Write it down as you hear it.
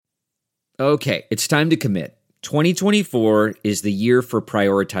Okay, it's time to commit. 2024 is the year for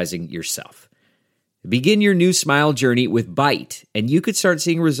prioritizing yourself. Begin your new smile journey with Byte, and you could start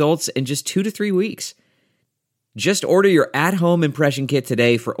seeing results in just 2 to 3 weeks. Just order your at-home impression kit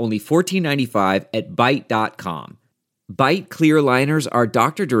today for only $14.95 at Byte.com. Byte clear liners are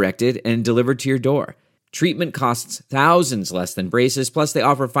doctor-directed and delivered to your door. Treatment costs thousands less than braces, plus they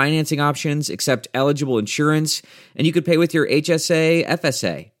offer financing options, accept eligible insurance, and you could pay with your HSA,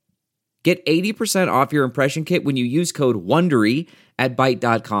 FSA. Get 80% off your impression kit when you use code WONDERY at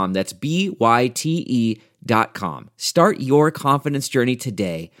Byte.com. That's BYTE.com. Start your confidence journey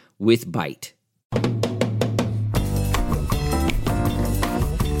today with Byte.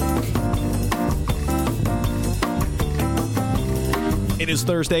 It is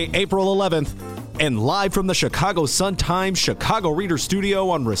Thursday, April 11th, and live from the Chicago Sun-Times Chicago Reader Studio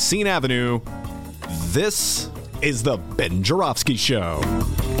on Racine Avenue, this is the Ben Joravsky Show.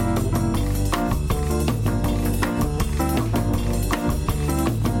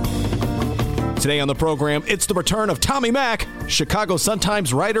 Today on the program, it's the return of Tommy Mack, Chicago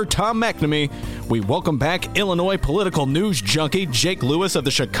Sun-Times writer Tom McNamee. We welcome back Illinois political news junkie Jake Lewis of the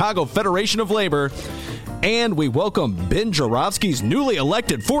Chicago Federation of Labor. And we welcome Ben Joravsky's newly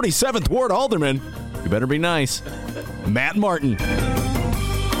elected 47th Ward Alderman. You better be nice, Matt Martin.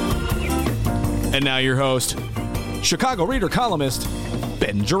 And now your host, Chicago Reader columnist,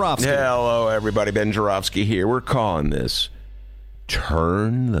 Ben Joravsky. Hello, everybody. Ben Joravsky here. We're calling this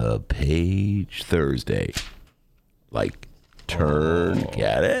Turn the Page Thursday. Like, get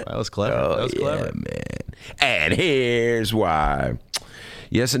it? That was clever. Oh, that was clever. Yeah, man. And here's why.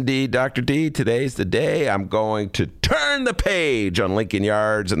 Yes, indeed, Dr. D, today's the day I'm going to turn the page on Lincoln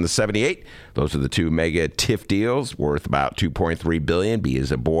Yards and the 78. Those are the two mega TIF deals worth about $2.3 billion, B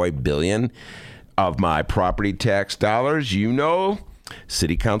as a boy, billion of my property tax dollars. You know,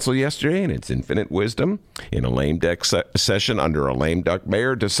 City Council yesterday, in its infinite wisdom, in a lame duck session under a lame duck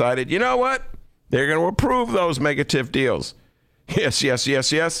mayor, decided, you know what? They're going to approve those mega TIF deals. Yes, yes,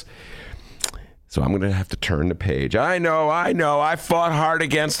 yes, yes. So I'm going to have to turn the page. I know. I fought hard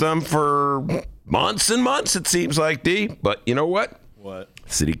against them for months and months, it seems like, D. But you know what? What?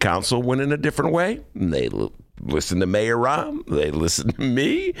 City Council went in a different way. They listen to Mayor Rahm. They listen to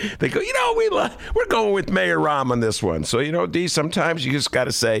me. They go, you know, we're going with Mayor Rahm on this one. So, you know, D, sometimes you just got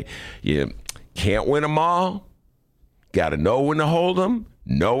to say, you can't win them all. Got to know when to hold them,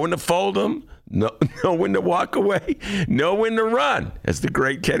 know when to fold them. Know when to walk away, know when to run, as the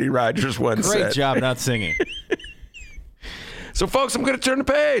great Kenny Rogers once said. Great job not singing. So, folks, I'm going to turn the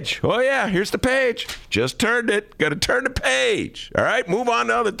page. Oh, yeah, here's the page. Just turned it. Got to turn the page. All right, move on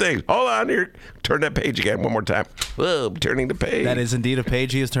to other things. Hold on here. Turn that page again one more time. Whoa, I'm turning the page. That is indeed a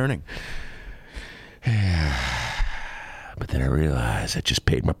page he is turning. But then I realized I just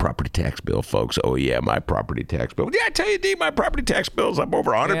paid my property tax bill, folks. Oh, yeah, my property tax bill. Yeah, I tell you, D, my property tax bill's up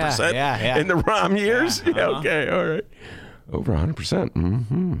over 100% in the Rahm years. Yeah, okay, all right. Over 100%.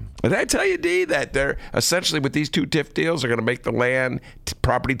 Mm-hmm. Did I tell you, D, that they're essentially with these two TIF deals are going to make the land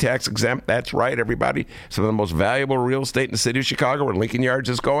property tax exempt? That's right, everybody. Some of the most valuable real estate in the city of Chicago, where Lincoln Yards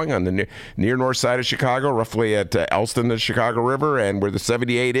is going, on the near north side of Chicago, roughly at Elston, the Chicago River, and where the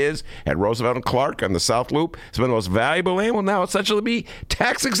 78 is, at Roosevelt and Clark on the South Loop. Some of the most valuable land will now essentially be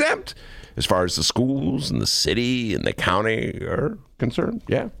tax exempt as far as the schools and the city and the county are concerned.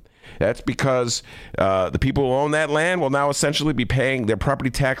 Yeah. That's because the people who own that land will now essentially be paying their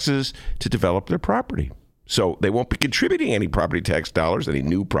property taxes to develop their property. So they won't be contributing any property tax dollars, any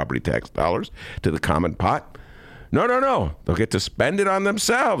new property tax dollars, to the common pot. No. They'll get to spend it on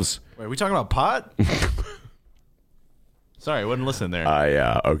themselves. Wait, are we talking about pot? Sorry, I wasn't listening there.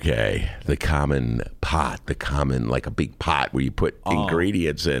 Okay. The common pot, like a big pot where you put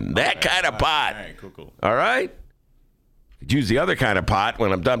ingredients in. That kind of pot. All right, cool. All right? Use the other kind of pot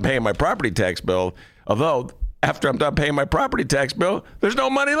when I'm done paying my property tax bill. Although, after I'm done paying my property tax bill, there's no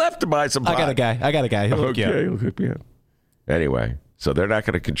money left to buy some pot. I got a guy. He'll hook you up. He'll hook me up. Anyway, so they're not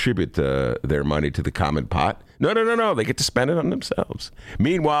going to contribute their money to the common pot. No. They get to spend it on themselves.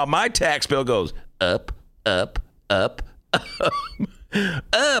 Meanwhile, my tax bill goes up, up, up, up,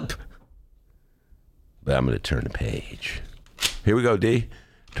 up. But I'm going to turn the page. Here we go, D.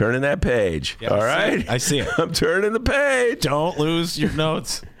 Turning that page. Yeah, all right? I see it. I'm turning the page. Don't lose your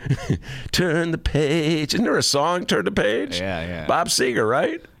notes. Turn the page. Isn't there a song, Turn the Page? Yeah. Bob Seger,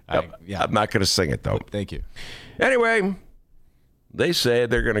 right? Yeah. I'm not going to sing it, though. Thank you. Anyway, they say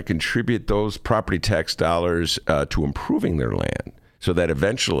they're going to contribute those property tax dollars to improving their land so that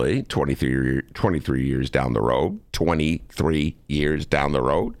eventually, 23 years down the road,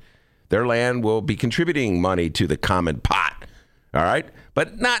 their land will be contributing money to the common pot. All right?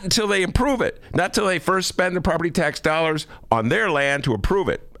 But not until they improve it. Not until they first spend the property tax dollars on their land to approve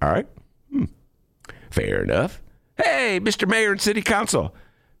it. All right? Fair enough. Hey, Mr. Mayor and City Council,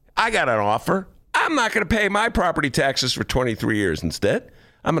 I got an offer. I'm not going to pay my property taxes for 23 years. Instead,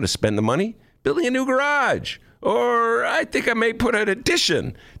 I'm going to spend the money building a new garage. Or I think I may put an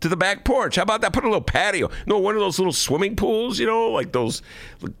addition to the back porch. How about that? Put a little patio. No, one of those little swimming pools, like those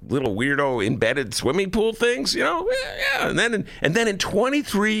little weirdo embedded swimming pool things, Yeah. And then in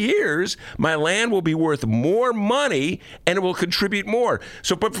 23 years, my land will be worth more money and it will contribute more.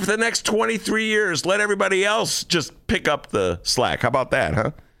 So, but for the next 23 years, let everybody else just pick up the slack. How about that,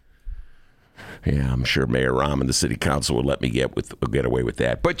 huh? Yeah, I'm sure Mayor Rahm and the City Council will let me get away with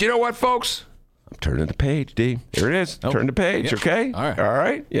that. But you know what, folks? I'm turning the page, D. Here it is. Turn the page, okay? All right. All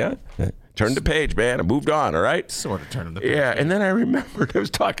right, yeah. Turn the page, man. I moved on, all right? Sort of turning the page. Yeah, and then I remembered I was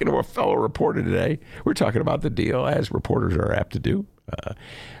talking to a fellow reporter today. We're talking about the deal, as reporters are apt to do.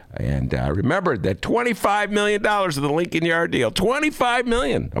 And I remembered that $25 million of the Lincoln Yard deal, $25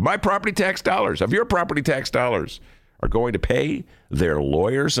 million of my property tax dollars, of your property tax dollars, are going to pay their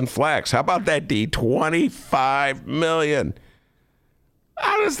lawyers and flax. How about that, D? $25 million.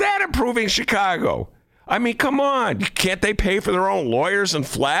 How is that improving Chicago? I mean, come on. Can't they pay for their own lawyers and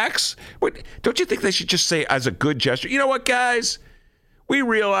flax? Don't you think they should just say as a good gesture, you know what, guys? We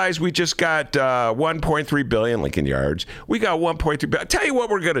realize we just got 1.3 billion Lincoln Yards. We got 1.3 billion. Tell you what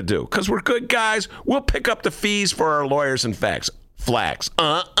we're going to do, because we're good guys. We'll pick up the fees for our lawyers and flax.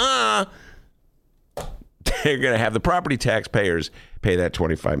 They're going to have the property taxpayers pay that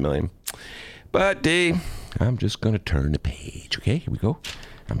 $25 million. But, D, I'm just going to turn the page, okay? Here we go.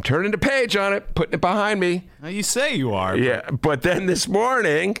 I'm turning the page on it, putting it behind me. Now you say you are. Yeah, but then this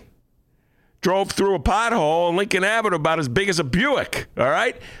morning, drove through a pothole on Lincoln Avenue about as big as a Buick, all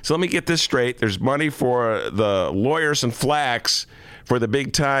right? So let me get this straight. There's money for the lawyers and flax for the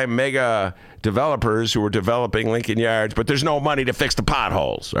big-time mega developers who are developing Lincoln Yards, but there's no money to fix the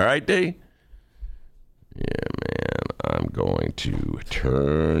potholes, all right, D? Yeah, man, I'm going to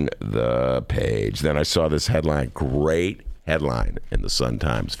turn the page. Then I saw this headline, great headline in the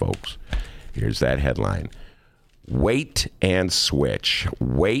Sun-Times, folks. Here's that headline. Wait and switch.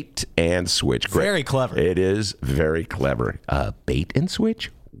 Wait and switch. Great. Very clever. It is very clever. Bait and switch?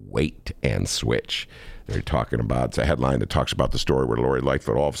 Wait and switch. They're talking about, it's a headline that talks about the story where Lori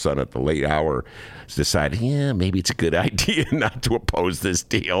Lightfoot all of a sudden at the late hour decided, maybe it's a good idea not to oppose this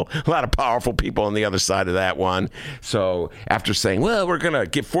deal. A lot of powerful people on the other side of that one. So after saying, well, we're going to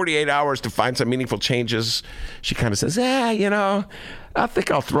give 48 hours to find some meaningful changes, she kind of says, I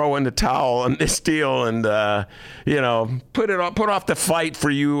think I'll throw in the towel on this deal and, put off the fight for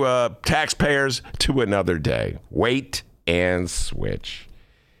you taxpayers to another day. Wait and switch.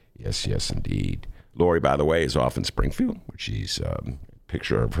 Yes, indeed. Lori, by the way, is off in Springfield, where she's a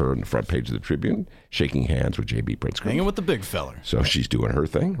picture of her on the front page of the Tribune, shaking hands with J.B. Pritzker. Hanging with the big feller. So she's doing her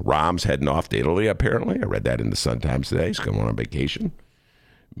thing. Rahm's heading off to Italy, apparently. I read that in the Sun-Times today. He's going on vacation.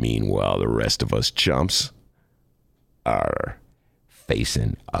 Meanwhile, the rest of us chumps are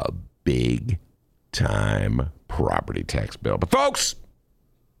facing a big-time property tax bill. But, folks,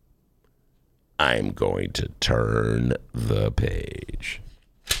 I'm going to turn the page.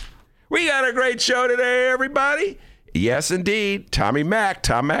 We got a great show today, everybody. Yes, indeed. Tom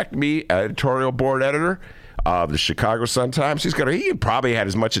McNamee, editorial board editor of the Chicago Sun-Times. He probably had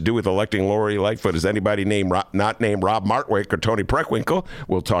as much to do with electing Lori Lightfoot as anybody not named Rob Martwick or Tony Preckwinkle.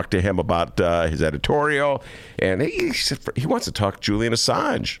 We'll talk to him about his editorial. And he wants to talk Julian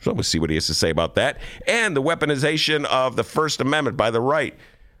Assange. So we'll see what he has to say about that. And the weaponization of the First Amendment by the right.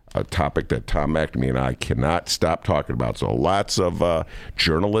 A topic that Tom McNamee and I cannot stop talking about. So lots of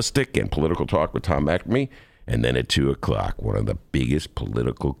journalistic and political talk with Tom McNamee. And then at 2 o'clock, one of the biggest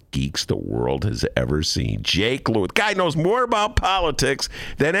political geeks the world has ever seen, Jake Lewis. Guy knows more about politics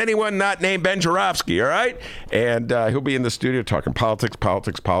than anyone not named Ben Joravsky, all right? And he'll be in the studio talking politics.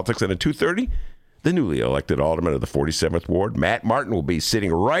 And at 2:30, the newly elected alderman of the 47th Ward, Matt Martin, will be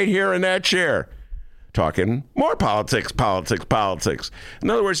sitting right here in that chair, talking more politics. In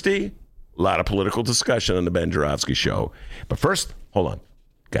other words, Steve, a lot of political discussion on the Ben Joravsky Show. But first, hold on.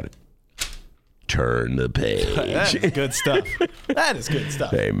 Got it. Turn the page. That is good stuff. That is good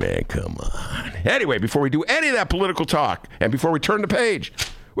stuff. Hey, man, come on. Anyway, before we do any of that political talk, and before we turn the page,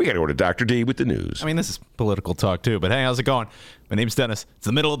 we got to go to Dr. D with the news. I mean, this is political talk, too, but hey, how's it going? My name's Dennis. It's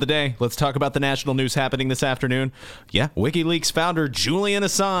the middle of the day. Let's talk about the national news happening this afternoon. Yeah, WikiLeaks founder Julian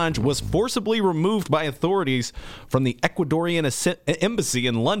Assange was forcibly removed by authorities from the Ecuadorian embassy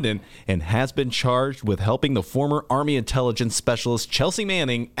in London and has been charged with helping the former Army intelligence specialist Chelsea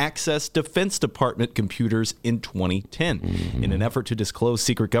Manning access Defense Department computers in 2010. In an effort to disclose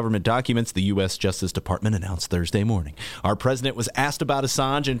secret government documents, the U.S. Justice Department announced Thursday morning. Our president was asked about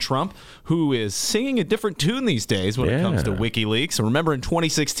Assange, and Trump, who is singing a different tune these days when it comes to WikiLeaks. Remember in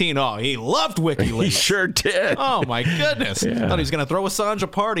 2016, he loved WikiLeaks. He sure did. Oh, my goodness. Thought he was going to throw Assange a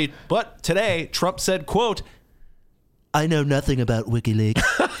party. But today, Trump said, quote, I know nothing about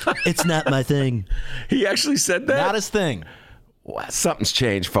WikiLeaks. It's not my thing. He actually said that? Not his thing. Well, something's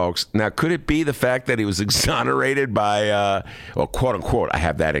changed, folks. Now, could it be the fact that he was exonerated by, quote unquote, I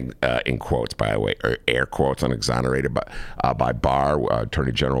have that in quotes, by the way, or air quotes, on exonerated by Barr,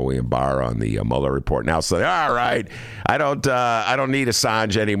 Attorney General William Barr on the Mueller report. Now saying, all right, I don't need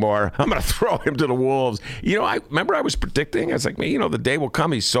Assange anymore. I'm going to throw him to the wolves. I remember I was predicting. I was like, man, the day will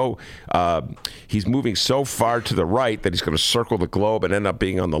come. He's moving so far to the right that he's going to circle the globe and end up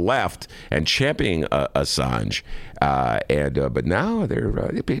being on the left and championing Assange. But now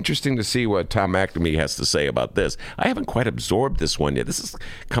it'd be interesting to see what Tom McNamee has to say about this. I haven't quite absorbed this one yet. This is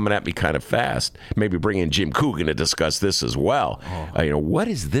coming at me kind of fast. Maybe bring in Jim Coogan to discuss this as well. What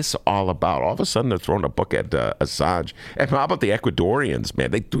is this all about? All of a sudden they're throwing a book at Assange. And how about the Ecuadorians?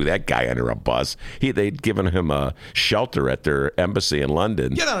 Man, they threw that guy under a bus. They'd given him a shelter at their embassy in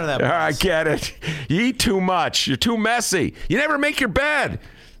London. Get under that bus. I get it. You eat too much. You're too messy. You never make your bed.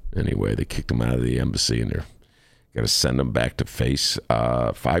 Anyway, they kicked him out of the embassy, and they're got to send him back to face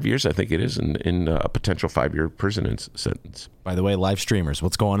 5 years, I think it is, in a potential 5-year prison sentence. By the way, live streamers,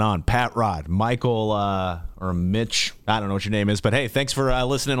 what's going on? Pat Rod, Michael, or Mitch, I don't know what your name is, but hey, thanks for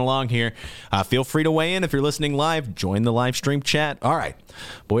listening along here. Feel free to weigh in if you're listening live. Join the live stream chat. All right.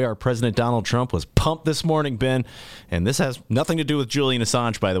 Boy, our President Donald Trump was pumped this morning, Ben, and this has nothing to do with Julian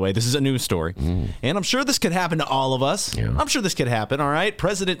Assange, by the way. This is a news story, and I'm sure this could happen to all of us. Yeah. I'm sure this could happen, all right?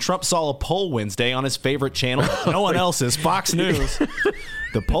 President Trump saw a poll Wednesday on his favorite channel, no one else's, Fox News.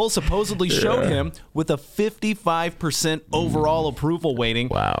 The poll supposedly showed him with a 55% overall approval rating.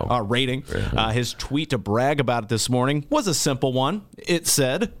 Wow. Rating. His tweet to brag about it this morning was a simple one. It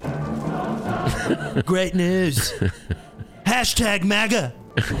said, Great news. Hashtag MAGA.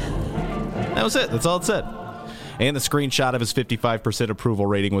 That was it. That's all it said. And the screenshot of his 55% approval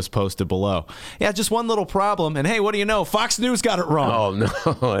rating was posted below. Yeah, just one little problem. And hey, what do you know? Fox News got it wrong. Oh, no.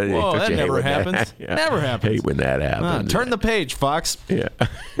 Whoa, that never happens. Yeah. Never happens. Hate when that happens. Turn the page, Fox. Yeah.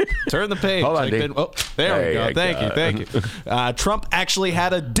 Turn the page. Hold on, Dave. There we go. Thank you. Trump actually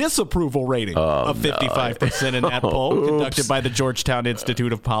had a disapproval rating of 55% in that poll conducted by the Georgetown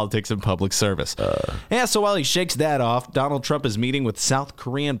Institute of Politics and Public Service. So while he shakes that off, Donald Trump is meeting with South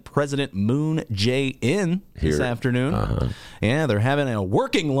Korean President Moon Jae-in this afternoon. Yeah, they're having a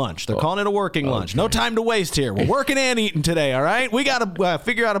working lunch. They're calling it a working lunch. No time to waste here. We're working and eating today, all right? We got to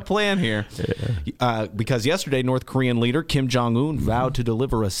figure out a plan here. Because yesterday, North Korean leader Kim Jong-un vowed to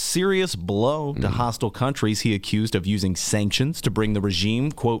deliver a serious blow to hostile countries he accused of using sanctions to bring the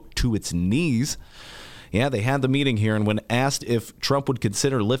regime, quote, to its knees. Yeah, they had the meeting here, and when asked if Trump would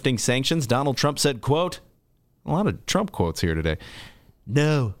consider lifting sanctions, Donald Trump said, quote, a lot of Trump quotes here today.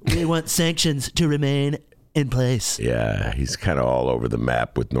 No, we want sanctions to remain in place. Yeah, he's kind of all over the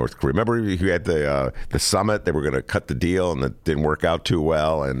map with North Korea. Remember, he had the summit. They were going to cut the deal, and it didn't work out too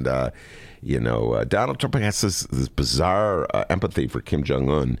well. And Donald Trump has this bizarre empathy for Kim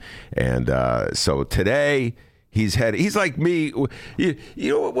Jong-un, and so today. He's like me. You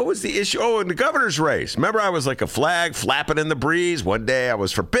know, what was the issue? Oh, in the governor's race. Remember, I was like a flag flapping in the breeze. One day I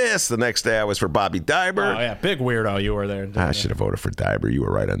was for Biss. The next day I was for Bobby Diber. Oh, yeah. Big weirdo you were there. I should have voted for Diber. You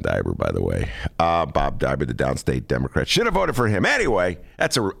were right on Diber, by the way. Bob Diber, the downstate Democrat. Should have voted for him. Anyway,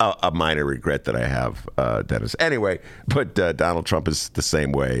 that's a minor regret that I have, Dennis. Anyway, but Donald Trump is the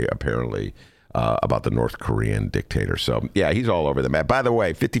same way, apparently. About the North Korean dictator. So, yeah, he's all over the map. By the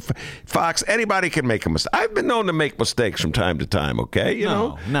way, Fox, anybody can make a mistake. I've been known to make mistakes from time to time, okay?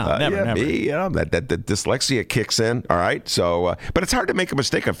 No, never. Me, that dyslexia kicks in, all right? So, but it's hard to make a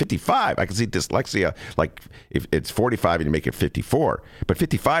mistake on 55. I can see dyslexia, like, if it's 45 and you make it 54. But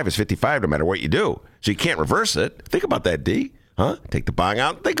 55 is 55 no matter what you do. So you can't reverse it. Think about that, D. Huh? Take the bong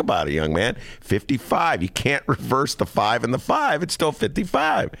out and think about it, young man. 55. You can't reverse the 5 and the 5. It's still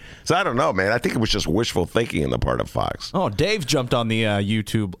 55. So I don't know, man. I think it was just wishful thinking on the part of Fox. Oh, Dave jumped on the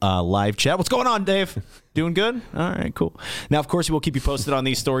YouTube live chat. What's going on, Dave? Doing good? All right, cool. Now, of course, we'll keep you posted on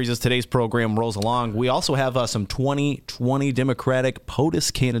these stories as today's program rolls along. We also have some 2020 Democratic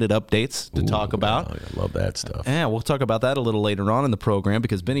POTUS candidate updates to talk about. Oh, I love that stuff. Yeah, we'll talk about that a little later on in the program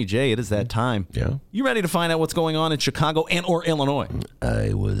because, Benny J, it is that time. Yeah. You ready to find out what's going on in Chicago and or Illinois?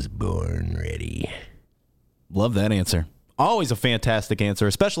 I was born ready. Love that answer. Always a fantastic answer,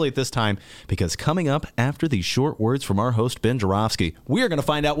 especially at this time, because coming up after these short words from our host, Ben Jarofsky, we are going to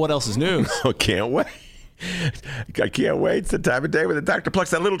find out what else is news. Oh, can't wait. I can't wait. It's the time of day when the doctor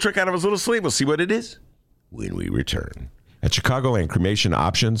plucks that little trick out of his little sleeve. We'll see what it is when we return. At Chicagoland Cremation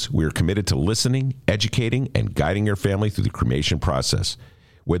Options, we are committed to listening, educating, and guiding your family through the cremation process.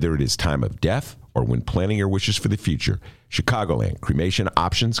 Whether it is time of death or when planning your wishes for the future, Chicagoland Cremation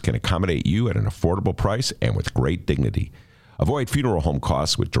Options can accommodate you at an affordable price and with great dignity. Avoid funeral home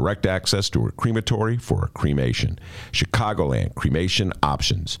costs with direct access to a crematory for a cremation. Chicagoland Cremation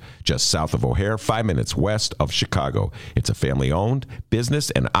Options, just south of O'Hare, 5 minutes west of Chicago. It's a family-owned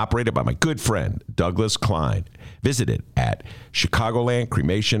business and operated by my good friend, Douglas Klein. Visit it at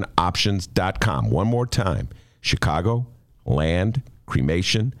ChicagolandCremationOptions.com. One more time,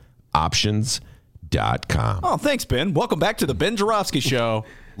 ChicagolandCremationOptions.com. Oh, thanks, Ben. Welcome back to the Ben Jarofsky Show.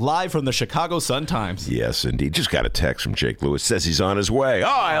 Live from the Chicago Sun-Times. Yes, indeed. Just got a text from Jake Lewis. Says he's on his way. Oh,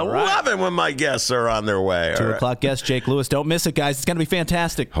 I love it when my guests are on their way. 2 o'clock guest, Jake Lewis. Don't miss it, guys. It's going to be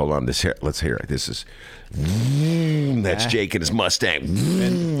fantastic. Hold on. Let's hear it. This is... That's Jake and his Mustang.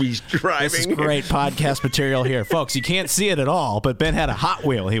 He's driving. This is great podcast material here. Folks, you can't see it at all, but Ben had a Hot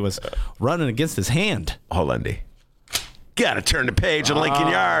Wheel. He was running against his hand. Hold on, D. Got to turn the page on Lincoln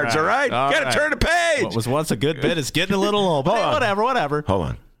Yards, all right? Got to turn the page. What was once a good bit is getting a little old. But hey, whatever. Hold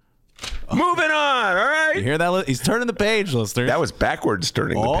on. Moving on, all right? You hear that? He's turning the page, listeners. That was backwards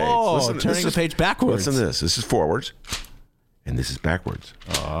turning the page. Oh, turning the page backwards. Listen to this. This is forwards, and this is backwards.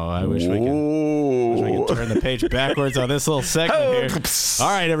 Oh, I wish we could turn the page backwards on this little segment here.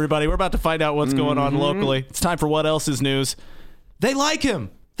 All right, everybody, we're about to find out what's going on locally. It's time for What Else is News. They like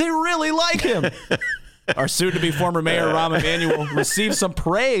him. They really like him. Our soon-to-be former mayor, Rahm Emanuel, received some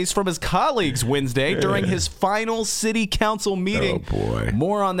praise from his colleagues Wednesday during his final city council meeting. Oh, boy.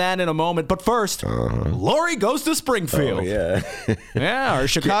 More on that in a moment. But first, Lori goes to Springfield. Oh, yeah. Yeah, our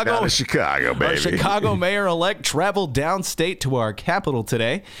Chicago mayor-elect traveled downstate to our capital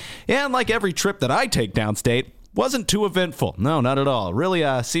today. And like every trip that I take downstate, wasn't too eventful. No, not at all. It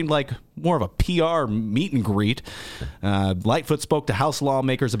really seemed like more of a PR meet and greet. Lightfoot spoke to House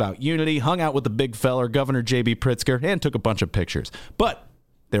lawmakers about unity, hung out with the big feller, Governor J.B. Pritzker, and took a bunch of pictures. But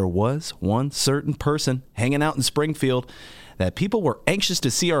there was one certain person hanging out in Springfield that people were anxious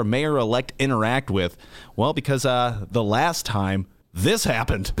to see our mayor-elect interact with. Well, because the last time this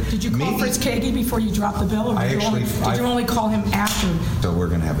happened. Did you call Fritz Kagi before you dropped the bill, or did you only call him after? So we're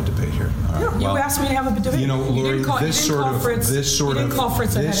going to have a debate here. You asked me to have a debate. You know, Lori, this sort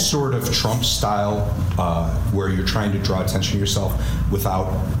of Trump style, where you're trying to draw attention to yourself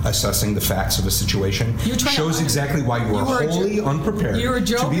without assessing the facts of a situation, shows exactly why you are wholly unprepared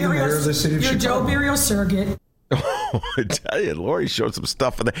to be the mayor of the city of Chicago. You're Joe Berio surrogate. Oh, I tell you, Lori showed some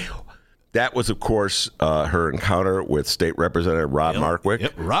stuff in there. That was, of course, her encounter with State Representative Rob Martwick.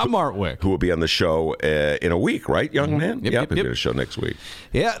 Yep, Rob Martwick. Who will be on the show in a week, right, young man? Yep. He'll be on the show next week.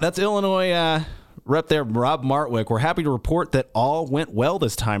 Yeah, that's Illinois rep there, Rob Martwick. We're happy to report that all went well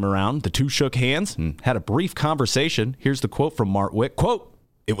this time around. The two shook hands and had a brief conversation. Here's the quote from Martwick. Quote,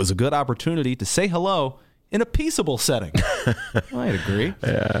 "It was a good opportunity to say hello in a peaceable setting." I'd agree.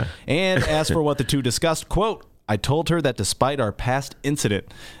 Yeah. And as for what the two discussed, quote, "I told her that despite our past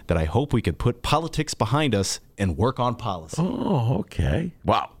incident, that I hope we could put politics behind us and work on policy." Oh, okay.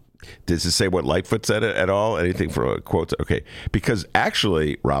 Wow. Does it say what Lightfoot said at all? Anything for quotes? Okay. Because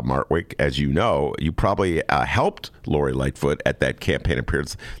actually, Rob Martwick, as you know, you probably helped Lori Lightfoot at that campaign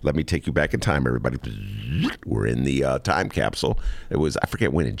appearance. Let me take you back in time, everybody. We're in the time capsule. It was, I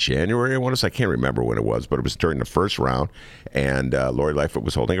forget when, in January, I want to say. I can't remember when it was, but it was during the first round. And Lori Lightfoot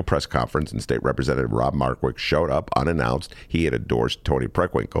was holding a press conference, and State Representative Rob Martwick showed up unannounced. He had endorsed Tony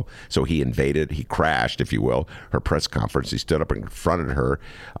Preckwinkle. So he crashed, if you will, her press conference. He stood up and confronted her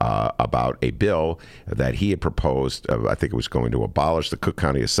about a bill that he had proposed. I think it was going to abolish the Cook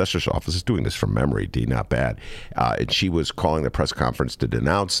County Assessor's Office. Is doing this from memory, D, not bad. And she was calling the press conference to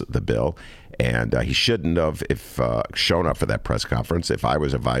denounce the bill. And he shouldn't have shown up for that press conference. If I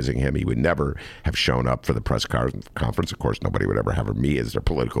was advising him, he would never have shown up for the press conference. Of course, nobody would ever have me as their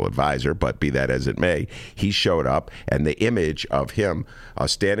political advisor, but be that as it may, he showed up, and the image of him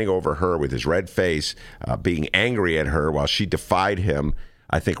standing over her with his red face, being angry at her while she defied him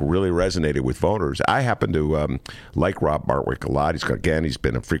I think really resonated with voters. I happen to like Rob Martwick a lot. He's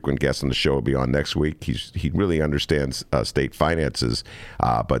been a frequent guest on the show. He'll be on next week. He really understands state finances.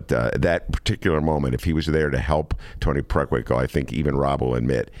 But that particular moment, if he was there to help Tony Preckwinkle, I think even Rob will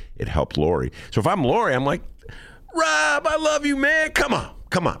admit it helped Lori. So if I'm Lori, I'm like, Rob, I love you, man. Come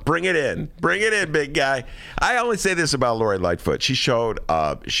on, bring it in, big guy. I only say this about Lori Lightfoot. She showed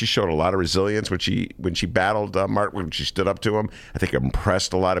a lot of resilience when she battled Martin, when she stood up to him. I think it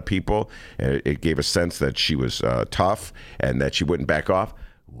impressed a lot of people. It gave a sense that she was tough and that she wouldn't back off.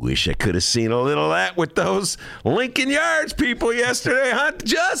 Wish I could have seen a little of that with those Lincoln Yards people yesterday, huh?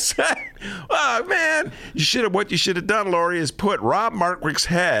 Just, oh man, what you should have done, Lori, is put Rob Martwick's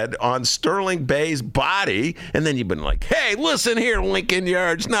head on Sterling Bay's body, and then you've been like, hey, listen here, Lincoln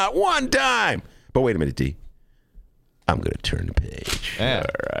Yards, not one time. But wait a minute, D. I'm going to turn the page. Yeah. All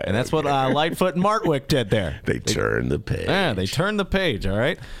right. And that's what Lightfoot and Martwick did there. They turned the page. Yeah, they turned the page, all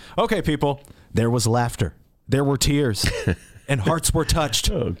right? Okay, people, there was laughter. There were tears. And hearts were touched.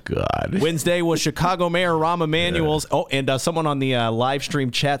 Oh, God. Wednesday was Chicago Mayor Rahm Emanuel's. Oh, and someone on the live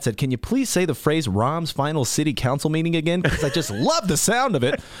stream chat said, can you please say the phrase Rahm's final city council meeting again? Because I just love the sound of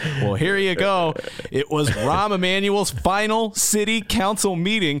it. Well, here you go. It was Rahm Emanuel's final city council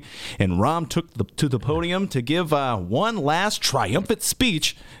meeting. And Rahm took to the podium to give one last triumphant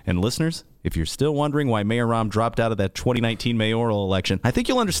speech. And listeners, if you're still wondering why Mayor Rahm dropped out of that 2019 mayoral election, I think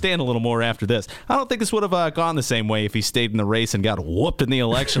you'll understand a little more after this. I don't think this would have gone the same way if he stayed in the race and got whooped in the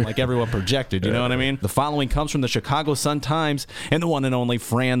election like everyone projected. You know what I mean? The following comes from the Chicago Sun-Times and the one and only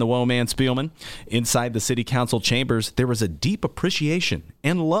Fran the Woe-Man Spielman. Inside the city council chambers, there was a deep appreciation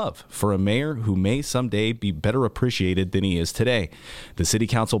and love for a mayor who may someday be better appreciated than he is today. The city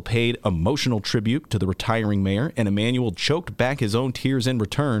council paid emotional tribute to the retiring mayor, and Emanuel choked back his own tears in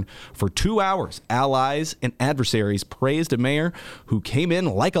return. For 2 hours, allies and adversaries praised a mayor who came in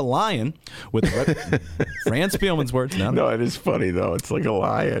like a lion with Fran Spielman's words. No, it is funny, though. It's like a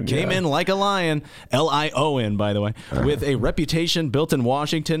lion. Came in like a lion, Lion, by the way, with a reputation built in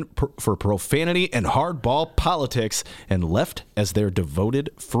Washington for profanity and hardball politics, and left as their devoted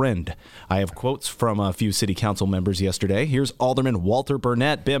friend. I have quotes from a few city council members yesterday. Here's Alderman Walter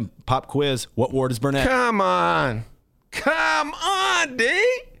Burnett. Bim, pop quiz. What ward is Burnett? Come on,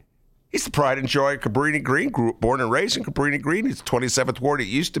 D. He's the pride and joy of Cabrini Green, born and raised in Cabrini Green. It's 27th Ward. It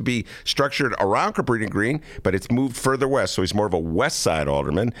used to be structured around Cabrini Green, but it's moved further west, so he's more of a west side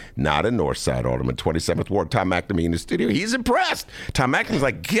alderman, not a north side alderman. 27th Ward, Tom McNamee in the studio. He's impressed. Tom McNamee's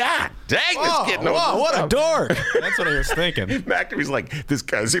like, God dang, this kid knows Whoa, what stuff. a dork. That's what I was thinking. McNamee's like, this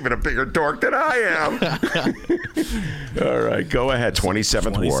guy's even a bigger dork than I am. All right, go ahead.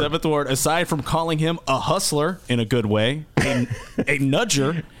 27th Ward. 27th Ward, aside from calling him a hustler in a good way, a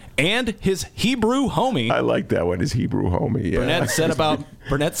nudger, and his Hebrew homie. I like that one, his Hebrew homie. Yeah.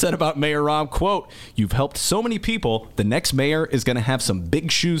 Burnett said about Mayor Rahm, quote, "You've helped so many people. The next mayor is going to have some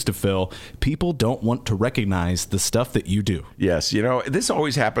big shoes to fill. People don't want to recognize the stuff that you do." Yes, this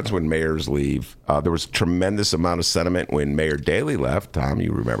always happens when mayors leave. There was a tremendous amount of sentiment when Mayor Daley left. Tom,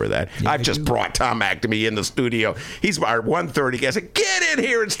 you remember that. Yeah, I've just brought Tom McNamee in the studio. He's our 1:30 guy. I said, get in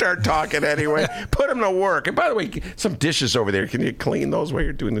here and start talking anyway. Put him to work. And by the way, some dishes over there. Can you clean those while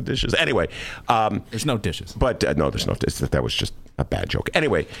you're doing the dishes? Anyway. There's no dishes. But no, there's no dishes. That was just a bad joke.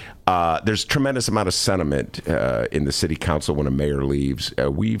 Anyway, there's tremendous amount of sentiment in the city council when a mayor leaves.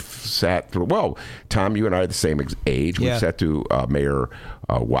 We've sat through, Tom, you and I are the same age. We've sat through Mayor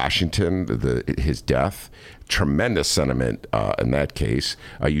Washington, his death. Tremendous sentiment in that case.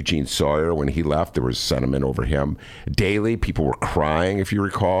 Eugene Sawyer, when he left, there was sentiment over him. Daley, people were crying, if you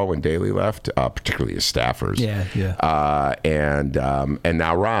recall, when Daley left, particularly his staffers. And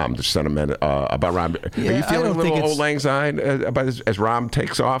now Rahm, the sentiment about Rahm. Are you feeling a little old lang syne about as Rahm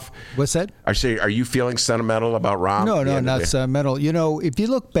takes off? What's that? Are you feeling sentimental about Rahm? No, not sentimental. If you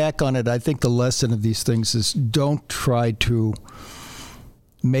look back on it, I think the lesson of these things is don't try to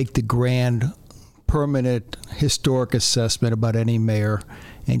make the grand permanent historic assessment about any mayor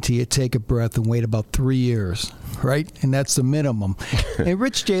until you take a breath and wait about 3 years, right? And that's the minimum. And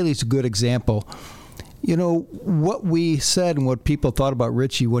Rich Daley's a good example. What we said and what people thought about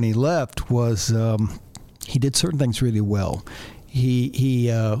Richie when he left was he did certain things really well. He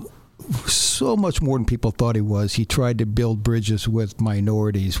so much more than people thought he was. He tried to build bridges with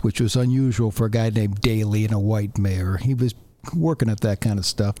minorities, which was unusual for a guy named Daley and a white mayor. He was working at that kind of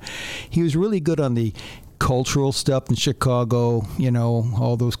stuff. He was really good on the cultural stuff in Chicago,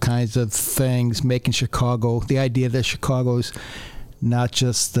 all those kinds of things, making Chicago, the idea that Chicago's not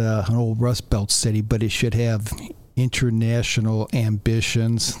just an old Rust Belt city, but it should have international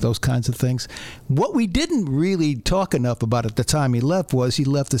ambitions, those kinds of things. What we didn't really talk enough about at the time he left was he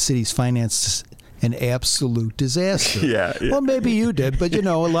left the city's finances an absolute disaster. Yeah. Well, maybe you did, but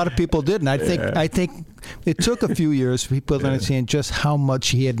a lot of people didn't. I think it took a few years for people to understand just how much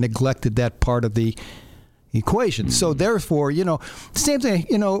he had neglected that part of the equation. So therefore, same thing,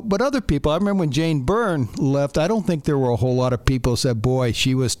 but other people, I remember when Jane Byrne left, I don't think there were a whole lot of people who said, boy,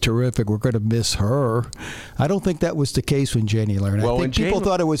 she was terrific, we're going to miss her. I don't think that was the case when Janie left. I think people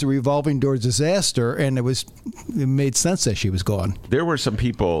thought it was a revolving door disaster, and it made sense that she was gone. There were some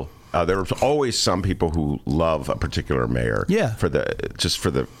people there was always some people who love a particular mayor for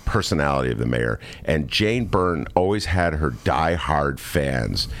the personality of the mayor. And Jane Byrne always had her diehard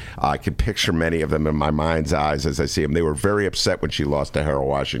fans. I can picture many of them in my mind's eyes as I see them. They were very upset when she lost to Harold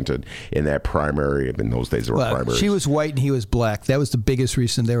Washington in that primary. In those days, there were primaries. She was white and he was black. That was the biggest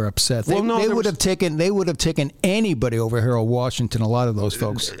reason they were upset. They would have taken anybody over Harold Washington. A lot of those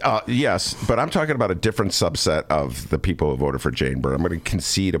folks. Yes, but I'm talking about a different subset of the people who voted for Jane Byrne. I'm going to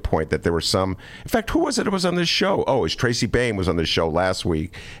concede a point that there were some. In fact, who was it who was on this show? Oh, it was Tracy Bain was on this show last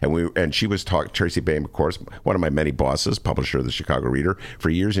week, and she was talking. Tracy Bain, of course, one of my many bosses, publisher of the Chicago Reader. For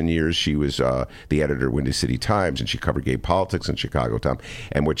years and years, she was the editor of Windy City Times, and she covered gay politics in Chicago, Tom.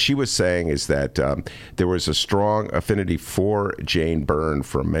 And what she was saying is that there was a strong affinity for Jane Byrne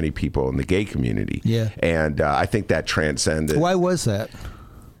from many people in the gay community. Yeah. And I think that transcended. Why was that?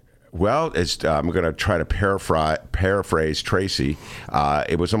 Well, I'm going to try to paraphrase Tracy.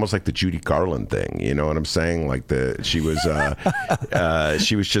 It was almost like the Judy Garland thing. You know what I'm saying? Like she was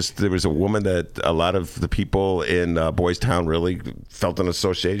just, there was a woman that a lot of the people in Boys Town really felt an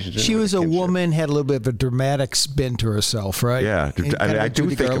association. She was a woman, had a little bit of a dramatic spin to herself, right? Yeah. I do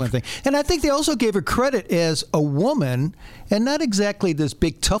Judy Garland thing. And I think they also gave her credit as a woman, and not exactly this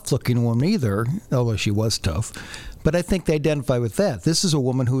big, tough-looking woman either, although she was tough. But I think they identify with that. This is a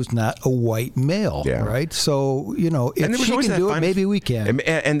woman who's not a white male, right? So, if she can do it, maybe we can.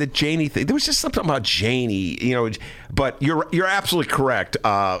 And the Janie thing, there was just something about Janie, but you're absolutely correct.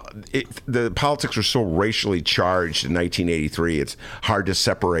 The politics were so racially charged in 1983, it's hard to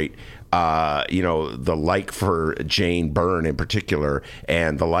separate the like for Jane Byrne in particular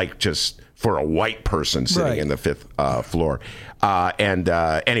and the like just for a white person sitting in the fifth floor.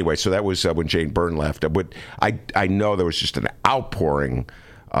 Anyway, so that was when Jane Byrne left. But I know there was just an outpouring.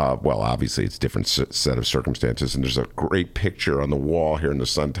 Well, obviously, it's a different set of circumstances. And there's a great picture on the wall here in the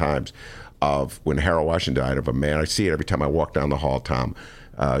Sun-Times of when Harold Washington died of a man. I see it every time I walk down the hall, Tom.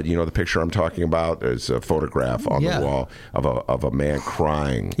 You know the picture I'm talking about? There's a photograph on the wall of a man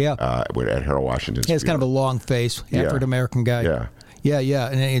crying at Harold Washington's funeral. It's kind of a long face, African-American guy. Yeah,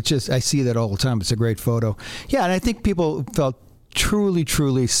 and it's just, I see that all the time. It's a great photo. Yeah, and I think people felt truly,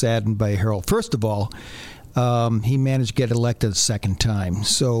 truly saddened by Harold. First of all, he managed to get elected a second time,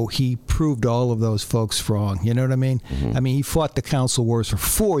 so he proved all of those folks wrong. You know what I mean? Mm-hmm. I mean, he fought the council wars for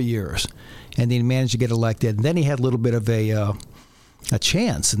 4 years, and then he managed to get elected. And then he had a little bit of a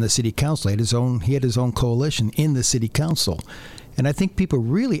chance in the city council. He had his own coalition in the city council. And I think a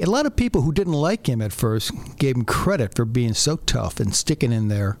lot of people who didn't like him at first gave him credit for being so tough and sticking in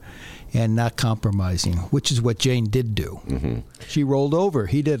there and not compromising, which is what Jane did do. Mm-hmm. She rolled over.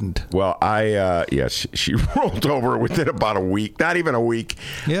 He didn't. Well, she rolled over within about a week, not even a week.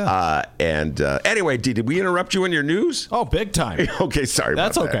 Yeah. Anyway, did we interrupt you in your news? Oh, big time. Okay, sorry.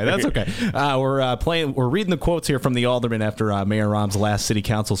 That's about okay. that. That's okay. We're reading the quotes here from the alderman after Mayor Rahm's last city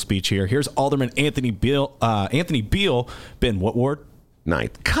council speech here. Here's Alderman Anthony Beal. Ben, what ward?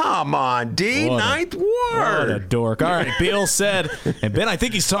 Ninth. Come on, D. Ninth ward. What a dork. All right, Beal said, and Ben, I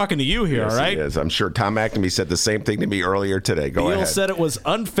think he's talking to you here, yes, all right? He is. I'm sure Tom McNamee said the same thing to me earlier today. Go ahead. Beal said it was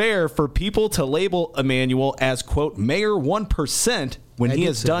unfair for people to label Emanuel as, quote, Mayor 1% when he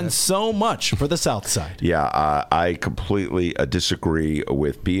has done so much for the South Side. Yeah, I completely disagree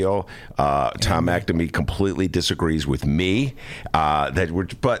with Beal. Tom McNamee completely disagrees with me.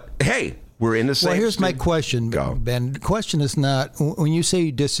 But hey, we're in the same. Well, here's my question, Ben. The question is not, when you say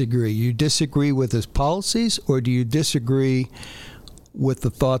you disagree with his policies, or do you disagree with the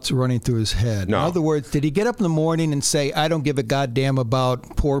thoughts running through his head? No. In other words, did he get up in the morning and say, I don't give a goddamn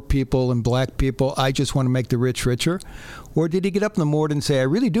about poor people and black people, I just want to make the rich richer? Or did he get up in the morning and say, I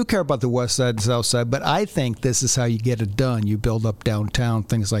really do care about the West Side and South Side, but I think this is how you get it done. You build up downtown,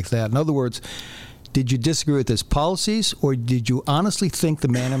 things like that. In other words, did you disagree with his policies, or did you honestly think the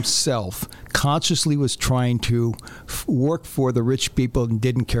man himself consciously was trying to work for the rich people and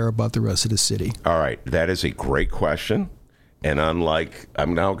didn't care about the rest of the city? All right, that is a great question. And unlike,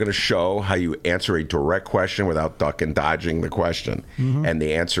 I'm now going to show how you answer a direct question without duck and dodging the question. Mm-hmm. And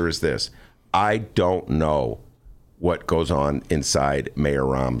the answer is this. I don't know what goes on inside Mayor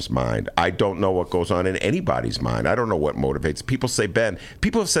Rahm's mind. I don't know what goes on in anybody's mind. I don't know what motivates. People say, Ben,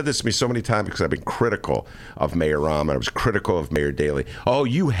 people have said this to me so many times because I've been critical of Mayor Rahm, and I was critical of Mayor Daley. Oh,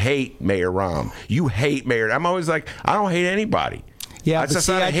 you hate Mayor Rahm. You hate Mayor. I'm always like, I don't hate anybody. Yeah, that's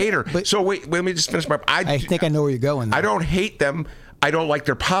not a hater. So wait, let me just finish my... I think I know where you're going there. I don't hate them. I don't like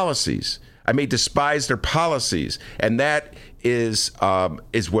their policies. I may despise their policies, and that is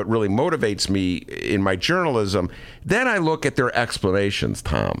what really motivates me in my journalism. Then I look at their explanations,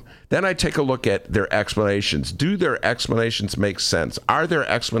 Tom. Then I take a look at their explanations. Do their explanations make sense? Are their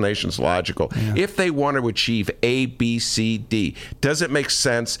explanations logical? Yeah. If they want to achieve A, B, C, D, does it make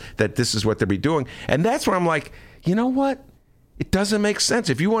sense that this is what they'll be doing? And that's where I'm like, you know what? It doesn't make sense.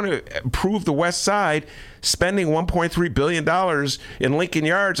 If you want to improve the West Side, spending $1.3 billion in Lincoln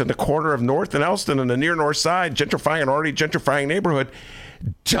Yards in the corner of North and Elston and the near North Side, gentrifying an already gentrifying neighborhood,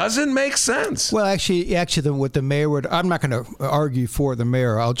 doesn't make sense. Well, actually, what the mayor would, I'm not going to argue for the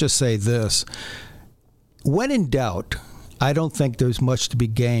mayor. I'll just say this. When in doubt, I don't think there's much to be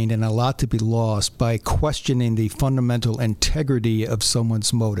gained and a lot to be lost by questioning the fundamental integrity of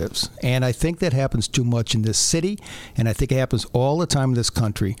someone's motives. And I think that happens too much in this city, and I think it happens all the time in this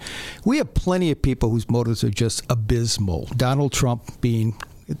country. We have plenty of people whose motives are just abysmal, Donald Trump being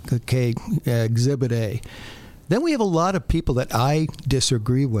Exhibit A. Then we have a lot of people that I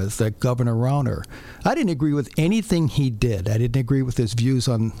disagree with, like Governor Rauner. I didn't agree with anything he did. I didn't agree with his views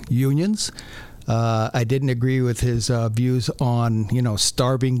on unions. I didn't agree with his views on,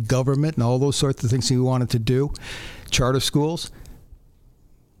 starving government and all those sorts of things he wanted to do, charter schools.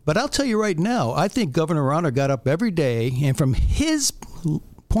 But I'll tell you right now, I think Governor Rauner got up every day and from his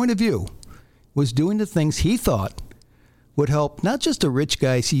point of view was doing the things he thought would help not just the rich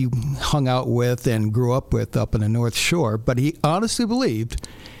guys he hung out with and grew up with up in the North Shore, but he honestly believed,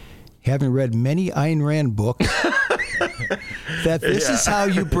 having read many Ayn Rand books, that this is how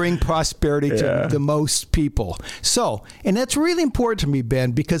you bring prosperity to the most people. So, and that's really important to me,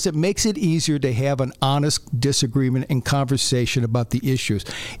 Ben, because it makes it easier to have an honest disagreement and conversation about the issues.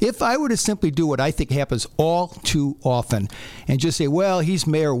 If I were to simply do what I think happens all too often and just say, well, he's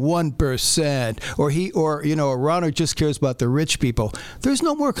mayor 1%, or Rauner just cares about the rich people, there's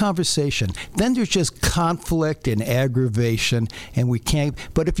no more conversation. Then there's just conflict and aggravation, and we can't.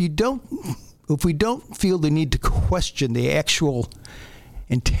 But if we don't feel the need to question the actual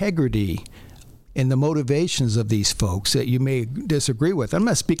integrity and the motivations of these folks that you may disagree with, I'm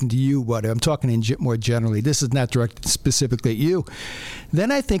not speaking to you, but I'm talking more generally. This is not directed specifically at you.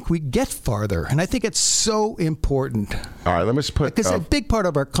 Then I think we get farther, and I think it's so important. All right, let me just put... Because a big part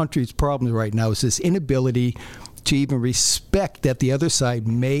of our country's problem right now is this inability to even respect that the other side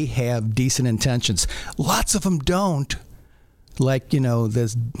may have decent intentions. Lots of them don't. Like, I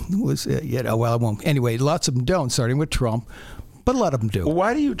won't. Anyway, lots of them don't, starting with Trump, but a lot of them do. Well,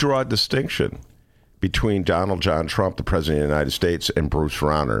 why do you draw a distinction between Donald John Trump, the President of the United States, and Bruce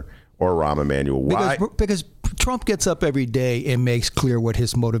Rauner or Rahm Emanuel? Why? Because Trump gets up every day and makes clear what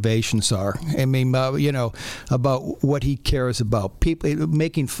his motivations are. I mean, about what he cares about. People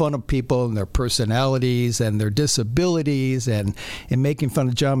making fun of people and their personalities and their disabilities and making fun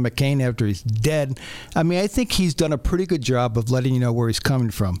of John McCain after he's dead. I mean, I think he's done a pretty good job of letting you know where he's coming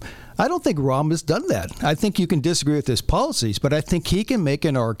from. I don't think Rahm has done that. I think you can disagree with his policies, but I think he can make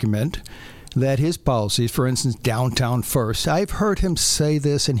an argument that his policies, for instance, downtown first, I've heard him say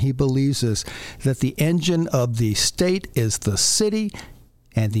this and he believes this, that the engine of the state is the city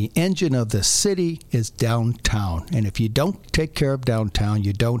and the engine of the city is downtown. And if you don't take care of downtown,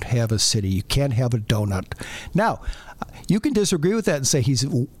 you don't have a city. You can't have a donut. Now, you can disagree with that and say he's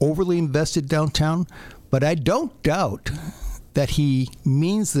overly invested downtown, but I don't doubt that he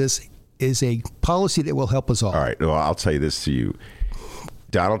means this is a policy that will help us all. All right. Well, I'll tell you this to you.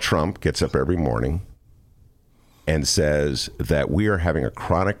 Donald Trump gets up every morning and says that we are having a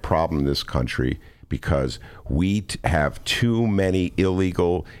chronic problem in this country because we have too many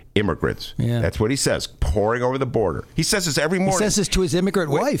illegal immigrants. Yeah. That's what he says, pouring over the border. He says this every morning. He says this to his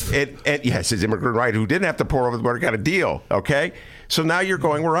immigrant wife. And yes, his immigrant wife, who didn't have to pour over the border, got a deal, okay? So now you're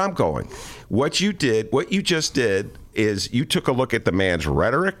going where I'm going. What you just did is you took a look at the man's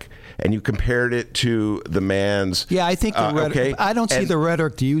rhetoric and you compared it to the man's... Yeah, I think the rhetoric... Okay? I don't see the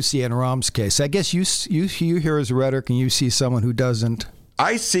rhetoric that you see in Rahm's case. I guess you hear his rhetoric and you see someone who doesn't.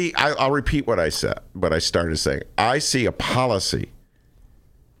 I see... I'll repeat what I said, what I started saying. I see a policy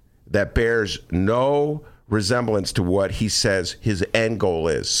that bears no resemblance to what he says his end goal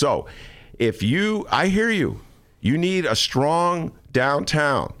is. So, I hear you. You need a strong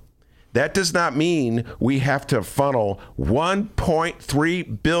downtown. That does not mean we have to funnel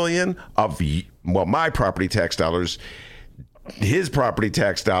 $1.3 billion of my property tax dollars, his property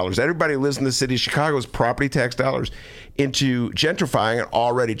tax dollars, everybody who lives in the city of Chicago's property tax dollars into gentrifying an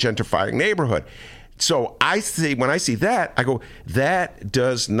already gentrifying neighborhood. So when I see that, I go, that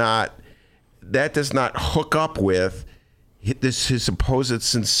does not hook up with his supposed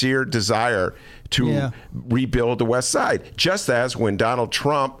sincere desire to rebuild the West Side. Just as when Donald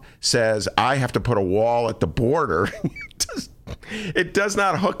Trump says, I have to put a wall at the border, it does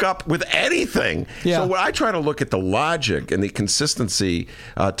not hook up with anything. Yeah. So when I try to look at the logic and the consistency,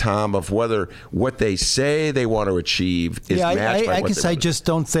 Tom, of whether what they say they want to achieve is matched by I guess I just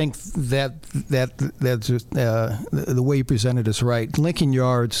don't think that the way you presented is right. Lincoln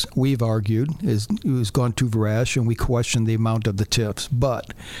Yards, we've argued, has gone too rash, and we question the amount of the TIFs.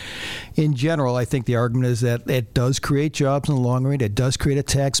 But in general, I think the argument is that it does create jobs in the long run. It does create a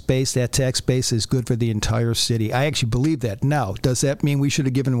tax base. That tax base is good for the entire city. I actually believe that. Now, does that mean we should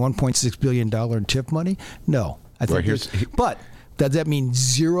have given $1.6 billion in TIF money? No. I think but does that mean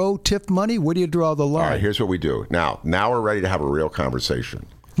zero TIF money? Where do you draw the line? All right, here's what we do. Now we're ready to have a real conversation.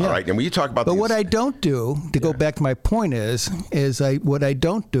 Yeah. All right, and when you talk about what I don't do, to go back to my point what I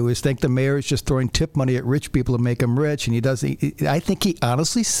don't do is think the mayor is just throwing tip money at rich people to make them rich, and he doesn't. I think he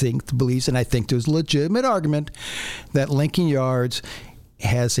honestly believes, and I think there's a legitimate argument that Lincoln Yards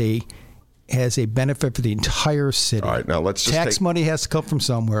has a benefit for the entire city. All right, now let's just tax money has to come from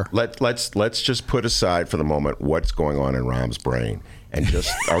somewhere. Let's just put aside for the moment what's going on in Rahm's brain. And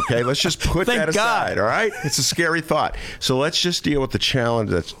let's just put that aside, all right? It's a scary thought. So let's just deal with the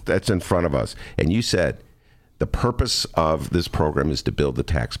challenge that's in front of us. And you said the purpose of this program is to build the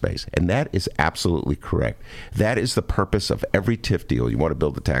tax base. And that is absolutely correct. That is the purpose of every TIF deal. You want to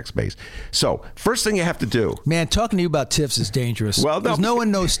build the tax base. So first thing you have to do. Man, talking to you about TIFs is dangerous. Well, no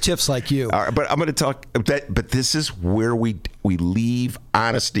one knows TIFs like you. All right, but I'm going to talk. But this is where we leave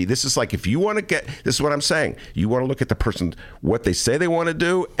honesty. This is like, if you want to this is what I'm saying. You want to look at the person, what they say they want to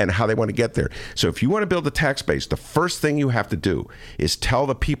do and how they want to get there. So if you want to build a tax base, the first thing you have to do is tell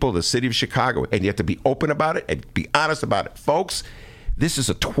the people of the city of Chicago, and you have to be open about it and be honest about it. Folks, this is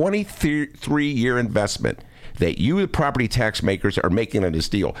a 23-year investment that you, the property tax makers, are making in this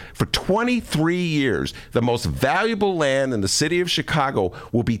deal. For 23 years, the most valuable land in the city of Chicago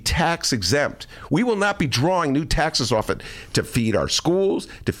will be tax exempt. We will not be drawing new taxes off it to feed our schools,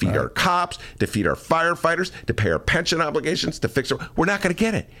 to feed our cops, to feed our firefighters, to pay our pension obligations, to fix it. We're not going to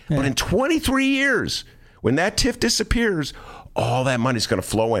get it. Yeah. But in 23 years, when that TIF disappears, all that money is going to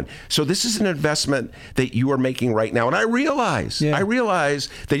flow in. So this is an investment that you are making right now. And I realize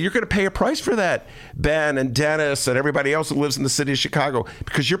that you're going to pay a price for that, Ben and Dennis and everybody else who lives in the city of Chicago,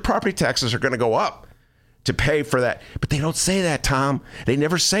 because your property taxes are going to go up to pay for that. But they don't say that, Tom. They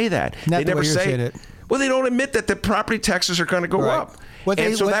never say that. They never say it. Well, they don't admit that the property taxes are going to go up. What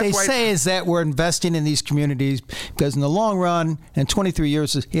they say is that we're investing in these communities because in the long run, and 23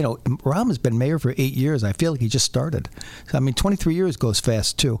 years, Rahm has been mayor for 8 years. I feel like he just started. I mean, 23 years goes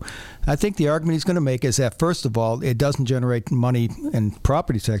fast, too. I think the argument he's going to make is that, first of all, it doesn't generate money and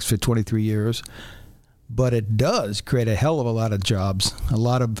property tax for 23 years, but it does create a hell of a lot of jobs, a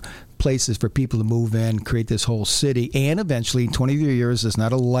lot of places for people to move in, create this whole city, and eventually, 23 years is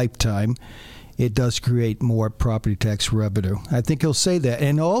not a lifetime. It does create more property tax revenue. I think he'll say that.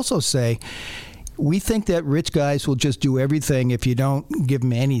 And he'll also say, we think that rich guys will just do everything if you don't give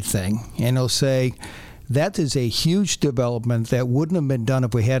them anything. And he'll say, that is a huge development that wouldn't have been done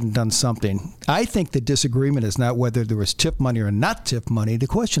if we hadn't done something. I think the disagreement is not whether there was TIF money or not TIF money. The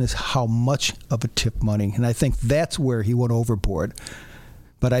question is how much of a TIF money. And I think that's where he went overboard.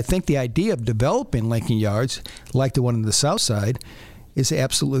 But I think the idea of developing Lincoln Yards, like the one on the south side, is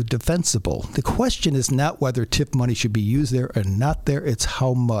absolutely defensible. The question is not whether TIF money should be used there or not there. It's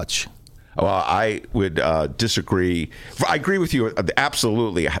how much. Well, I would disagree. I agree with you.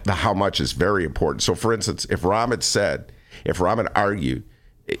 Absolutely, how much is very important. So, for instance, if Rahm had argued,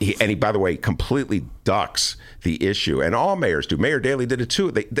 and he, by the way, completely ducks the issue, and all mayors do. Mayor Daley did it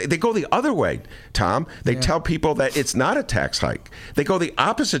too. They go the other way, Tom. They tell people that it's not a tax hike. They go the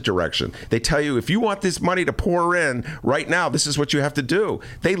opposite direction. They tell you, if you want this money to pour in right now, this is what you have to do.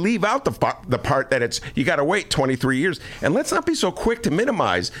 They leave out the part that you got to wait 23 years. And let's not be so quick to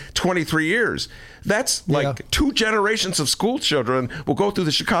minimize 23 years. That's like 2 generations of school children will go through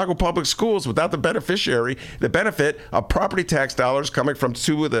the Chicago public schools without the benefit of property tax dollars coming from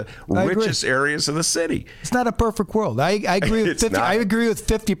 2 of the richest areas of the city. It's not a perfect world. I agree with 50. I agree with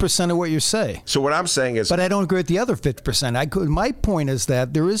 50% of what you say. So what I'm saying is, but I don't agree with the other 50%. My point is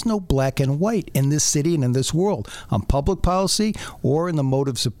that there is no black and white in this city and in this world on public policy or in the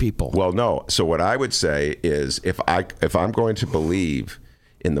motives of people. Well, no. So what I would say is, if I'm going to believe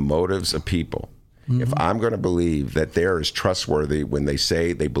in the motives of people. If I'm going to believe that they're as trustworthy when they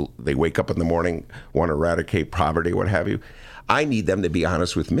say they wake up in the morning, want to eradicate poverty, what have you, I need them to be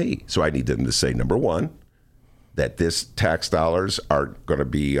honest with me. So I need them to say, number one, that this tax dollars are going to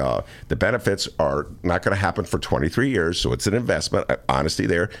be, the benefits are not going to happen for 23 years, so it's an investment, honesty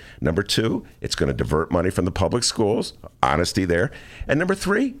there. Number two, it's going to divert money from the public schools, honesty there. And number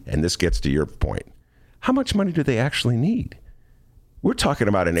three, and this gets to your point, how much money do they actually need? We're talking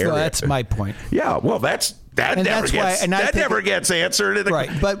about an area. Well, that's my point. Yeah, well, that never gets answered. Right,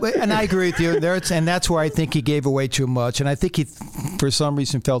 and I agree with you. And that's where I think he gave away too much, and I think he, for some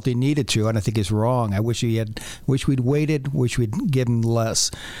reason, felt he needed to, and I think he's wrong. I wish we'd waited, wish we'd given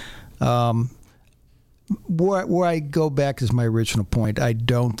less. Where I go back is my original point. I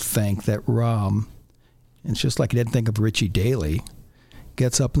don't think that Rahm, and it's just like I didn't think of Richie Daley,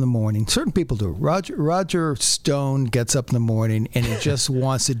 gets up in the morning. Certain people do. Roger Stone gets up in the morning and he just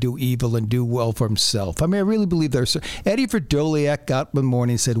wants to do evil and do well for himself. I mean, I really believe there's... Eddie Verdoliak got up in the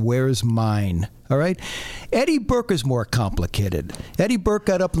morning and said, "Where's mine?" All right? Eddie Burke is more complicated. Eddie Burke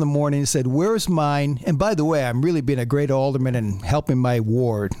got up in the morning and said, "Where's mine?" And by the way, I'm really being a great alderman and helping my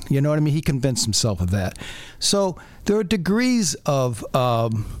ward. You know what I mean? He convinced himself of that. So there are degrees of...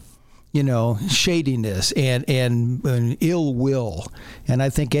 shadiness and ill will. And I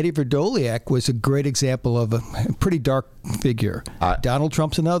think Eddie Verdoliak was a great example of a pretty dark figure. Donald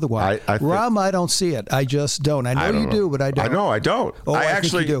Trump's another one. Rahm, I don't see it. I just don't. I know you do, but I don't. I don't. Oh, I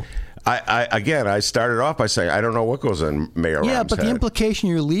actually think you do. I started off by saying I don't know what goes in Mayor Rahm's head. The implication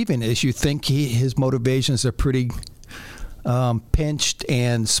you're leaving is you think his motivations are pretty... pinched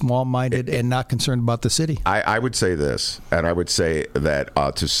and small-minded and not concerned about the city. I would say this, and I would say that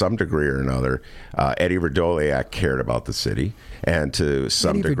to some degree or another, Eddie Verdoliak cared about the city, and to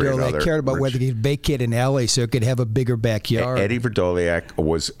some degree or another, cared about whether he could vacate an alley so it could have a bigger backyard. Eddie Verdoliak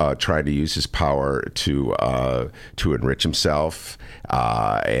was trying to use his power to enrich himself,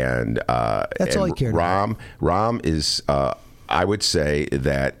 and that's all he cared about. Rahm is. I would say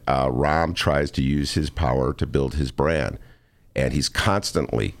that Rahm tries to use his power to build his brand. And he's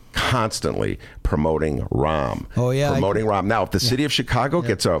constantly promoting Rahm. Oh yeah, promoting Rahm. Now, if the city of Chicago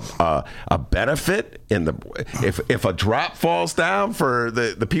gets a benefit if a drop falls down for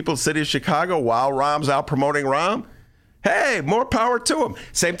the people of the city of Chicago while Rahm's out promoting Rahm, hey, more power to him.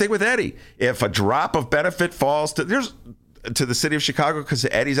 Same thing with Eddie. If a drop of benefit falls to the city of Chicago because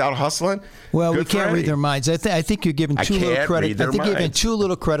Eddie's out hustling. Well, we can't read their minds. I think you're giving too little credit. I think you're giving too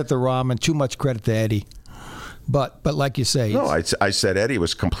little credit to Rahm and too much credit to Eddie. But like you say... No, I said Eddie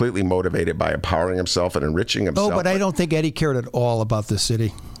was completely motivated by empowering himself and enriching himself. Oh, but I don't think Eddie cared at all about the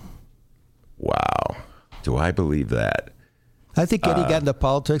city. Wow. Do I believe that? I think Eddie got into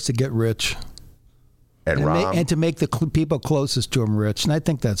politics to get rich. And to make the people closest to him rich, and I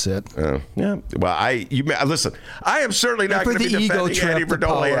think that's it. Yeah. Well, listen. I am certainly not going to be defending Eddie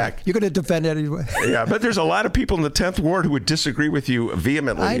Verdoliak. You're going to defend Eddie. Yeah, but there's a lot of people in the 10th Ward who would disagree with you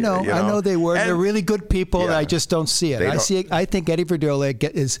vehemently. I know they were. They're really good people. Yeah, I just don't see it. I think Eddie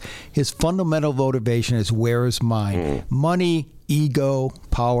Verdoliak his fundamental motivation is where's mine? Money, ego,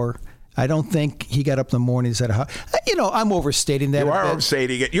 power. I don't think he got up in the morning and said, I'm overstating that. You are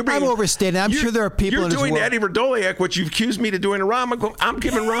overstating it. I'm overstating it. I'm sure there are people in his world. You're doing Eddie Verdoliak, what you've accused me to doing to Rahm. I'm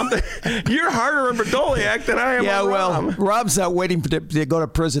giving Rahm you're harder on Verdoliak than I am on Rahm. Rob's not waiting to go to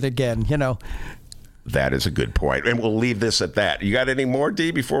prison again, That is a good point. And we'll leave this at that. You got any more,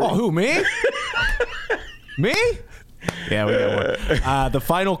 D, before who, me? Me? Yeah, we got one. The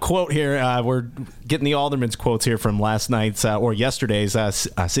final quote here, we're getting the alderman's quotes here from last night's or yesterday's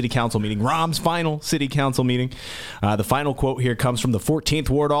city council meeting, Rahm's final city council meeting. The final quote here comes from the 14th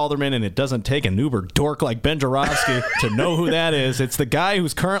Ward alderman, and it doesn't take an uber dork like Ben Jarofsky to know who that is. It's the guy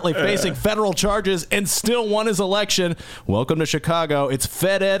who's currently facing federal charges and still won his election. Welcome to Chicago. It's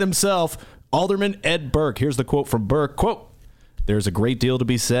Fed Ed himself, Alderman Ed Burke. Here's the quote from Burke. Quote, "There's a great deal to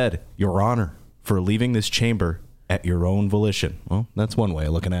be said, Your Honor, for leaving this chamber at your own volition." Well, that's one way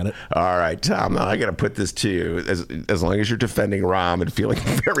of looking at it. All right, Tom, now I got to put this to you. As long as you're defending Rahm and feeling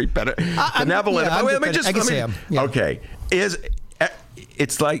very benevolent. Okay.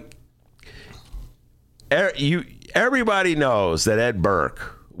 It's like everybody knows that Ed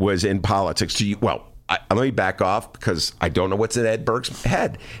Burke was in politics. Let me back off because I don't know what's in Ed Burke's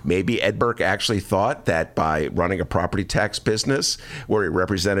head. Maybe Ed Burke actually thought that by running a property tax business where he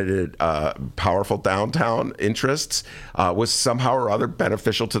represented powerful downtown interests was somehow or other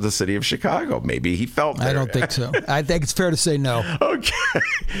beneficial to the city of Chicago. Maybe he felt that. I don't think so. I think it's fair to say no. Okay.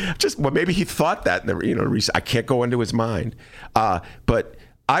 Maybe he thought that. I can't go into his mind. But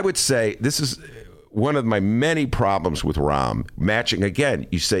I would say this is one of my many problems with Rahm, matching, again,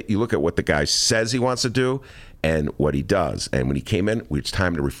 you look at what the guy says he wants to do and what he does. And when he came in, it's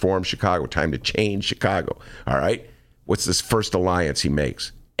time to reform Chicago, time to change Chicago. All right? What's this first alliance he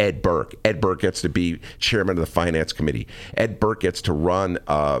makes? Ed Burke. Ed Burke gets to be chairman of the finance committee. Ed Burke gets to run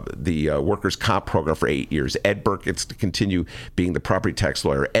the workers' comp program for 8 years. Ed Burke gets to continue being the property tax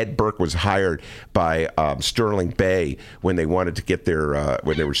lawyer. Ed Burke was hired by Sterling Bay when they wanted to get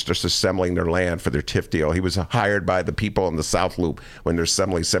when they were just assembling their land for their TIF deal. He was hired by the people in the South Loop when they're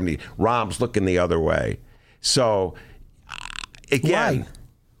assembling 70. Rahm's looking the other way. So, again, why?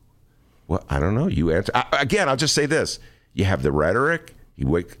 Well, I don't know. You answer. Again, I'll just say this. You have the rhetoric.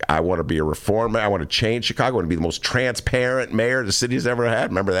 I want to be a reformer. I want to change Chicago. I want to be the most transparent mayor the city's ever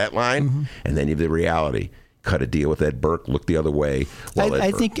had. Remember that line? Mm-hmm. And then you have the reality. Cut a deal with Ed Burke. Look the other way.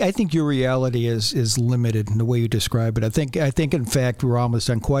 I think your reality is limited in the way you describe it. I think in fact Rahm has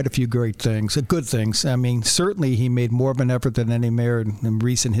done quite a few great things, good things. I mean, certainly he made more of an effort than any mayor in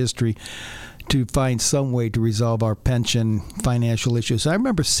recent history to find some way to resolve our pension financial issues. I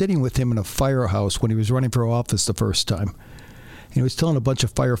remember sitting with him in a firehouse when he was running for office the first time. He was telling a bunch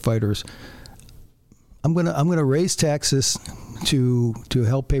of firefighters, I'm gonna raise taxes to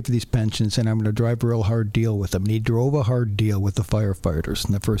help pay for these pensions, and I'm going to drive a real hard deal with them. And he drove a hard deal with the firefighters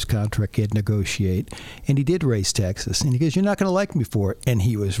in the first contract he had to negotiate, and he did raise taxes. And he goes, "You're not going to like me for it," and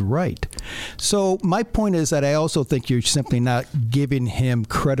he was right. So my point is that I also think you're simply not giving him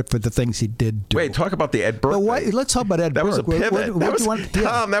credit for the things he did do. Wait, talk about the Ed Burke. Let's talk about Ed Burke. That was a pivot.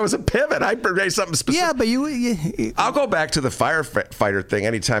 That was a pivot. I raised something specific. Yeah, but I'll go back to the firefighter thing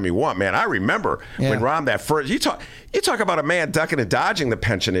anytime you want, man. I remember when Rahm that first. You talk about a man ducking and dodging the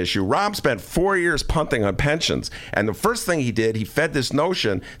pension issue. Rahm spent 4 years punting on pensions. And the first thing he did, he fed this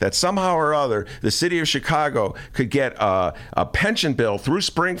notion that somehow or other the city of Chicago could get a pension bill through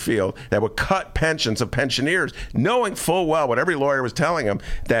Springfield that would cut pensions of pensioners, knowing full well what every lawyer was telling him,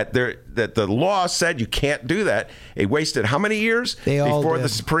 that the law said you can't do that. It wasted how many years before the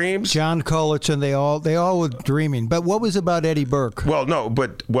Supremes? John Cullerton, they all were dreaming. But what was about Eddie Burke? Well, no,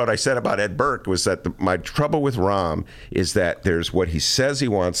 but what I said about Ed Burke was that my trouble with Rahm is that there's what he says he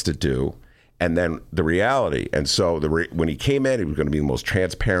wants to do, and then the reality. And so when he came in, he was going to be the most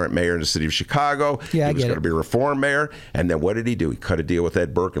transparent mayor in the city of Chicago. Yeah, he was going to be a reform mayor. And then what did he do? He cut a deal with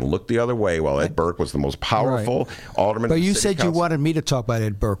Ed Burke and looked the other way while Ed Burke was the most powerful alderman. But you said you wanted me to talk about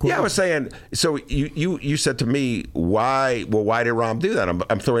Ed Burke. Yeah, I was saying, so you said to me, why did Rahm do that?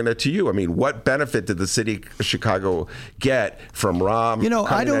 I'm throwing that to you. I mean, what benefit did the city of Chicago get from Rahm?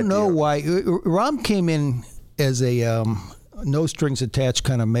 I don't know why. Rahm came in as a no strings attached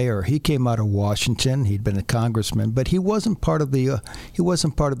kind of mayor. He came out of Washington. He'd been a congressman, but he wasn't part of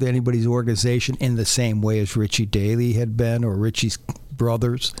anybody's organization in the same way as Richie Daley had been, or Richie's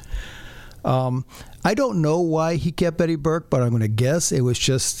brothers. I don't know why he kept Eddie Burke, but I'm going to guess it was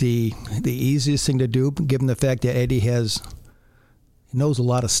just the easiest thing to do, given the fact that Eddie knows a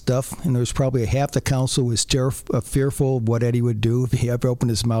lot of stuff, and there's probably half the council was fearful of what Eddie would do if he ever opened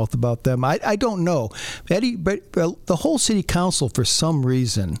his mouth about them. I don't know. Eddie, but the whole city council, for some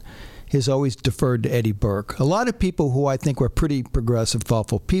reason, has always deferred to Eddie Burke. A lot of people who I think were pretty progressive,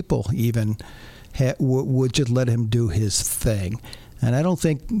 thoughtful people even would just let him do his thing. And I don't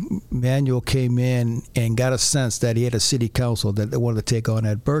think Manuel came in and got a sense that he had a city council that wanted to take on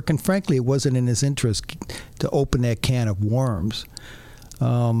Ed Burke. And frankly, it wasn't in his interest to open that can of worms.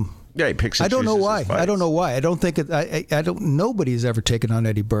 Yeah, he picks and I don't know why. I don't know why. I don't think nobody's ever taken on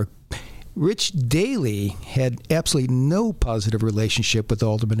Eddie Burke. Rich Daley had absolutely no positive relationship with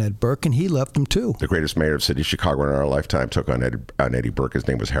Alderman Ed Burke, and he left him too. The greatest mayor of the city of Chicago in our lifetime took on Eddie Burke. His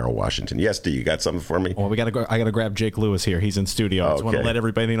name was Harold Washington. Yes, D, you got something for me? Well, I got to grab Jake Lewis here. He's in studio. I just want to let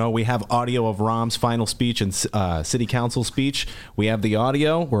everybody know we have audio of Rahm's final speech and city council speech. We have the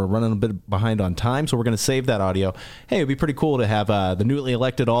audio. We're running a bit behind on time, so we're going to save that audio. Hey, it'd be pretty cool to have the newly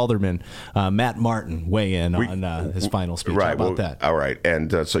elected alderman, Matt Martin, weigh in on his final speech. Right. How about that? All right.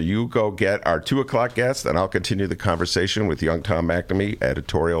 And so you go get our 2 o'clock guest, and I'll continue the conversation with young Tom McNamee,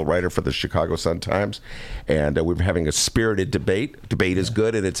 editorial writer for the Chicago Sun-Times. And we're having a spirited debate. Debate is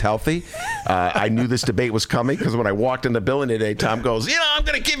good and it's healthy. I knew this debate was coming because when I walked in the building today, Tom goes, I'm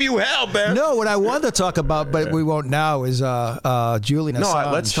going to give you hell, man. No, what I wanted to talk about, but we won't now, is Julian Assange.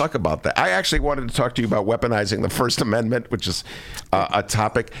 No, let's talk about that. I actually wanted to talk to you about weaponizing the First Amendment, which is a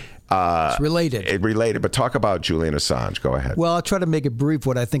topic. It's related. But talk about Julian Assange. Go ahead. Well, I'll try to make it brief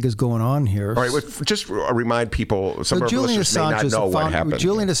what I think is going on here. All right, just remind people, some of our listeners may not know what happened.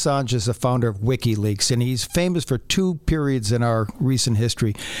 Julian Assange is the founder of WikiLeaks, and he's famous for two periods in our recent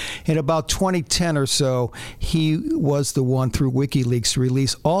history. In about 2010 or so, he was the one through WikiLeaks to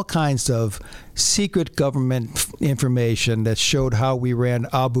release all kinds of secret government information that showed how we ran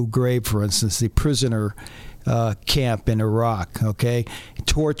Abu Ghraib, for instance, the prisoner camp in Iraq, okay?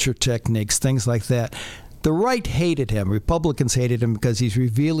 Torture techniques, things like that. The right hated him. Republicans hated him because he's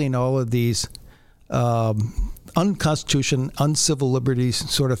revealing all of these unconstitutional, uncivil liberties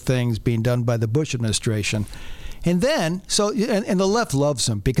sort of things being done by the Bush administration. And then, and the left loves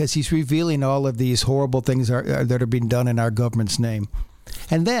him because he's revealing all of these horrible things that are being done in our government's name.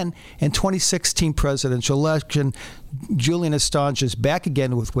 And then, in 2016 presidential election, Julian Assange is back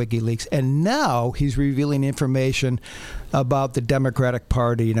again with WikiLeaks, and now he's revealing information about the Democratic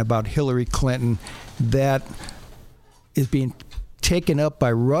Party and about Hillary Clinton that is being taken up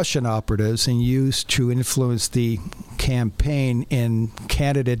by Russian operatives and used to influence the campaign in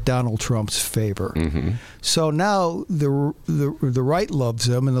candidate Donald Trump's favor. Mm-hmm. So now the right loves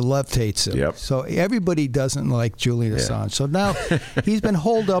him and the left hates him. Yep. So everybody doesn't like Julian Assange. So now he's been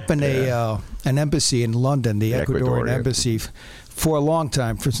holed up in an embassy in London, the Ecuadorian embassy, for a long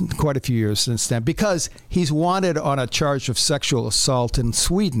time, for quite a few years since then, because he's wanted on a charge of sexual assault in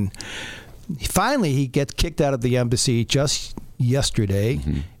Sweden. Finally, he gets kicked out of the embassy just yesterday,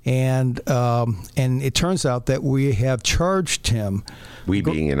 and it turns out that we have charged him. We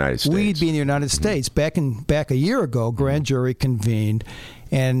being the United States. We being the United States. Back a year ago, grand jury convened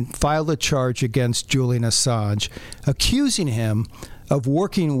and filed a charge against Julian Assange, accusing him of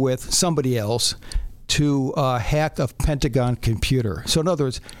working with somebody else to hack a Pentagon computer. So in other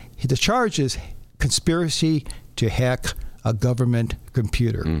words, the charge is conspiracy to hack a government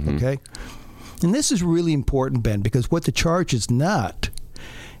computer. Okay. And this is really important, Ben, because what the charge is not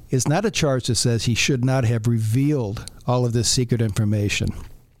a charge that says he should not have revealed all of this secret information.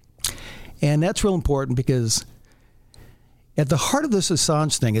 And that's real important because at the heart of this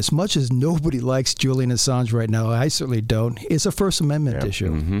Assange thing, as much as nobody likes Julian Assange right now, I certainly don't, is a First Amendment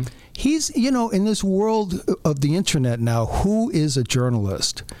issue. Mm-hmm. He's, in this world of the internet now, who is a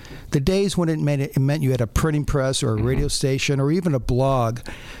journalist? The days when it meant you had a printing press or a radio station or even a blog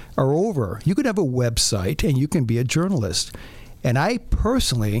are over. You could have a website and you can be a journalist. And I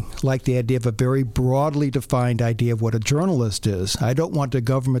personally like the idea of a very broadly defined idea of what a journalist is. I don't want the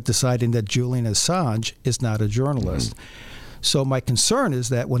government deciding that Julian Assange is not a journalist. So my concern is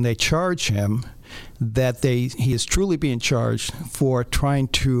that when they charge him, that he is truly being charged for trying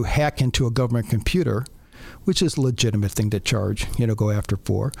to hack into a government computer, which is a legitimate thing to charge, go after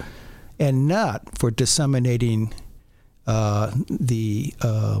for, and not for disseminating the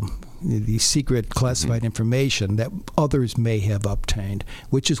secret classified information that others may have obtained,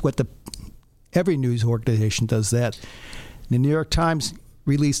 which is what every news organization does that. The New York Times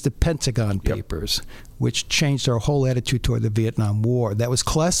released the Pentagon Papers, which changed our whole attitude toward the Vietnam War. That was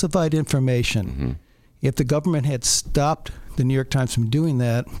classified information. If the government had stopped the New York Times from doing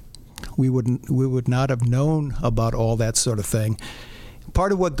that, we would not have known about all that sort of thing.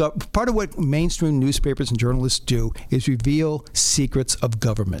 Part of what mainstream newspapers and journalists do is reveal secrets of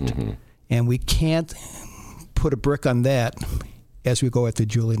government, and we can't put a brick on that as we go after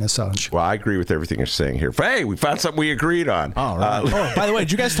Julian Assange. Well, I agree with everything you're saying here. Hey, we found something we agreed on. All right. By the way,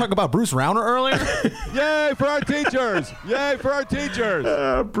 did you guys talk about Bruce Rauner earlier? Yay for our teachers! Yay for our teachers!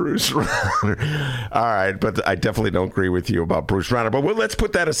 Bruce Rauner. All right, but I definitely don't agree with you about Bruce Rauner. But let's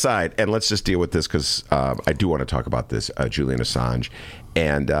put that aside and let's just deal with this because I do want to talk about this, Julian Assange.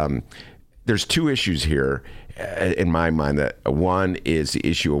 And there's two issues here in my mind. That one is the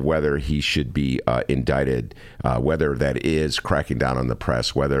issue of whether he should be indicted, whether that is cracking down on the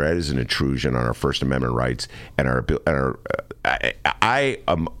press, whether that is an intrusion on our First Amendment rights and our. I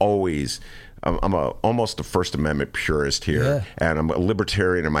am always. I'm almost a First Amendment purist here, and I'm a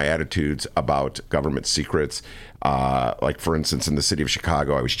libertarian in my attitudes about government secrets. Like, for instance, in the city of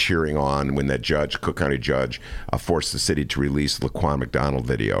Chicago, I was cheering on when that Cook County judge, forced the city to release the Laquan McDonald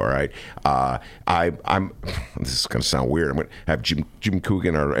video. All right, I'm. This is going to sound weird. I'm going to have Jim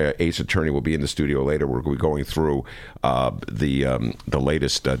Coogan, our ace attorney, will be in the studio later. We're going to be going through the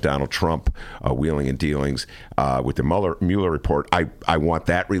latest Donald Trump wheeling and dealings with the Mueller report. I want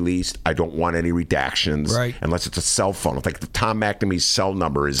that released. I don't want want any redactions unless it's a cell phone. It's like the Tom McNamee's cell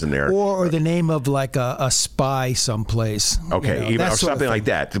number is in there. Or the name of like a spy someplace. Okay, or something like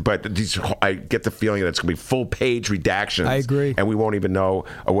that. But I get the feeling that it's going to be full page redactions. I agree. And we won't even know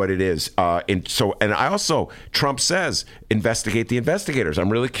what it is. And I also, Trump says, investigate the investigators. I'm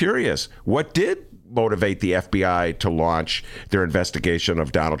really curious. What did motivate the FBI to launch their investigation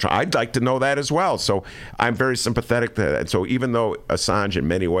of Donald Trump? I'd like to know that as well. So I'm very sympathetic to that. So even though Assange in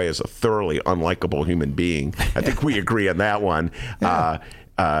many ways is a thoroughly unlikable human being, I think we agree on that one. Yeah.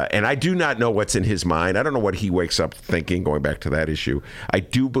 And I do not know what's in his mind. I don't know what he wakes up thinking, going back to that issue. I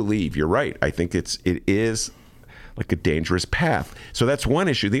do believe you're right. I think it is like a dangerous path. So that's one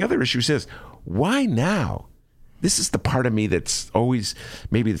issue. The other issue is, why now? This is the part of me that's always,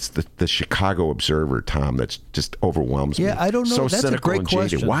 maybe it's the Chicago Observer, Tom, that's just overwhelms me. Yeah, I don't know. So that's a great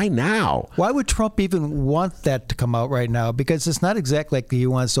question. Why now? Why would Trump even want that to come out right now? Because it's not exactly like he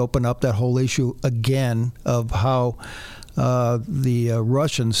wants to open up that whole issue again of how the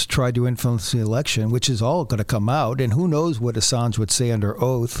Russians tried to influence the election, which is all going to come out. And who knows what Assange would say under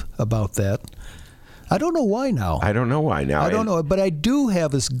oath about that. I don't know why now. I don't know why now. I don't know. But I do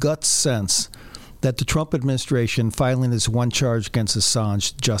have this gut sense that the Trump administration filing this one charge against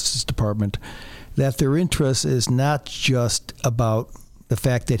Assange, Justice Department, that their interest is not just about the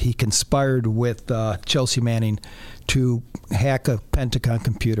fact that he conspired with Chelsea Manning to hack a Pentagon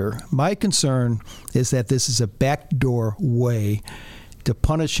computer. My concern is that this is a backdoor way to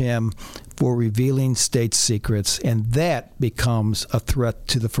punish him for revealing state secrets, and that becomes a threat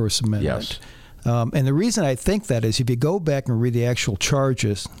to the First Amendment. Yes. And the reason I think that is if you go back and read the actual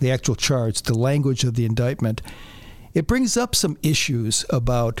charges, the language of the indictment, it brings up some issues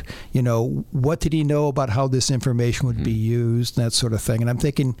about, what did he know about how this information would be used, and that sort of thing. And I'm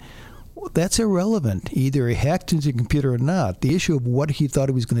thinking, that's irrelevant. Either he hacked into the computer or not. The issue of what he thought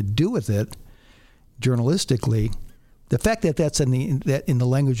he was going to do with it, journalistically, the fact that that's in the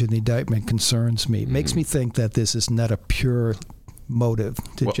language of the indictment concerns me. It makes me think that this is not a pure motive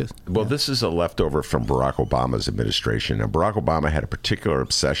to this is a leftover from Barack Obama's administration. Now, Barack Obama had a particular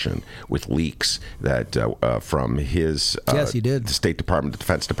obsession with leaks that from his yes, he did. The State Department, the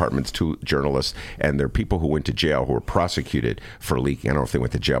Defense Department's two journalists, and there are people who went to jail who were prosecuted for leaking. I don't know if they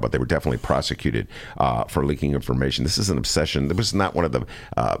went to jail, but they were definitely prosecuted for leaking information. This is an obsession. This was not one of the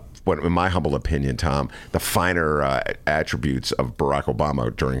in my humble opinion, Tom, the finer attributes of Barack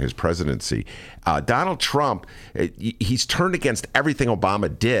Obama during his presidency. Donald Trump, he's turned against everything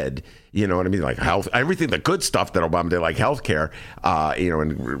Obama did. You know what I mean? Like health, everything, the good stuff that Obama did, like healthcare,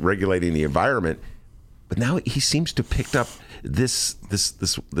 and regulating the environment. But now he seems to have picked up this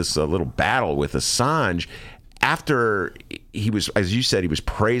little battle with Assange. After he was, as you said, he was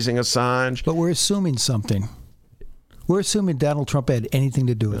praising Assange. But we're assuming something. We're assuming Donald Trump had anything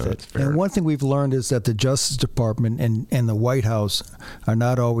to do with it. Fair. And one thing we've learned is that the Justice Department and the White House are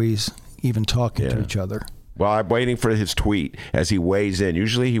not always even talking to each other. Well, I'm waiting for his tweet as he weighs in.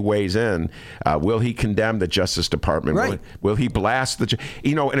 Usually he weighs in. Will he condemn the Justice Department? Right. Will he blast the...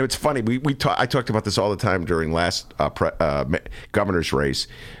 and it's funny. I talked about this all the time during last governor's race.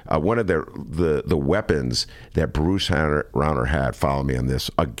 One of the weapons that Bruce Rauner had, follow me on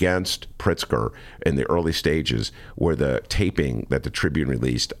this, against Pritzker in the early stages were the taping that the Tribune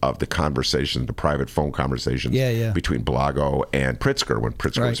released of the conversations, the private phone conversations between Blago and Pritzker when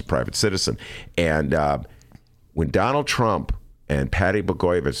Pritzker was a private citizen. And when Donald Trump and Patty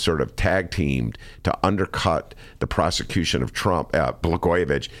Blagojevich sort of tag teamed to undercut the prosecution of Trump,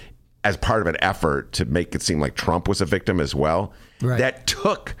 Blagojevich, as part of an effort to make it seem like Trump was a victim as well, that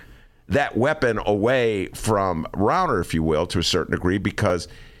took that weapon away from Rauner, if you will, to a certain degree, because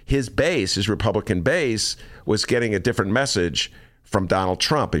his base, his Republican base, was getting a different message from Donald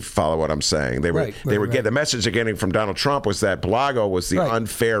Trump, if you follow what I'm saying. They were getting the message they're getting from Donald Trump was that Blago was the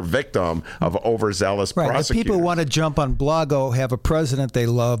unfair victim of overzealous prosecutors. The people who want to jump on Blago have a president they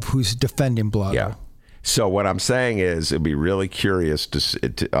love who's defending Blago. Yeah. So what I'm saying is it'd be really curious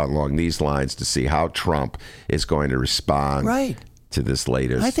to along these lines to see how Trump is going to respond to this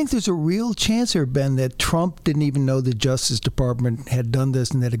latest. I think there's a real chance here, Ben, that Trump didn't even know the Justice Department had done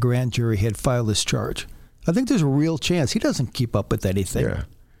this and that a grand jury had filed this charge. I think there's a real chance. He doesn't keep up with anything.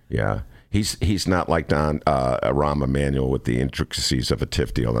 Yeah. He's not like Rahm Emanuel with the intricacies of a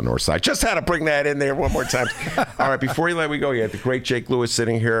TIF deal on the north side. Just had to bring that in there one more time. All right, before you let me go, you have the great Jake Lewis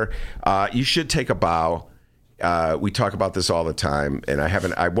sitting here. You should take a bow. We talk about this all the time, and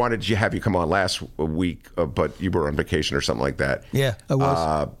I wanted to have you come on last week, but you were on vacation or something like that. Yeah, I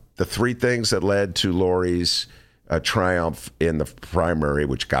was. The three things that led to Lori's triumph in the primary,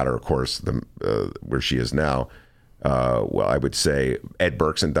 which got her, of course, where she is now. I would say Ed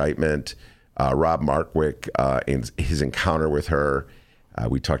Burke's indictment, Rob Markwick, in his encounter with her.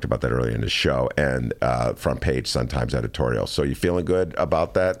 We talked about that earlier in the show, and front page Sun-Times editorial. So you feeling good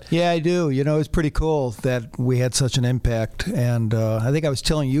about that? Yeah, I do. You know, it's pretty cool that we had such an impact. And I think I was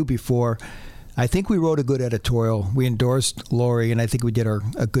telling you before, I think we wrote a good editorial. We endorsed Lori, and I think we did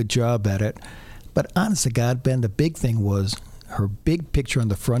a good job at it. But honest to God, Ben, the big thing was her big picture on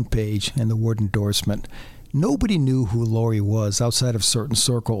the front page and the word endorsement. Nobody knew who Lori was outside of certain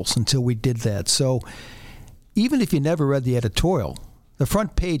circles until we did that. So even if you never read the editorial, the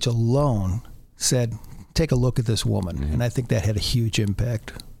front page alone said, take a look at this woman. Mm-hmm. And I think that had a huge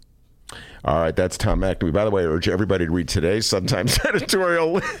impact. All right, that's Tom McNamee. By the way, I urge everybody to read today's Sun-Times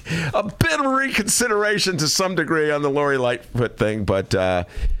editorial. A bit of reconsideration to some degree on the Lori Lightfoot thing, but the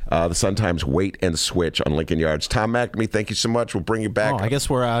Sun-Times wait and switch on Lincoln Yards. Tom McNamee, thank you so much. We'll bring you back. I guess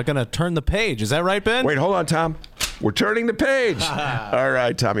we're going to turn the page. Is that right, Ben? Wait, hold on, Tom. We're turning the page. All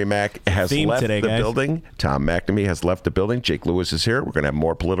right, Tommy Mac has left the building. Tom McNamee has left the building. Jake Lewis is here. We're going to have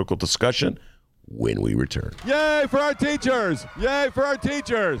more political discussion when we return. Yay for our teachers! Yay for our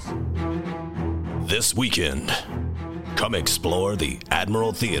teachers! This weekend, come explore the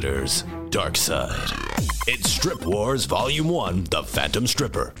Admiral Theater's dark side. It's Strip Wars Volume 1, The Phantom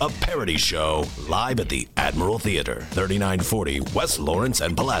Stripper, a parody show live at the Admiral Theater, 3940 West Lawrence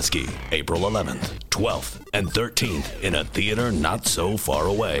and Pulaski, April 11th, 12th, and 13th in a theater not so far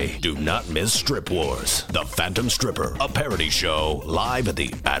away. Do not miss Strip Wars, The Phantom Stripper, a parody show live at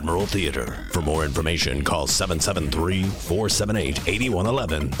the Admiral Theater. For more information, call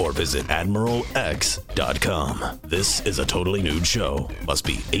 773-478-8111 or visit admiralx.com. This is a totally nude show. Must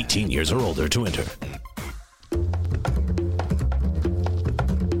be 18 years or older to enter.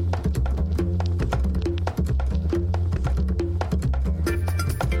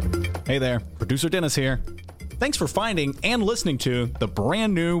 Hey there, producer Dennis here. Thanks for finding and listening to the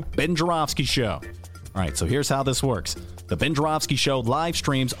brand new Ben Joravsky Show. All right, so here's how this works. The Ben Joravsky Show live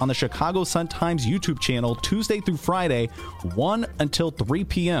streams on the Chicago Sun-Times YouTube channel Tuesday through Friday, 1 until 3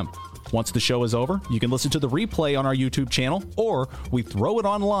 p.m. Once the show is over, you can listen to the replay on our YouTube channel, or we throw it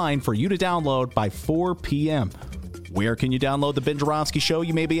online for you to download by 4 p.m. Where can you download the Ben Joravsky Show,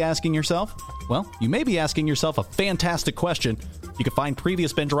 you may be asking yourself? Well, you may be asking yourself a fantastic question. You can find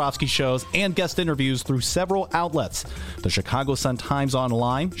previous Ben Joravsky shows and guest interviews through several outlets. The Chicago Sun-Times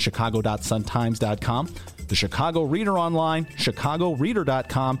Online, chicago.suntimes.com, the Chicago Reader Online,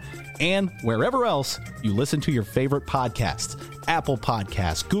 chicagoreader.com, and wherever else you listen to your favorite podcasts. Apple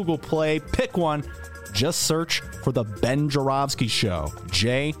Podcasts, Google Play, pick one. Just search for The Ben Joravsky Show.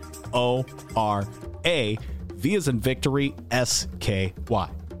 J-O-R-A, V as in victory, S-K-Y.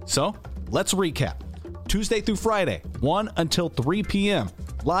 So, let's recap. Tuesday through Friday, 1 until 3 p.m.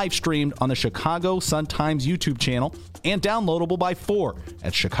 Live streamed on the Chicago Sun-Times YouTube channel and downloadable by 4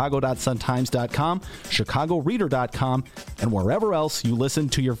 at chicago.suntimes.com, chicagoreader.com, and wherever else you listen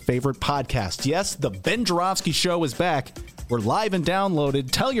to your favorite podcasts. Yes, the Ben Joravsky Show is back. We're live and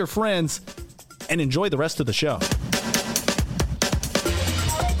downloaded. Tell your friends and enjoy the rest of the show.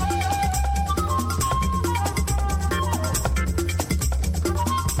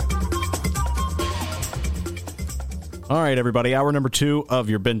 All right, everybody. Hour number 2 of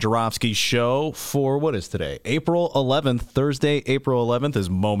your Ben Joravsky Show for what is today? April 11th. Thursday, April 11th is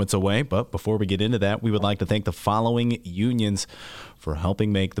moments away. But before we get into that, we would like to thank the following unions for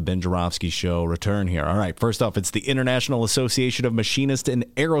helping make the Ben Joravsky Show return here. All right, first off, it's the International Association of Machinists and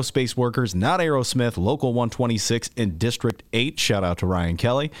Aerospace Workers, not Aerosmith, Local 126 in District 8. Shout out to Ryan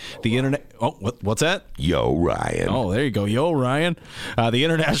Kelly. The Internet. Oh, what's that? Yo, Ryan. Oh, there you go. Yo, Ryan. The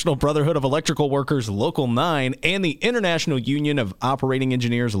International Brotherhood of Electrical Workers, Local 9, and the International Union of Operating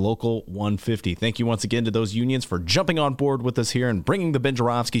Engineers, Local 150. Thank you once again to those unions for jumping on board with us here and bringing the Ben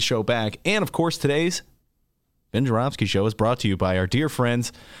Joravsky Show back. And, of course, today's Ben Joravsky Show is brought to you by our dear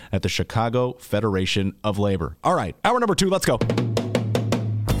friends at the Chicago Federation of Labor. All right, hour number 2, let's go.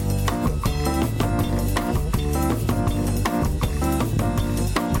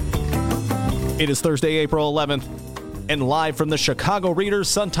 It is Thursday, April 11th, and live from the Chicago Reader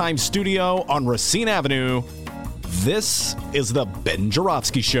Sun-Times studio on Racine Avenue, this is the Ben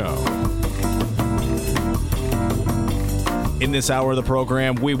Joravsky Show. In this hour of the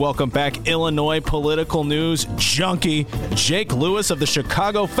program, we welcome back Illinois political news junkie Jake Lewis of the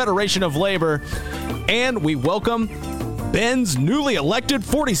Chicago Federation of Labor, and we welcome Ben's newly elected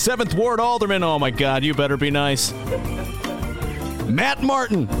 47th Ward Alderman. Oh my God, you better be nice. Matt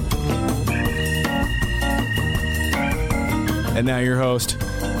Martin. And now your host,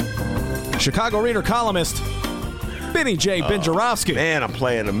 Chicago Reader columnist, Benny J. Benjarowski. Man, I'm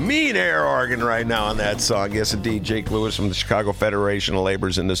playing a mean air organ right now on that song. Yes, indeed. Jake Lewis from the Chicago Federation of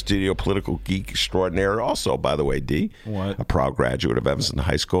Labor's in the studio, political geek extraordinaire. Also, by the way, D, what? A proud graduate of Evanston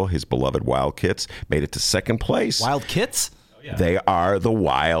High School. His beloved Wild Kits made it to second place. Wild Kits? Yeah. They are the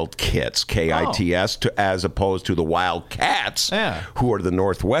Wild Kits, Kits, as opposed to the Wildcats, who are the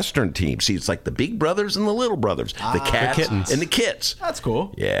Northwestern team. See, it's like the big brothers and the little brothers, the cats and the kits. That's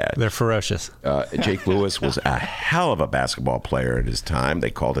cool. Yeah. They're ferocious. Jake Lewis was a hell of a basketball player at his time. They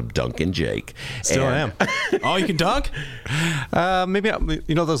called him Dunkin' Jake. Still am. Oh, you can dunk? Maybe,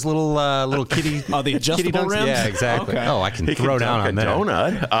 those little kitty the adjustable kitty rims? Yeah, exactly. Okay. Oh, I can throw down on a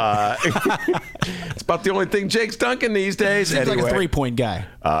donut. It's about the only thing Jake's dunking these days. He's like a three-point guy.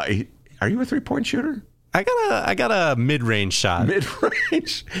 Are you a three-point shooter? I got a mid-range shot.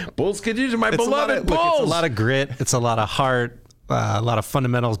 Mid-range. Bulls could use my beloved Bulls. It's a lot of grit. It's a lot of heart. A lot of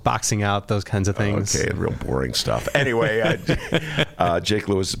fundamentals, boxing out, those kinds of things. Okay, real boring stuff. Anyway, Jake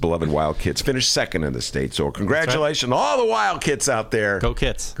Lewis's beloved Wild Kits finished second in the state. So congratulations to all the Wild Kits out there. Go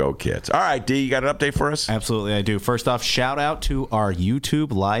Kits. Go Kits. All right, D, you got an update for us? Absolutely, I do. First off, shout out to our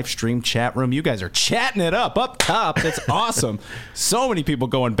YouTube live stream chat room. You guys are chatting it up top. That's awesome. So many people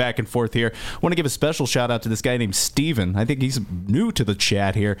going back and forth here. I want to give a special shout out to this guy named Steven. I think he's new to the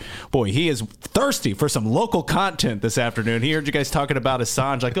chat here. Boy, he is thirsty for some local content this afternoon. He heard you guys talking about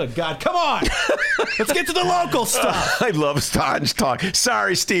Assange. Like, good God, come on. Let's get to the local stuff. I love Assange talk.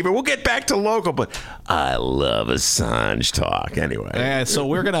 Sorry, Steven. We'll get back to local, but I love Assange talk anyway. So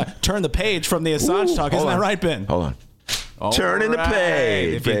we're going to turn the page from the Assange talk. Isn't that right, Ben? Hold on. Turning the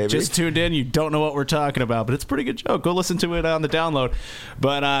page, if you baby. just tuned in, you don't know what we're talking about, but it's a pretty good joke. Go listen to it on the download.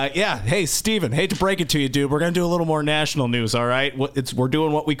 But hey, Steven, hate to break it to you, dude. We're going to do a little more national news, all right? We're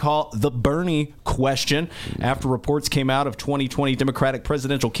doing what we call the Bernie question. After reports came out of 2020 Democratic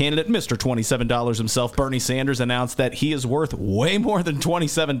presidential candidate, Mr. $27 himself, Bernie Sanders, announced that he is worth way more than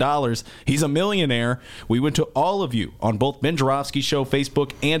 $27. He's a millionaire. We went to all of you on both Ben Jarofsky's Show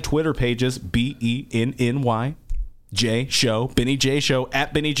Facebook and Twitter pages, BENNY. J Show, Benny J Show,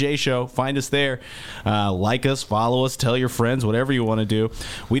 at Benny J Show. Find us there. Like us, follow us, tell your friends, whatever you want to do.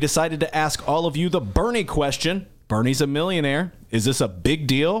 We decided to ask all of you the Bernie question. Bernie's a millionaire. Is this a big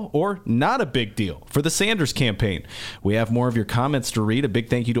deal or not a big deal for the Sanders campaign? We have more of your comments to read. A big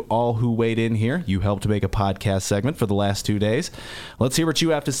thank you to all who weighed in here. You helped make a podcast segment for the last 2 days. Let's hear what you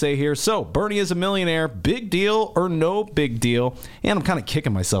have to say here. So, Bernie is a millionaire. Big deal or no big deal? And I'm kind of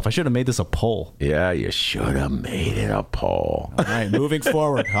kicking myself. I should have made this a poll. Yeah, you should have made it a poll. All right, moving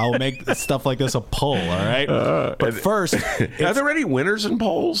forward, I'll make stuff like this a poll, all right? But first... Are there any winners in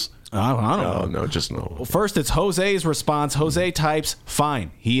polls? I don't know. No, just no. Well, first, it's Jose's response. Jose types,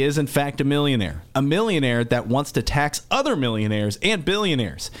 fine, he is in fact a millionaire. A millionaire that wants to tax other millionaires and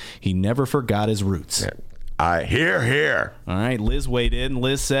billionaires. He never forgot his roots. Hear. All right, Liz weighed in.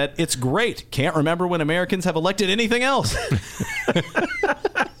 Liz said, it's great. Can't remember when Americans have elected anything else.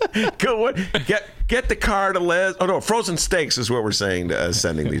 Go get the car to Liz. Oh no, frozen steaks is what we're saying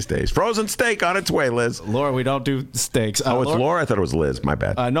sending these days. Frozen steak on its way, Liz. Laura, we don't do steaks. It's Laura. I thought it was Liz. My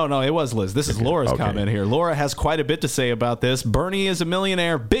bad. No, it was Liz. This is Laura's comment here. Laura has quite a bit to say about this. Bernie is a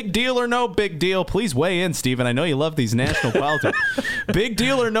millionaire. Big deal or no big deal? Please weigh in, Stephen. I know you love these national politics. Big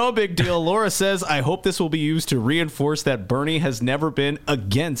deal or no big deal? Laura says, I hope this will be used to reinforce that Bernie has never been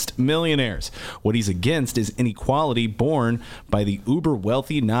against millionaires. What he's against is inequality born by the uber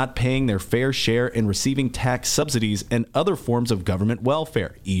wealthy not paying their fair share and receiving tax subsidies and other forms of government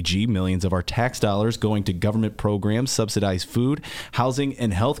welfare, e.g. millions of our tax dollars going to government programs, subsidized food, housing,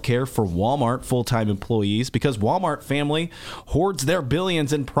 and health care for Walmart full-time employees because Walmart family hoards their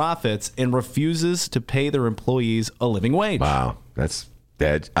billions in profits and refuses to pay their employees a living wage. Wow, that's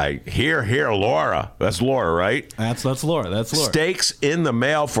I hear Laura. That's Laura, right? That's Laura. That's Laura. Steaks in the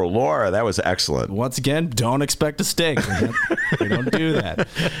mail for Laura. That was excellent. Once again, don't expect a steak. We don't do that.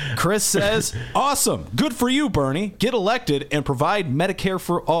 Chris says, awesome. Good for you, Bernie. Get elected and provide Medicare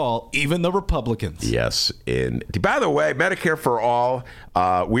for all, even the Republicans. Yes. By the way, Medicare for all,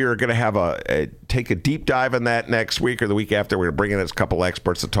 we are going to have take a deep dive on that next week or the week after. We're going to bring in a couple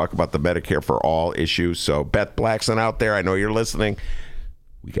experts to talk about the Medicare for all issue. So Beth Blackson out there, I know you're listening.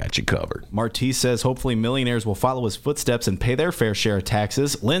 We got you covered. Marty says, hopefully millionaires will follow his footsteps and pay their fair share of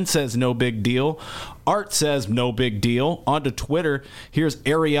taxes. Lynn says, no big deal. Art says, no big deal. On to Twitter. Here's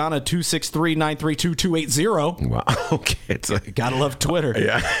Ariana 263932280. Wow. Okay. Gotta love Twitter.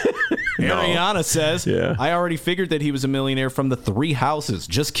 Yeah. Ariana says, I already figured that he was a millionaire from the 3 houses.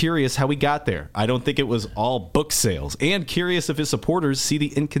 Just curious how he got there. I don't think it was all book sales. And curious if his supporters see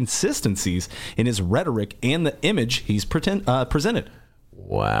the inconsistencies in his rhetoric and the image he's presented.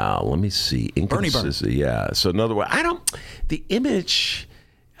 Wow. Let me see. Inconsistency. Yeah. So another way. The image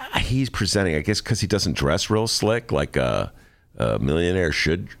he's presenting, I guess, because he doesn't dress real slick like a millionaire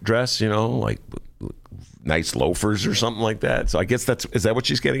should dress. Like nice loafers or something like that. So I guess is that what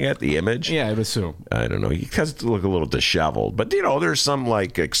she's getting at? The image? Yeah, I'd assume. I don't know. He has to look a little disheveled. But, there's some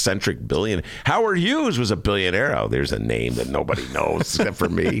like eccentric billionaire. Howard Hughes was a billionaire. Oh, there's a name that nobody knows except for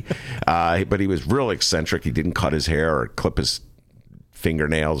me. But he was real eccentric. He didn't cut his hair or clip his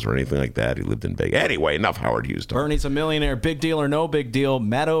fingernails or anything like that. He lived in big. Anyway, enough Howard Hughes. Bernie's a millionaire. Big deal or no big deal?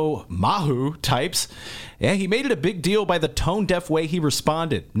 Matto Mahu types. Yeah, he made it a big deal by the tone-deaf way he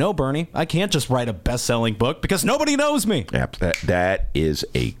responded. No, Bernie, I can't just write a best-selling book because nobody knows me. That is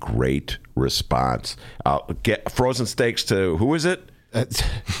a great response. Get frozen steaks to, who is it?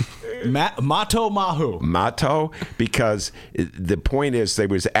 Matto Mahu. Matto, because the point is, they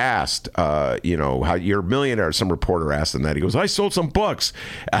was asked, how you're a millionaire. Some reporter asked him that. He goes, I sold some books.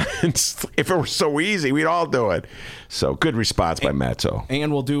 And if it were so easy, we'd all do it. So good response by Matto.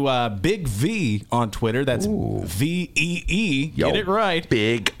 And we'll do Big V on Twitter. That's VEE. Get it right.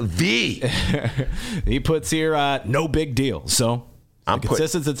 Big V. He puts here, no big deal. So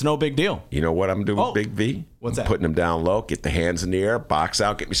it's no big deal. You know what I'm doing with Big V? What's that? Putting him down low, get the hands in the air, box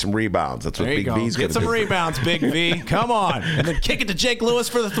out, get me some rebounds. That's what Big V's going to do. Get some rebounds, Big V. Come on. And then kick it to Jake Lewis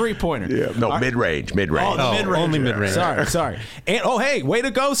for the three-pointer. Yeah. No, mid-range. Oh, the mid-range. Only mid-range. Sorry. And, hey, way to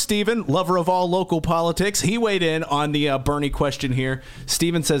go, Steven, lover of all local politics. He weighed in on the Bernie question here.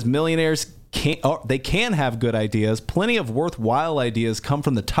 Steven says millionaires they can have good ideas. Plenty of worthwhile ideas come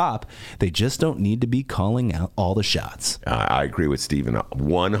from the top. They just don't need to be calling out all the shots. I agree with Stephen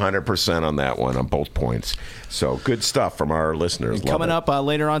 100% on that one, on both points. So good stuff from our listeners. Coming up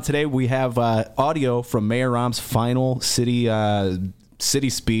later on today, we have audio from Mayor Rahm's final city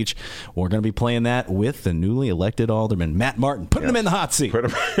speech. We're going to be playing that with the newly elected alderman, Matt Martin, putting him in the hot seat. Put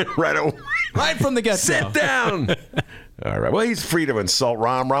him right from the get-go. Sit down. All right. Well, he's free to insult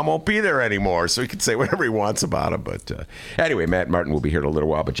Rahm. Rahm won't be there anymore, so he can say whatever he wants about him. But anyway, Matt Martin will be here in a little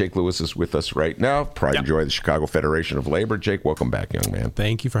while. But Jake Lewis is with us right now. Pride and Joy of the Chicago Federation of Labor. Jake, welcome back, young man.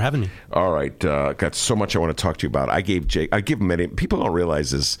 Thank you for having me. All right. Got so much I want to talk to you about. I give him many. People don't realize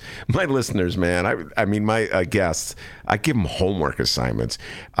this. My listeners, man. I mean, my guests. I give them homework assignments.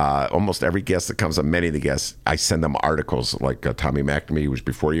 Almost every guest that comes on, many of the guests, I send them articles. Like Tommy McNamee, who was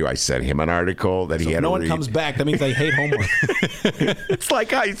before you, I sent him an article that he had to read. No one comes back. That means they hate homework. It's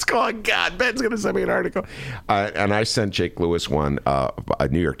like high school. Oh, God, Ben's going to send me an article. And I sent Jake Lewis one, a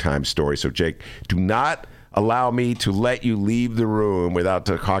New York Times story. So, Jake, do not allow me to let you leave the room without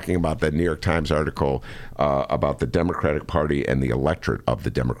talking about that New York Times article about the Democratic Party and the electorate of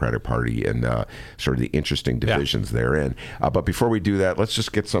the Democratic Party and sort of the interesting divisions therein. But before we do that, let's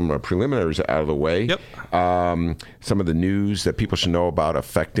just get some preliminaries out of the way. Yep. Some of the news that people should know about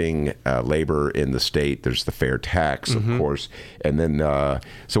affecting labor in the state. There's the fair tax, of course. And then,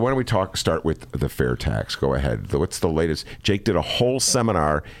 so why don't we start with the fair tax? Go ahead. What's the latest? Jake did a whole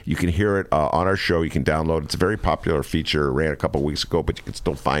seminar. You can hear it on our show. You can download it. It's a very popular feature. It ran a couple of weeks ago, but you can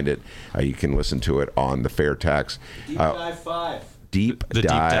still find it. You can listen to it on the fair tax. Deep Dive 5. Deep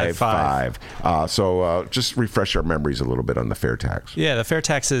Dive 5. So just refresh our memories a little bit on the fair tax. Yeah, the fair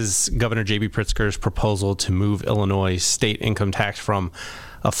tax is Governor J.B. Pritzker's proposal to move Illinois state income tax from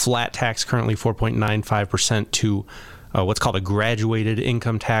a flat tax, currently 4.95%, to what's called a graduated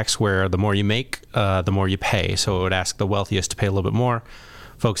income tax, where the more you make, the more you pay. So it would ask the wealthiest to pay a little bit more,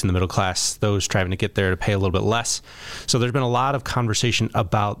 folks in the middle class, those trying to get there, to pay a little bit less. So there's been a lot of conversation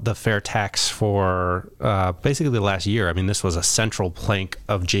about the fair tax for basically the last year. I mean, this was a central plank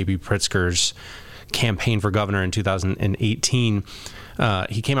of J.B. Pritzker's campaign for governor in 2018.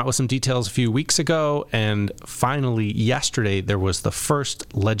 He came out with some details a few weeks ago, and finally yesterday there was the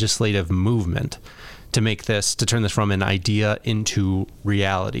first legislative movement to turn this from an idea into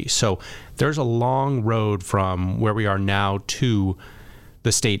reality. So there's a long road from where we are now to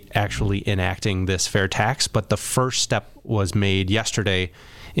the state actually enacting this fair tax, but the first step was made yesterday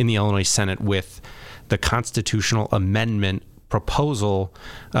in the Illinois Senate with the constitutional amendment proposal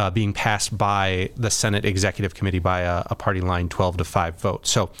being passed by the Senate Executive Committee by a party line 12-5 vote.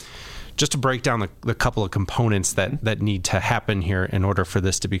 So just to break down the couple of components that need to happen here in order for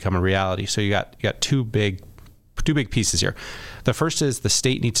this to become a reality. So you got two big pieces here. The first is the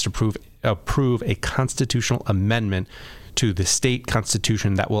state needs to approve a constitutional amendment to the state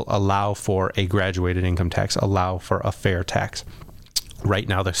constitution that will allow for a graduated income tax, allow for a fair tax. Right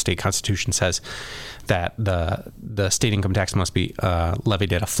now, the state constitution says that the state income tax must be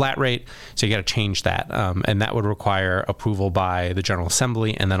levied at a flat rate. So you got to change that. And that would require approval by the General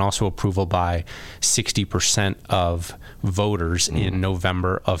Assembly and then also approval by 60% of voters in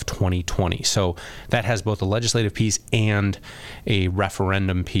November of 2020. So that has both a legislative piece and a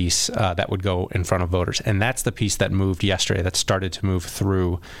referendum piece that would go in front of voters. And that's the piece that moved yesterday, that started to move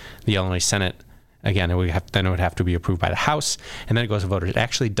through the Illinois Senate. Again, it would have to be approved by the House, and then it goes to voters. It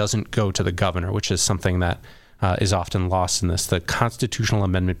actually doesn't go to the governor, which is something that is often lost in this. The constitutional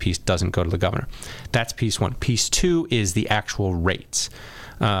amendment piece doesn't go to the governor. That's piece one. Piece two is the actual rates,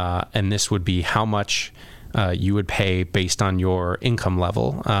 and this would be how much you would pay based on your income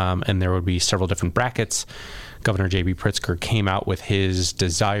level, and there would be several different brackets. Governor J.B. Pritzker came out with his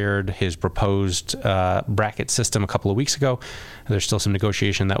proposed bracket system a couple of weeks ago. There's still some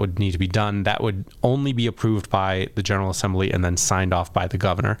negotiation that would need to be done. That would only be approved by the General Assembly and then signed off by the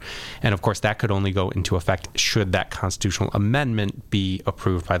governor. And of course, that could only go into effect should that constitutional amendment be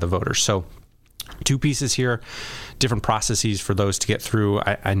approved by the voters. So two pieces here, different processes for those to get through.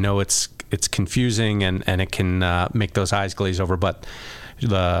 I know it's confusing and it can make those eyes glaze over, but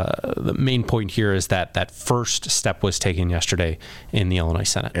the main point here is that first step was taken yesterday in the Illinois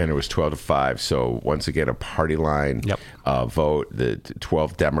Senate. And it was 12-5. So once again, a party line vote. The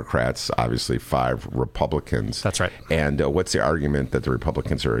 12 Democrats, obviously 5 Republicans. That's right. And what's the argument that the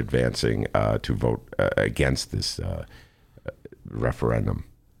Republicans are advancing to vote against this referendum?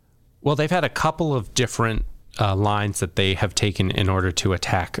 Well, they've had a couple of different lines that they have taken in order to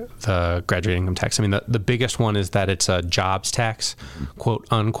attack the graduate income tax. I mean, the biggest one is that it's a jobs tax, quote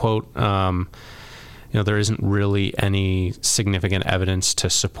unquote. There isn't really any significant evidence to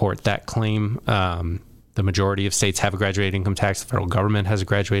support that claim. The majority of states have a graduate income tax. The federal government has a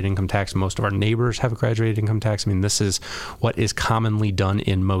graduate income tax. Most of our neighbors have a graduate income tax. I mean, this is what is commonly done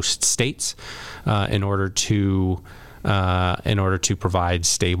in most states in order to provide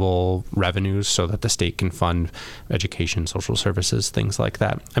stable revenues so that the state can fund education, social services, things like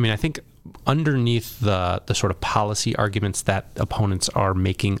that. I mean, I think underneath the sort of policy arguments that opponents are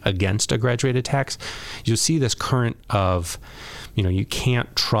making against a graduated tax, you'll see this current of, you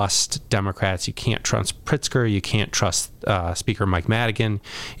can't trust Democrats, you can't trust Pritzker, you can't trust Speaker Mike Madigan,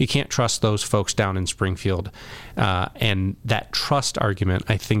 you can't trust those folks down in Springfield. And that trust argument,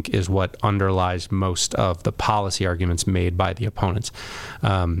 I think, is what underlies most of the policy arguments made by the opponents.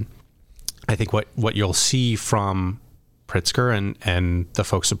 I think what you'll see from Pritzker and the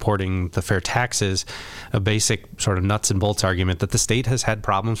folks supporting the fair tax is a basic sort of nuts and bolts argument that the state has had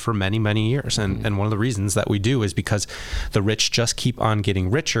problems for many, many years. And one of the reasons that we do is because the rich just keep on getting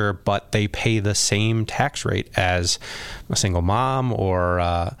richer, but they pay the same tax rate as a single mom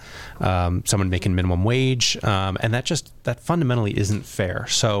or someone making minimum wage. And that fundamentally isn't fair.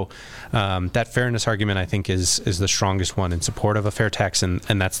 So that fairness argument, I think, is the strongest one in support of a fair tax. And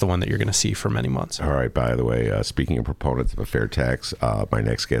that's the one that you're going to see for many months. All right. By the way, speaking of proponents of a fair tax, my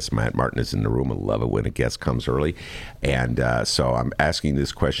next guest, Matt Martin, is in the room. I love it when a guest comes early. And so I'm asking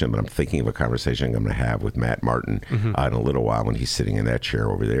this question, but I'm thinking of a conversation I'm going to have with Matt Martin in a little while when he's sitting in that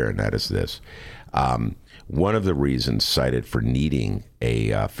chair over there, and that is this. One of the reasons cited for needing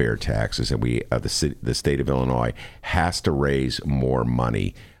a fair tax is that the state of Illinois has to raise more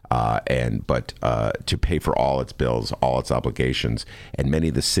money to pay for all its bills, all its obligations. And many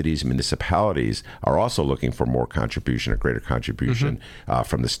of the cities and municipalities are also looking for more contribution, a greater contribution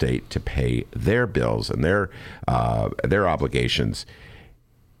from the state to pay their bills and their obligations.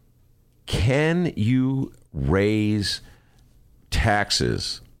 Can you raise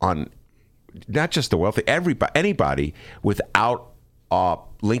taxes on not just the wealthy, anybody, without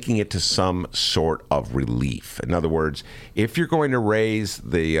linking it to some sort of relief? In other words, if you're going to raise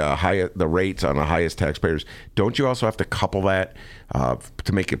the rates on the highest taxpayers, don't you also have to couple that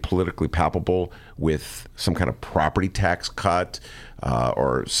to make it politically palpable with some kind of property tax cut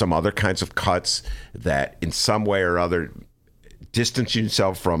or some other kinds of cuts that in some way or other distance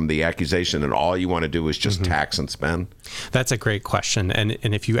yourself from the accusation that all you want to do is just tax and spend? That's a great question. And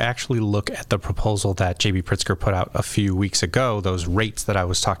if you actually look at the proposal that J.B. Pritzker put out a few weeks ago, those rates that I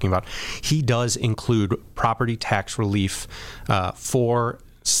was talking about, he does include property tax relief for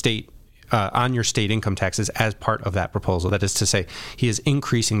state on your state income taxes as part of that proposal. That is to say, he is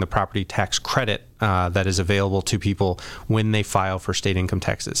increasing the property tax credit that is available to people when they file for state income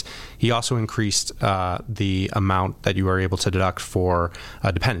taxes. He also increased the amount that you are able to deduct for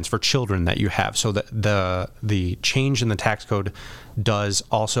dependents, for children that you have. So the change in the tax code does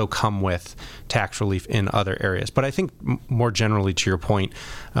also come with tax relief in other areas. But I think more generally to your point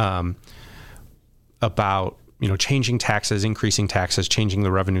about changing taxes, increasing taxes, changing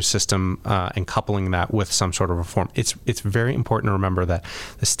the revenue system, and coupling that with some sort of reform. It's very important to remember that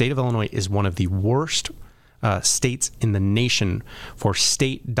the state of Illinois is one of the worst states in the nation for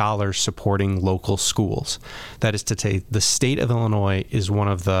state dollars supporting local schools. That is to say, the state of Illinois is one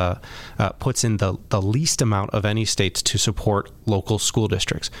of the puts in the least amount of any states to support local school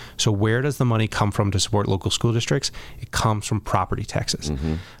districts. So where does the money come from to support local school districts? It comes from property taxes.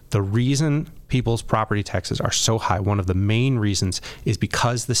 Mm-hmm. The reason people's property taxes are so high, one of the main reasons, is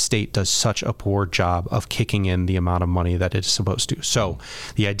because the state does such a poor job of kicking in the amount of money that it is supposed to. So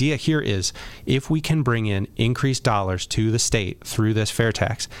the idea here is if we can bring in increased dollars to the state through this fair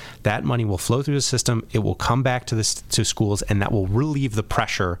tax, that money will flow through the system, it will come back to schools, and that will relieve the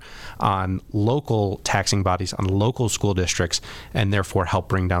pressure on local taxing bodies, on local school districts, and therefore help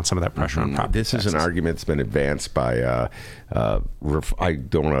bring down some of that pressure on property taxes. This is an argument that's been advanced by, I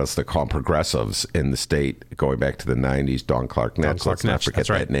don't know us to call them progressives in the state, going back to the 90s. Dawn Clark Netz, let's not forget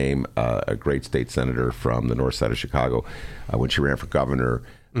that name, a great state senator from the north side of Chicago, when she ran for governor,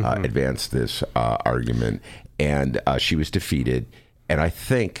 advanced this argument, and she was defeated. And I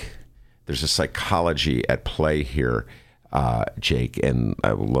think there's a psychology at play here, Jake, and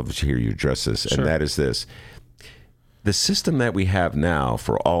I would love to hear you address this, and that is this. The system that we have now,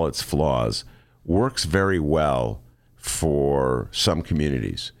 for all its flaws, works very well for some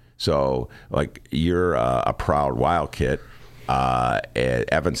communities. So, like, you're a proud wild kid at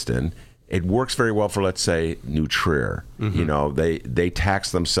Evanston. It works very well for, let's say, New Trier. Mm-hmm. They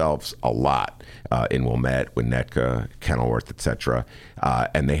tax themselves a lot in Wilmette, Winnetka, Kenilworth, etc.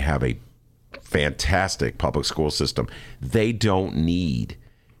 And they have a fantastic public school system. They don't need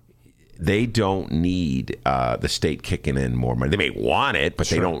the state kicking in more money. They may want it, but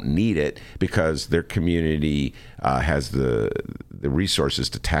they don't need it because their community has the resources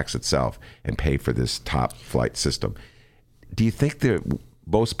to tax itself and pay for this top flight system. Do you think that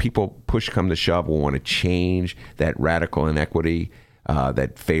most people, push come to shove, will want to change that radical inequity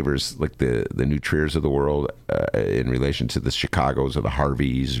that favors like the New Triers of the world in relation to the Chicagos or the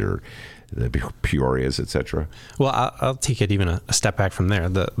Harveys or the Peorias, etc.? Well, I'll take it even a step back from there.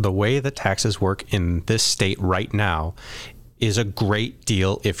 The way that taxes work in this state right now is a great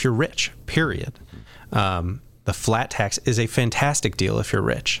deal if you're rich, period. The flat tax is a fantastic deal if you're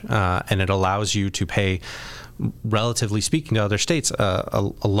rich, and it allows you to pay, relatively speaking to other states,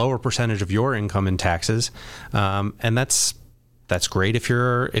 a lower percentage of your income in taxes, and that's great if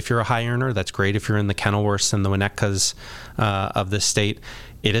you're a high earner. That's great if you're in the Kenilworths and the Winnetkas of this state.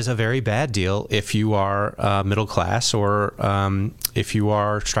 It is a very bad deal if you are middle class or if you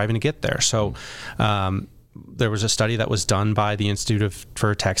are striving to get there. So there was a study that was done by the Institute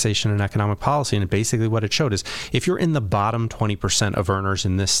for Taxation and Economic Policy, and basically what it showed is if you're in the bottom 20% of earners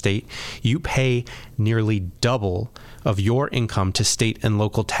in this state, you pay nearly double of your income to state and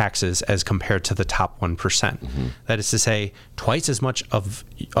local taxes as compared to the top 1%. Mm-hmm. That is to say, twice as much of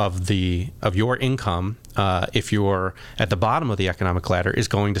your income, if you're at the bottom of the economic ladder, is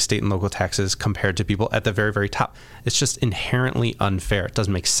going to state and local taxes compared to people at the very, very top. It's just inherently unfair. It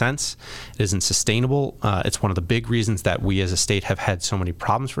doesn't make sense. It isn't sustainable. It's one of the big reasons that we as a state have had so many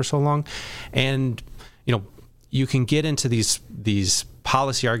problems for so long. And, you can get into these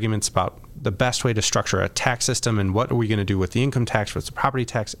policy arguments about the best way to structure a tax system and what are we going to do with the income tax, what's the property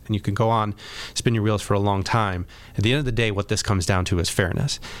tax, and you can go on, spin your wheels for a long time. At the end of the day, what this comes down to is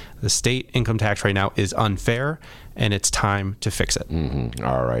fairness. The state income tax right now is unfair, and it's time to fix it. Mm-hmm.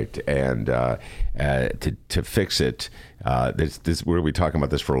 All right. And to fix it, we'll be talking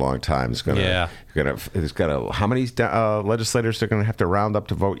about this for a long time. How many legislators are going to have to round up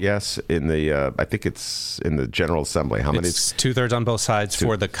to vote yes in the, I think it's in the General Assembly. How many? It's 2/3 on both sides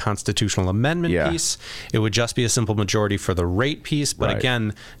for the constitutional amendment piece. It would just be a simple majority for the rate piece. But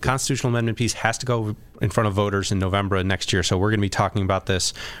again, constitutional amendment piece has to go in front of voters in November of next year. So we're going to be talking about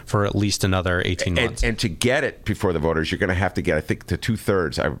this for at least another 18 months. And to get it before the voters, you're going to have to get, I think, to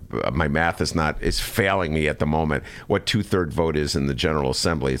 2/3. My math is failing me at the moment. What 2/3 vote is in the General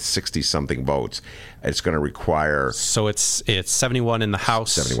Assembly? It's 60-something votes. It's going to require. So it's 71 in the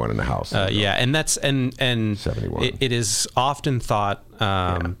House. 71 in the House. And that's and 71. It is often thought,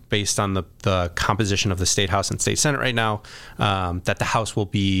 based on the composition of the State House and State Senate right now, that the House will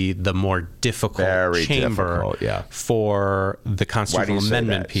be the more difficult chamber for the constitutional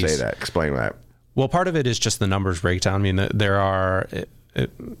amendment piece. Say that. Explain that. Well, part of it is just the numbers breakdown. I mean, there are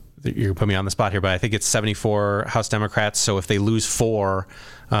you put me on the spot here, but I think it's 74 House Democrats. So if they lose 4,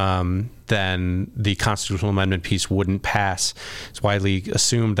 then the constitutional amendment piece wouldn't pass. It's widely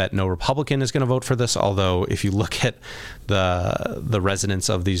assumed that no Republican is going to vote for this, although if you look at the residents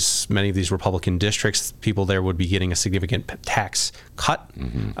of many of these Republican districts, people there would be getting a significant tax cut.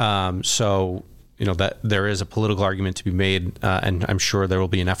 So that there is a political argument to be made, and I'm sure there will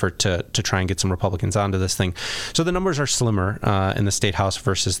be an effort to try and get some Republicans onto this thing. So the numbers are slimmer in the state House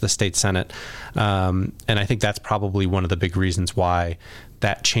versus the state Senate, and I think that's probably one of the big reasons why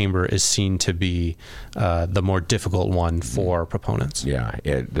that chamber is seen to be the more difficult one for proponents. Yeah,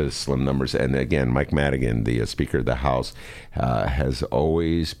 the slim numbers. And again, Mike Madigan, the Speaker of the House, has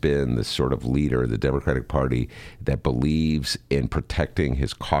always been the sort of leader of the Democratic Party that believes in protecting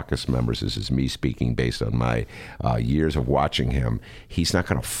his caucus members. This is me speaking based on my years of watching him. He's not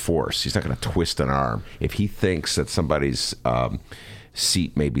going to force, he's not going to twist an arm. If he thinks that somebody's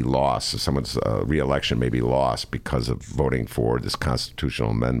seat may be lost, someone's re-election may be lost because of voting for this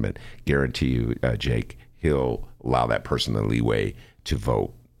constitutional amendment, guarantee you, Jake, he'll allow that person the leeway to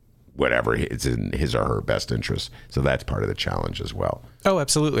vote whatever is in his or her best interest. So that's part of the challenge as well. Oh,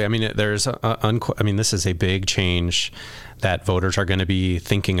 absolutely. I mean, this is a big change that voters are going to be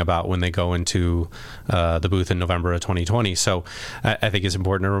thinking about when they go into the booth in November of 2020. So I think it's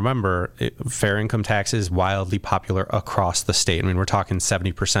important to remember fair income tax is wildly popular across the state. I mean, we're talking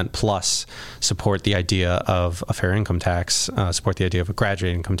 70% plus support the idea of a fair income tax, support the idea of a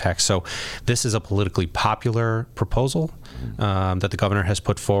graduated income tax. So this is a politically popular proposal that the governor has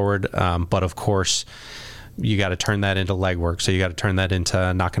put forward. But of course, you got to turn that into legwork. So you got to turn that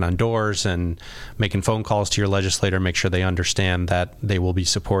into knocking on doors and making phone calls to your legislator, make sure they understand that they will be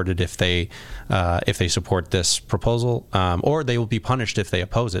supported if they support this proposal, or they will be punished if they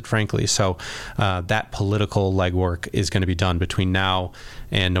oppose it, frankly. So that political legwork is going to be done between now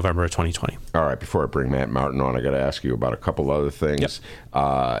and November of 2020. All right. Before I bring Matt Martin on, I got to ask you about a couple other things.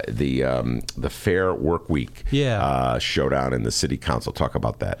 Yep. The Fair Work Week showdown in the City Council. Talk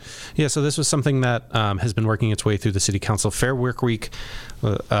about that. Yeah. So this was something that has been working its way through the City Council. Fair Work Week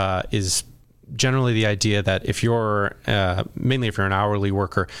is generally the idea that if you're mainly if you're an hourly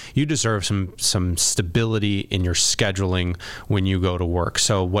worker, you deserve some stability in your scheduling when you go to work.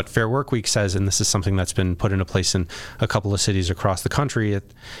 So what Fair Work Week says, and this is something that's been put into place in a couple of cities across the country,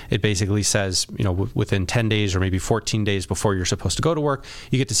 it basically says, within 10 days or maybe 14 days before you're supposed to go to work,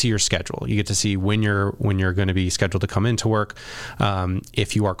 you get to see your schedule. You get to see when you're going to be scheduled to come into work.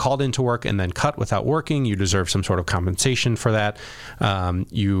 If you are called into work and then cut without working, you deserve some sort of compensation for that.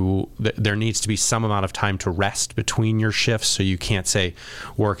 There needs to be some amount of time to rest between your shifts, so you can't say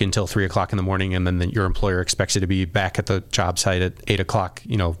work until 3 o'clock in the morning and then your employer expects you to be back at the job site at 8 o'clock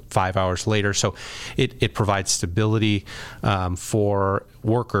 5 hours later. So it provides stability for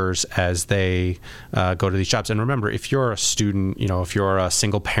workers as they go to these jobs. And remember, if you're a student, if you're a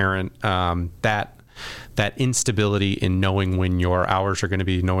single parent, that instability in knowing when your hours are going to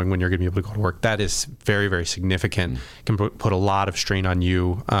be, knowing when you're going to be able to go to work, that is very, very significant. Can put a lot of strain on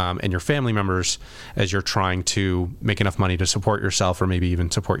you and your family members as you're trying to make enough money to support yourself or maybe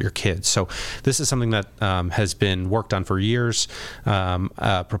even support your kids. So this is something that has been worked on for years.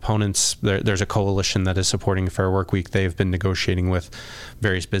 Proponents, there's a coalition that is supporting Fair Work Week. They've been negotiating with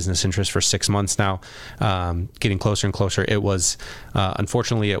various business interests for 6 months now, getting closer and closer. It was,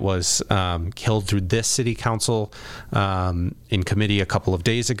 unfortunately, killed through this City Council in committee a couple of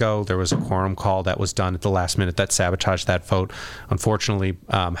days ago. There was a quorum call that was done at the last minute that sabotaged that vote, unfortunately.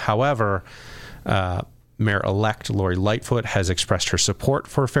 However, Mayor-elect Lori Lightfoot has expressed her support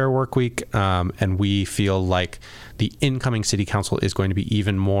for Fair Work Week, and we feel like the incoming City Council is going to be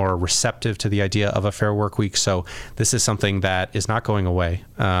even more receptive to the idea of a Fair Work Week. So this is something that is not going away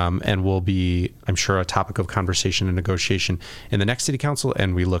and will be, I'm sure, a topic of conversation and negotiation in the next City Council,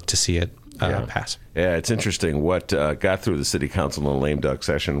 and we look to see it pass. Yeah, it's interesting. What got through the City Council in the lame duck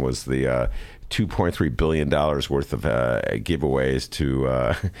session was the $2.3 billion worth of giveaways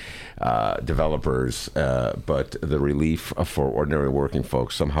to developers, but the relief for ordinary working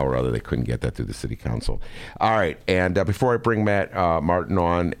folks, somehow or other, they couldn't get that through the City Council. All right, and before I bring Matt Martin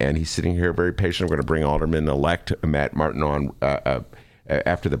on, and he's sitting here very patient, I'm going to bring Alderman-elect Matt Martin on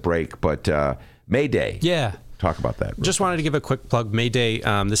after the break, but May Day. Yeah. Talk about that. Just wanted to give a quick plug. May Day,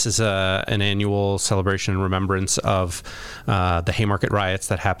 this is an annual celebration and remembrance of the Haymarket riots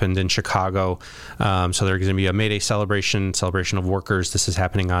that happened in Chicago. So there's going to be a May Day celebration of workers. This is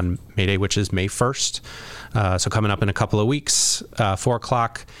happening on May Day, which is May 1st. So coming up in a couple of weeks, 4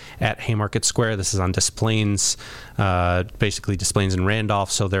 o'clock at Haymarket Square. This is on Des Plaines, basically Des Plaines and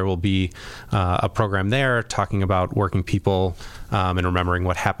Randolph. So there will be a program there talking about working people and remembering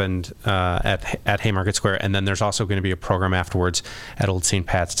what happened at Haymarket Square. And then there's also going to be a program afterwards at Old St.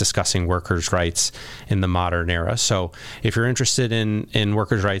 Pat's discussing workers' rights in the modern era. So if you're interested in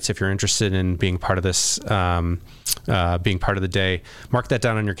workers' rights, if you're interested in being part of this, being part of the day, mark that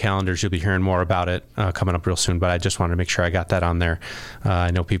down on your calendars. You'll be hearing more about it coming up real soon, but I just wanted to make sure I got that on there.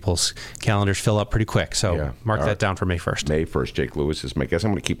 I know people's calendars fill up pretty quick, so mark that down for May 1st. May 1st. Jake Lewis is my guest.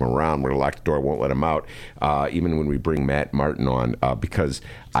 I'm going to keep him around. We're going to lock the door. Won't let him out, even when we bring Matt Martin on, because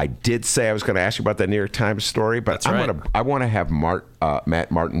I did say I was going to ask you about that New York Times story, but I want to have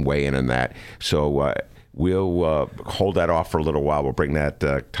Matt Martin weigh in on that. So we'll hold that off for a little while. We'll bring that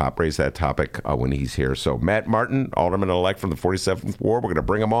raise that topic when he's here. So Matt Martin, Alderman-elect from the 47th Ward, we're going to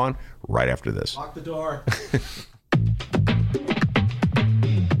bring him on right after this. Lock the door.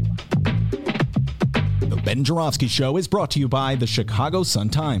 The Ben Joravsky Show is brought to you by the Chicago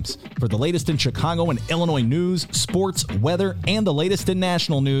Sun-Times. For the latest in Chicago and Illinois news, sports, weather, and the latest in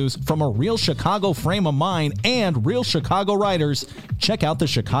national news from a real Chicago frame of mind and real Chicago writers, check out the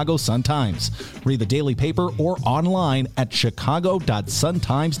Chicago Sun-Times. Read the daily paper or online at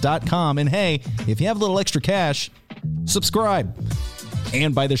chicago.suntimes.com. And hey, if you have a little extra cash, subscribe.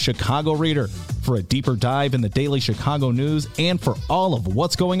 And by the Chicago Reader. For a deeper dive in the daily Chicago news and for all of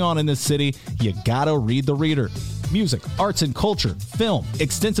what's going on in this city, you gotta read the Reader. Music, arts and culture, film,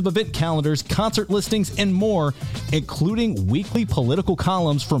 extensive event calendars, concert listings, and more, including weekly political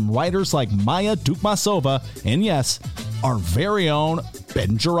columns from writers like Maya Dukmasova and, yes, our very own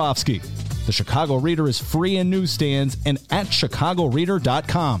Ben Joravsky. The Chicago Reader is free in newsstands and at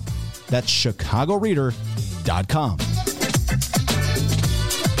chicagoreader.com. That's chicagoreader.com.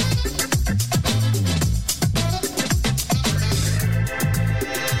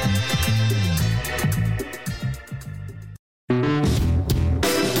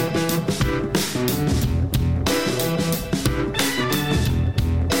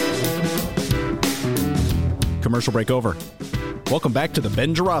 Commercial break over. Welcome back to the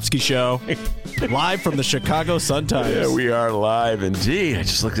Ben Joravsky Show, live from the Chicago Sun-Times. Yeah, we are live indeed. I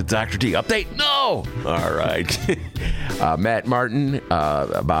just looked at Dr. D. Update? No! All right. Matt Martin,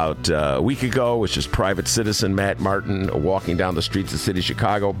 about a week ago, was just private citizen Matt Martin walking down the streets of the city of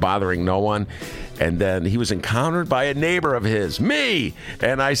Chicago, bothering no one. And then he was encountered by a neighbor of his, me.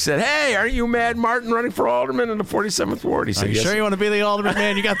 And I said, hey, aren't you Matt Martin running for alderman in the 47th Ward? He said, are you sure you want to be the alderman,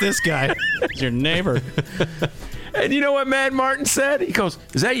 man? You got this guy. It's your neighbor. And you know what Matt Martin said? He goes,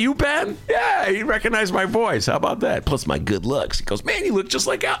 is that you, Ben? Yeah, he recognized my voice. How about that? Plus my good looks. He goes, man, you look just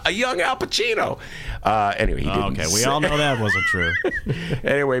like a young Al Pacino. Anyway, he didn't. Okay, we all know that wasn't true.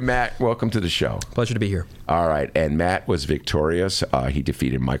 Anyway, Matt, welcome to the show. Pleasure to be here. All right, and Matt was victorious. He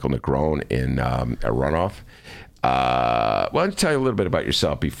defeated Michael Negron in a runoff. Why don't you tell you a little bit about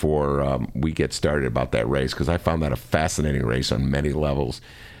yourself before we get started about that race, because I found that a fascinating race on many levels.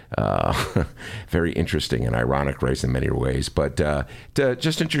 Very interesting and ironic race in many ways. But to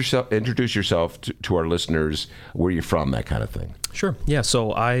just introduce yourself to our listeners, where you're from, that kind of thing. Sure. Yeah.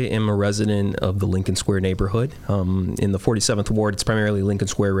 So I am a resident of the Lincoln Square neighborhood. In the 47th Ward, it's primarily Lincoln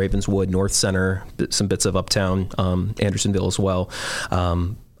Square, Ravenswood, North Center, some bits of Uptown, Andersonville as well.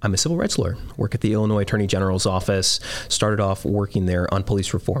 I'm a civil rights lawyer, work at the Illinois Attorney General's office, started off working there on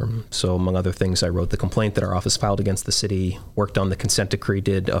police reform. So among other things, I wrote the complaint that our office filed against the city, worked on the consent decree,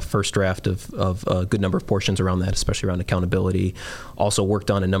 did a first draft of a good number of portions around that, especially around accountability. Also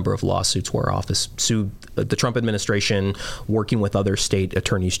worked on a number of lawsuits where our office sued the Trump administration, working with other state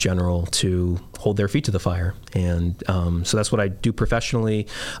attorneys general to hold their feet to the fire. And so that's what I do professionally.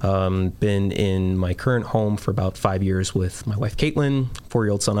 Been in my current home for about 5 years with my wife, Caitlin,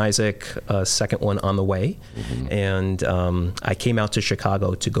 4-year-old son, Isaac, a second one on the way. Mm-hmm. And I came out to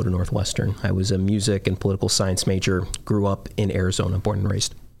Chicago to go to Northwestern. I was a music and political science major, grew up in Arizona, born and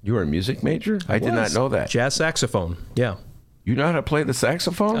raised. You were a music major? I did not know that. Jazz saxophone, yeah. You know how to play the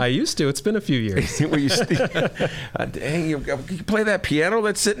saxophone? I used to. It's been a few years. Dang, you play that piano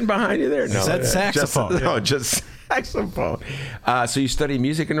that's sitting behind you there? No, is that saxophone? No, just Saxophone. So you studied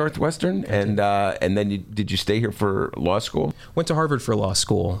music at Northwestern, and then did you stay here for law school? Went to Harvard for law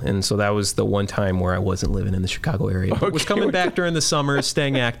school, and so that was the one time where I wasn't living in the Chicago area. Okay. Was coming back during the summer,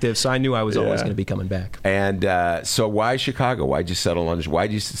 staying active, so I knew I was always going to be coming back. And so why Chicago? Why'd you settle on?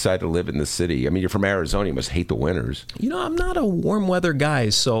 Why'd you decide to live in the city? I mean, you're from Arizona. You must hate the winters. I'm not a warm weather guy,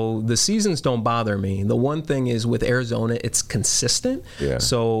 so the seasons don't bother me. The one thing is with Arizona, it's consistent. Yeah.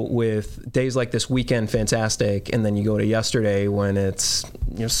 So with days like this weekend, fantastic, and then you go to yesterday when it's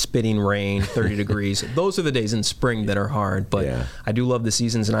spitting rain, 30 degrees. Those are the days in spring that are hard, but I do love the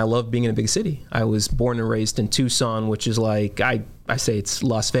seasons, and I love being in a big city. I was born and raised in Tucson, which is like, I say it's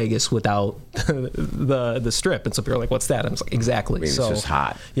Las Vegas without the strip. And so people are like, what's that? I'm like, exactly. I mean, so, it's just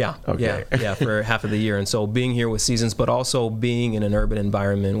hot. Yeah. Okay. Yeah, for half of the year. And so being here with seasons, but also being in an urban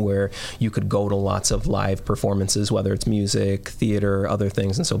environment where you could go to lots of live performances, whether it's music, theater, other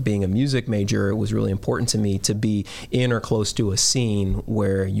things. And so being a music major, it was really important to me to be in or close to a scene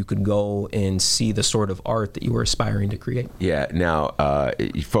where you could go and see the sort of art that you were aspiring to create. Yeah. Now,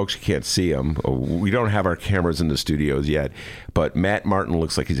 you folks can't see him. We don't have our cameras in the studios yet, but Matt Martin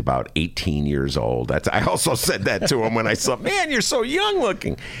looks like he's about 18 years old. I also said that to him when I saw, man, you're so young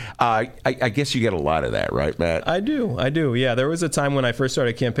looking. I guess you get a lot of that, right, Matt? I do. Yeah, there was a time when I first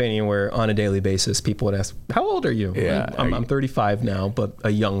started campaigning where on a daily basis people would ask, how old are you? Yeah, I'm 35 now, but a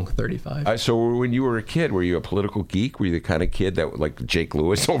young 35. So when you were a kid, were you a political geek? Were you the kind of kid that, like Jake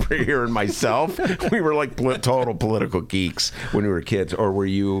Lewis over here and myself, we were like total political geeks when we were kids? Or were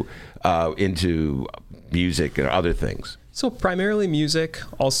you into music and other things? So primarily music,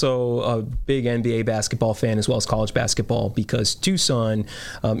 also a big NBA basketball fan as well as college basketball, because Tucson,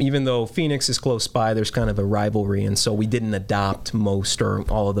 even though Phoenix is close by, there's kind of a rivalry, and so we didn't adopt most or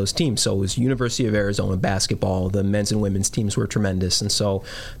all of those teams. So it was University of Arizona basketball. The men's and women's teams were tremendous, and so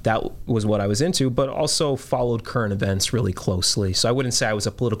that was what I was into, but also followed current events really closely. So I wouldn't say I was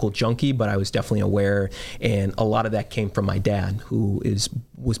a political junkie, but I was definitely aware, and a lot of that came from my dad, who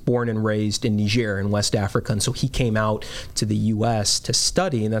was born and raised in Niger in West Africa, and so he came out to the U.S. to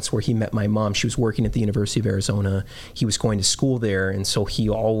study, and that's where he met my mom. She was working at the University of Arizona. He was going to school there, and so he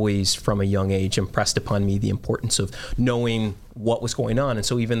always, from a young age, impressed upon me the importance of knowing what was going on. And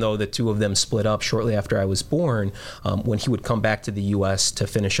so even though the two of them split up shortly after I was born, when he would come back to the U.S. to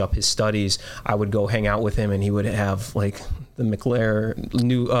finish up his studies, I would go hang out with him, and he would have like the McNeil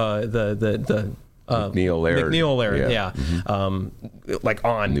Laird, yeah. Mm-hmm. Like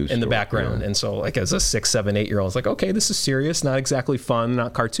on News in the background. Yeah. And so like as a 6, 7, 8-year-old, I was like, okay, this is serious, not exactly fun,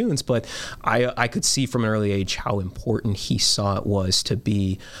 not cartoons, but I could see from an early age how important he saw it was to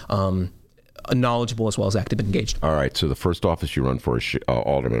be knowledgeable as well as active and engaged. All right, so the first office you run for is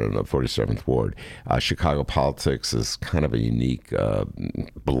alderman in the 47th Ward. Chicago politics is kind of a unique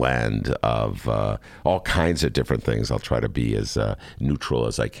blend of all kinds of different things. I'll try to be as neutral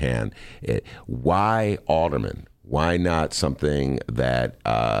as I can. Why alderman? Why not something that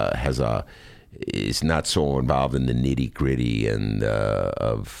is not so involved in the nitty gritty and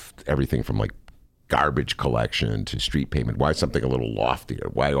of everything from like garbage collection to street pavement? Why something a little loftier?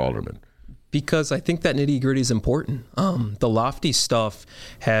 Why alderman? Because I think that nitty-gritty is important. The lofty stuff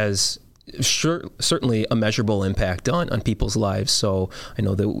has certainly a measurable impact on people's lives. So I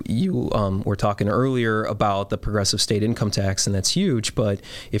know that you were talking earlier about the progressive state income tax, and that's huge. But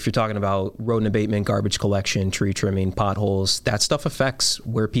if you're talking about road abatement, garbage collection, tree trimming, potholes, that stuff affects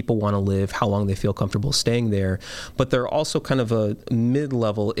where people want to live, how long they feel comfortable staying there. But there are also kind of a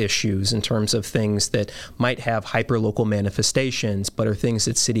mid-level issues in terms of things that might have hyper-local manifestations, but are things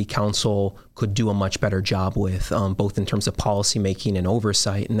that city council could do a much better job with, both in terms of policy making and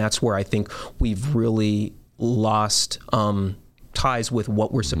oversight. And that's where I think we've really lost ties with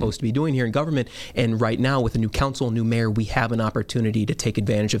what we're supposed to be doing here in government. And right now, with a new council, new mayor, we have an opportunity to take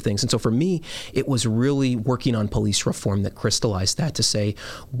advantage of things. And so for me, it was really working on police reform that crystallized that, to say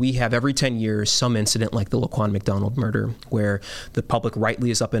we have every 10 years some incident like the Laquan McDonald murder where the public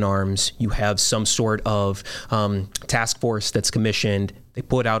rightly is up in arms. You have some sort of task force that's commissioned. They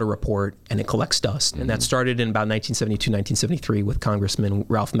put out a report and it collects dust. And that started in about 1972, 1973 with Congressman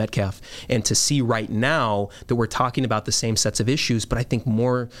Ralph Metcalf. And to see right now that we're talking about the same sets of issues, but I think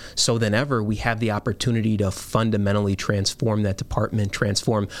more so than ever, we have the opportunity to fundamentally transform that department,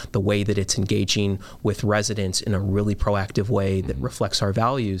 transform the way that it's engaging with residents in a really proactive way that reflects our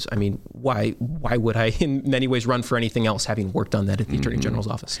values. I mean, why would I in many ways run for anything else, having worked on that at the Attorney General's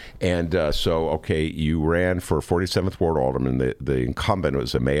office? And so, okay, you ran for 47th Ward Alderman. The incumbent incumbent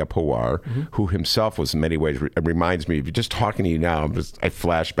was Amaya Pawar, who himself was in many ways, reminds me, just talking to you now, I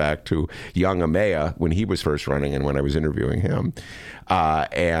flash back to young Amaya when he was first running and when I was interviewing him.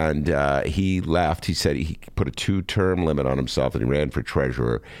 He left. He said he put a 2-term limit on himself and he ran for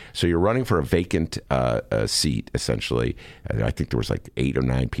treasurer. So you're running for a vacant seat, essentially. And I think there was like 8 or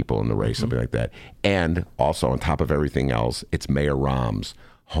 9 people in the race, something like that. And also on top of everything else, it's Mayor Rahm's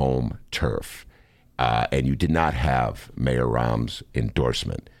home turf. And you did not have Mayor Rahm's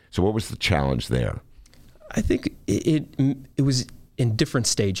endorsement. So what was the challenge there? I think it was in different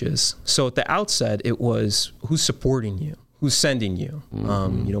stages. So at the outset, it was who's supporting you, who's sending you.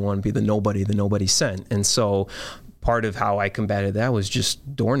 You don't want to be the nobody sent. And so part of how I combated that was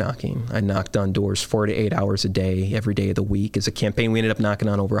just door knocking. I knocked on doors 4 to 8 hours a day, every day of the week. As a campaign, we ended up knocking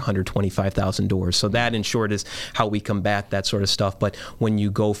on over 125,000 doors. So that, in short, is how we combat that sort of stuff. But when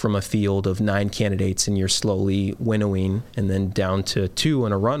you go from a field of 9 candidates and you're slowly winnowing and then down to 2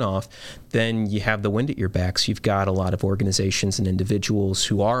 in a runoff, then you have the wind at your backs. You've got a lot of organizations and individuals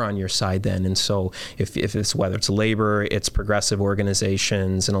who are on your side then. And so if it's whether it's labor, it's progressive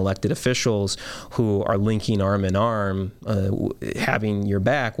organizations and elected officials who are linking arm in arm, having your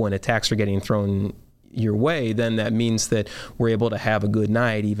back when attacks are getting thrown your way, then that means that we're able to have a good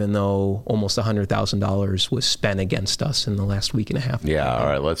night, even though almost $100,000 was spent against us in the last week and a half. Yeah, all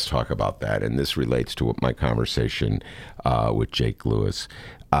right, let's talk about that. And this relates to my conversation with Jake Lewis.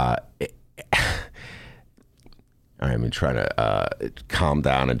 I'm trying to calm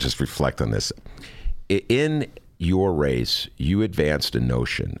down and just reflect on this. In your race, you advanced a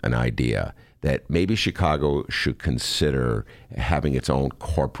notion, an idea, that maybe Chicago should consider having its own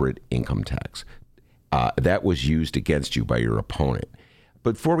corporate income tax. That was used against you by your opponent.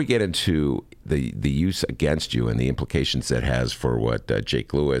 But before we get into the use against you and the implications that has for what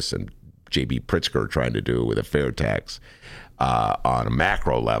Jake Lewis and J.B. Pritzker are trying to do with a fair tax, on a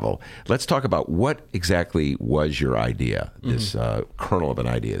macro level, let's talk about what exactly was your idea, this kernel of an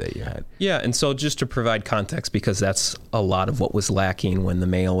idea that you had. Yeah, and so just to provide context, because that's a lot of what was lacking when the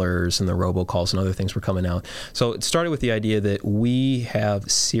mailers and the robocalls and other things were coming out. So it started with the idea that we have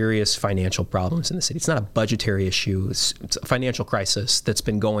serious financial problems in the city. It's not a budgetary issue. It's a financial crisis that's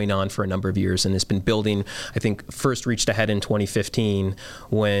been going on for a number of years and has been building. I think first reached a head in 2015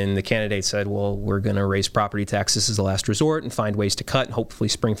 when the candidate said, well, we're going to raise property taxes as a last resort and find ways to cut, and hopefully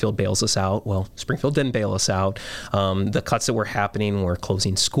Springfield bails us out. Well, Springfield didn't bail us out. The cuts that were happening were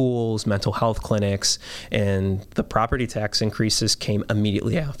closing schools, mental health clinics, and the property tax increases came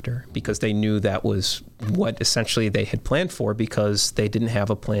immediately after because they knew that was what essentially they had planned for because they didn't have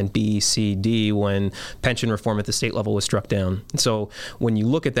a plan B, C, D when pension reform at the state level was struck down. And so when you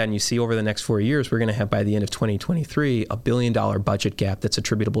look at that and you see over the next 4 years, we're going to have by the end of 2023 $1 billion budget gap that's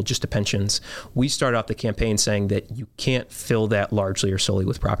attributable just to pensions. We started off the campaign saying that you can't fill that largely or solely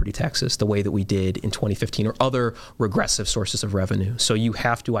with property taxes the way that we did in 2015 or other regressive sources of revenue. So you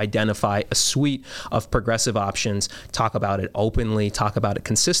have to identify a suite of progressive options, talk about it openly, talk about it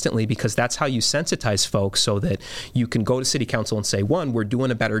consistently, because that's how you sensitize folks so that you can go to city council and say, one, we're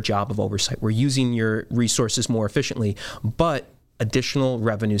doing a better job of oversight. We're using your resources more efficiently, but additional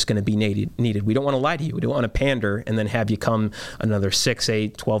revenue is going to be needed. We don't want to lie to you. We don't want to pander and then have you come another 6,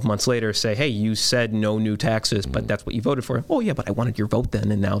 8, 12 months later say, hey, you said no new taxes, but that's what you voted for. Oh, yeah, but I wanted your vote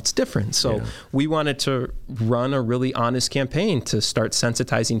then, and now it's different. So we wanted to run a really honest campaign to start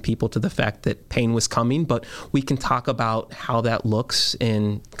sensitizing people to the fact that pain was coming, but we can talk about how that looks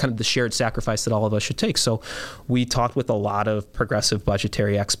and kind of the shared sacrifice that all of us should take. So we talked with a lot of progressive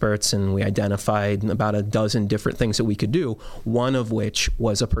budgetary experts, and we identified about a dozen different things that we could do. One of which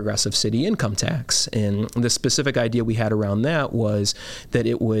was a progressive city income tax. And the specific idea we had around that was that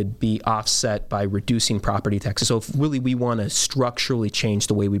it would be offset by reducing property taxes. So if really we want to structurally change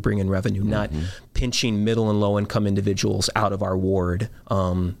the way we bring in revenue, not pinching middle and low income individuals out of our ward,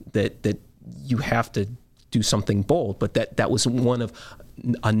 that you have to do something bold. But that was one of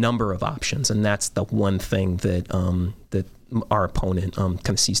a number of options. And that's the one thing that that our opponent kind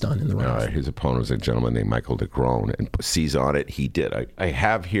of seized on in the runoff. His opponent was a gentleman named Michael DeGrone, and seized on it. He did. I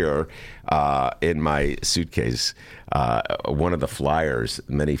have here in my suitcase one of the flyers,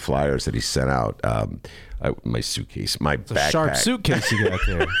 many flyers that he sent out. My suitcase, my backpack. A sharp suitcase you got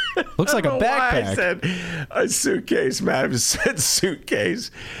there. Looks like a backpack. Why I said a suitcase, man. I said suitcase.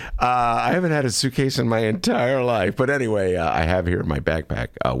 I haven't had a suitcase in my entire life. But anyway, I have here in my backpack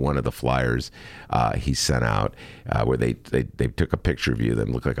one of the flyers he sent out where they took a picture of you that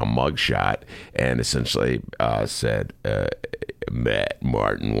looked like a mugshot and essentially said, Matt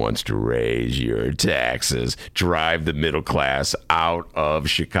Martin wants to raise your taxes, drive the middle class out of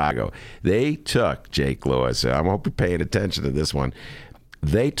Chicago. They took Jake Lewis. I hope you're paying attention to this one.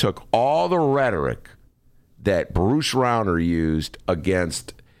 they took all the rhetoric that Bruce Rauner used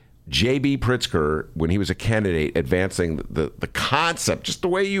against J.B. Pritzker when he was a candidate, advancing the concept, just the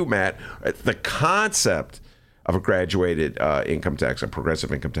way you, Matt, the concept of a graduated income tax, a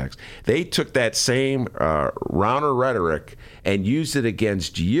progressive income tax. They took that same Rauner rhetoric and used it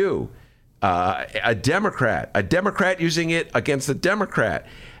against you, a Democrat using it against a Democrat.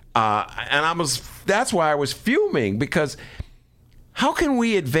 And that's why I was fuming, because how can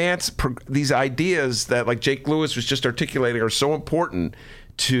we advance these ideas that, like Jake Lewis was just articulating, are so important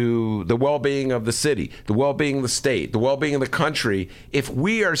to the well-being of the city, the well-being of the state, the well-being of the country, if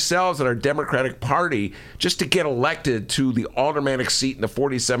we ourselves in our Democratic Party, just to get elected to the aldermanic seat in the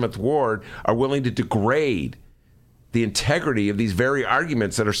 47th Ward, are willing to degrade the integrity of these very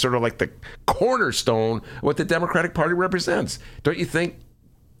arguments that are sort of like the cornerstone of what the Democratic Party represents? Don't you think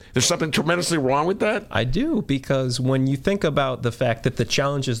there's something tremendously wrong with that? I do, because when you think about the fact that the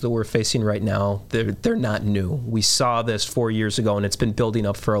challenges that we're facing right now, they're not new. We saw this 4 years ago, and it's been building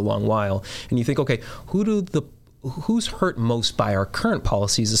up for a long while. And you think, okay, who's hurt most by our current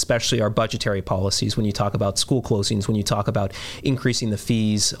policies, especially our budgetary policies, when you talk about school closings, when you talk about increasing the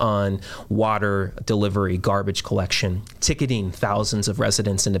fees on water delivery, garbage collection, ticketing thousands of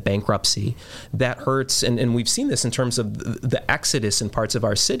residents into bankruptcy? That hurts, and we've seen this in terms of the exodus in parts of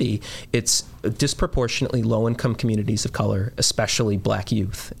our city. It's disproportionately low-income communities of color, especially black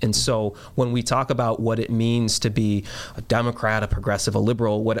youth. And so when we talk about what it means to be a Democrat, a progressive, a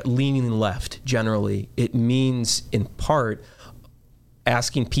liberal, leaning left generally, it means in part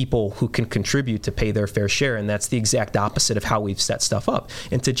asking people who can contribute to pay their fair share, and that's the exact opposite of how we've set stuff up.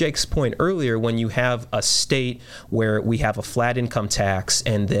 And to Jake's point earlier, when you have a state where we have a flat income tax,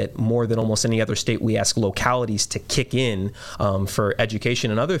 and that more than almost any other state we ask localities to kick in for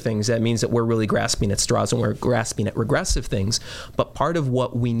education and other things, that means that we're really grasping at straws and we're grasping at regressive things. But part of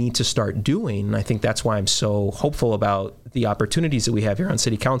what we need to start doing, and I think that's why I'm so hopeful about the opportunities that we have here on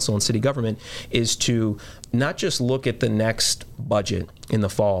city council and city government, is to not just look at the next budget in the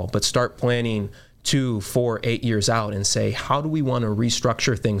fall, but start planning 2, 4, 8 years out and say, how do we want to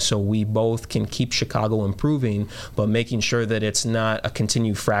restructure things so we both can keep Chicago improving, but making sure that it's not a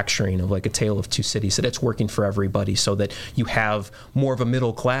continued fracturing of like a tale of two cities, that it's working for everybody, so that you have more of a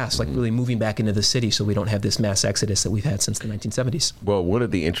middle class, like really moving back into the city, so we don't have this mass exodus that we've had since the 1970s. Well, one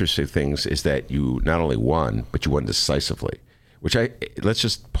of the interesting things is that you not only won, but you won decisively. Let's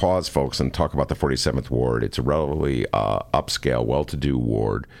just pause, folks, and talk about the 47th Ward. It's a relatively upscale, well-to-do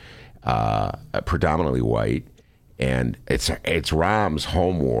ward, predominantly white, and it's Rahm's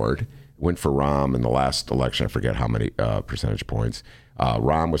home ward. Went for Rahm in the last election. I forget how many percentage points.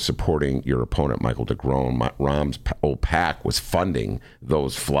 Rahm was supporting your opponent, Michael DeGrone. Rahm's old PAC was funding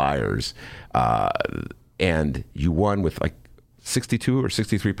those flyers, and you won with like 62 or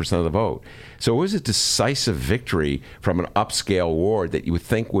 63% of the vote. So it was a decisive victory from an upscale ward that you would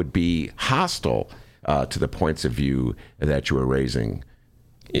think would be hostile to the points of view that you were raising.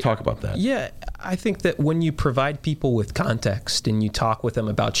 Talk about that. Yeah, I think that when you provide people with context and you talk with them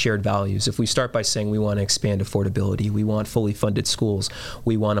about shared values, if we start by saying we want to expand affordability, we want fully funded schools,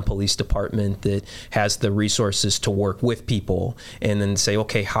 we want a police department that has the resources to work with people, and then say,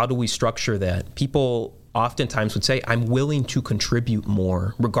 okay, how do we structure that? People oftentimes would say, I'm willing to contribute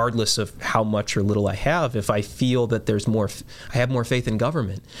more, regardless of how much or little I have, if I feel that there's more, I have more faith in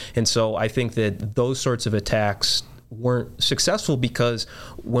government. And so I think that those sorts of attacks weren't successful because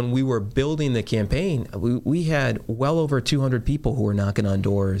when we were building the campaign, we had well over 200 people who were knocking on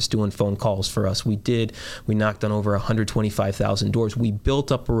doors, doing phone calls for us. We knocked on over 125,000 doors. We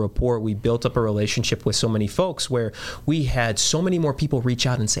built up a rapport. We built up a relationship with so many folks where we had so many more people reach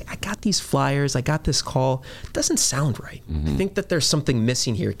out and say, I got these flyers, I got this call. It doesn't sound right. I think that there's something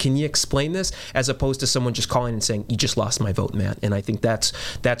missing here. Can you explain this? As opposed to someone just calling and saying, you just lost my vote, Matt. And I think that's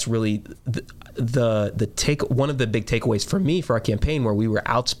really one of the big takeaways for me for our campaign, where we were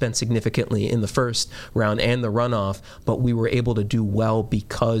outspent significantly in the first round and the runoff, but we were able to do well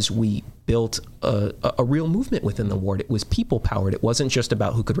because we built a real movement within the ward. It was people powered. It wasn't just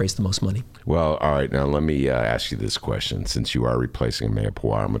about who could raise the most money. Well, all right. Now let me ask you this question. Since you are replacing Mayor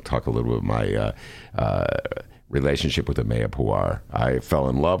Puar, I'm going to talk a little bit about my relationship with the Mayor Puar. I fell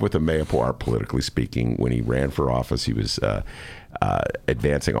in love with the Mayor Puar, politically speaking. When he ran for office, he was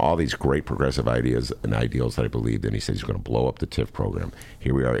advancing all these great progressive ideas and ideals that I believed in. He said he's going to blow up the TIF program.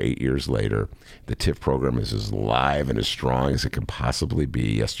 Here we are 8 years later. The TIF program is as live and as strong as it can possibly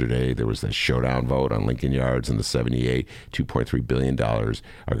be. Yesterday, there was that showdown vote on Lincoln Yards and the 78, $2.3 billion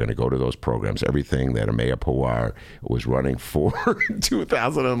are going to go to those programs. Everything that Amaya Pawar was running for in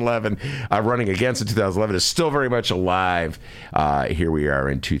 2011, running against in 2011, is still very much alive. Here we are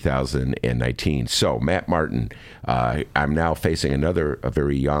in 2019. So, Matt Martin, I'm now facing a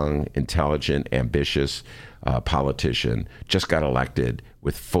very young, intelligent, ambitious politician, just got elected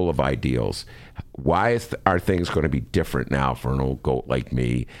with full of ideals. Why are things going to be different now for an old goat like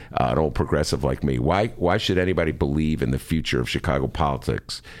me, an old progressive like me? Why should anybody believe in the future of Chicago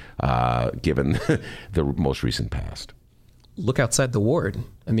politics, given the most recent past? Look outside the ward.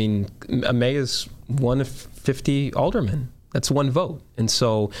 I mean, May is one of 50 aldermen. That's one vote. And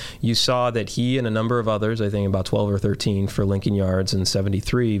so you saw that he and a number of others, I think about 12 or 13 for Lincoln Yards and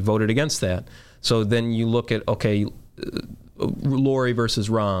 73, voted against that. So then you look at, okay, Lori versus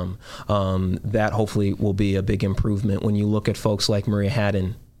Rahm. That hopefully will be a big improvement. When you look at folks like Maria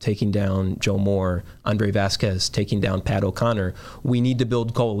Haddon taking down Joe Moore, Andre Vasquez taking down Pat O'Connor, we need to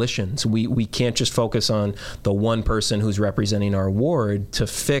build coalitions. We can't just focus on the one person who's representing our ward to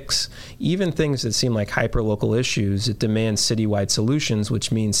fix even things that seem like hyper-local issues. It demands citywide solutions,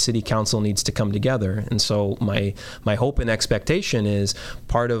 which means city council needs to come together. And so my hope and expectation is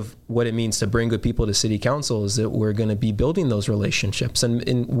part of what it means to bring good people to city council is that we're going to be building those relationships.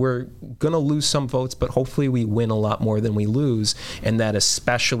 And we're going to lose some votes, but hopefully we win a lot more than we lose. And that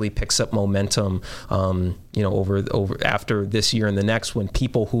especially picks up momentum, over after this year and the next, when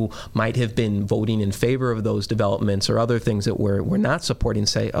people who might have been voting in favor of those developments or other things that we're not supporting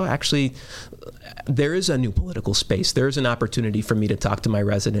say, oh, actually, there is a new political space. There's an opportunity for me to talk to my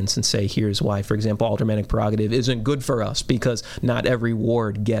residents and say, here's why. For example, aldermanic prerogative isn't good for us because not every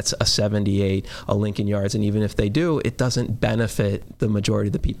ward gets a 78, a Lincoln Yards, and even if they do, it doesn't benefit the majority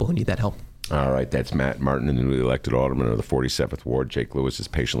of the people who need that help. All right, that's Matt Martin, the newly elected alderman of the 47th Ward. Jake Lewis is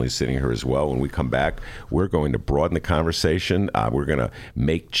patiently sitting here as well. When we come back, we're going to broaden the conversation. We're going to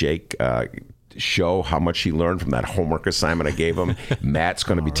make Jake show how much he learned from that homework assignment I gave him. Matt's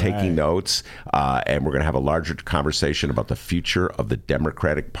going to be taking notes, and we're going to have a larger conversation about the future of the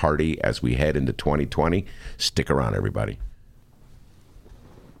Democratic Party as we head into 2020. Stick around, everybody.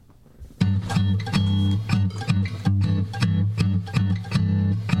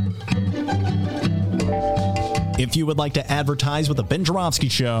 If you would like to advertise with the Ben Joravsky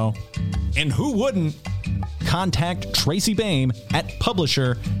Show, and who wouldn't, contact Tracy Boehm at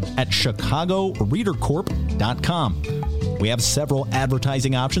publisher@chicagoreadercorp.com. We have several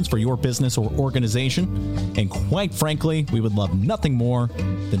advertising options for your business or organization, and quite frankly, we would love nothing more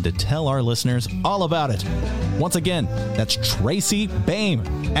than to tell our listeners all about it. Once again, that's Tracy Boehm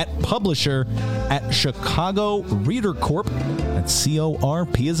at publisher@chicagoreadercorp, that's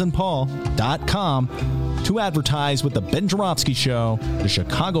CORP as in Paul.com, to advertise with the Ben Joravsky Show, the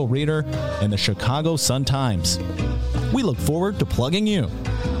Chicago Reader, and the Chicago Sun-Times. We look forward to plugging you.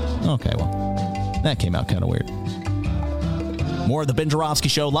 Okay, well, that came out kind of weird. More of the Ben Joravsky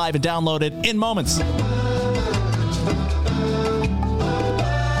Show live and downloaded in moments.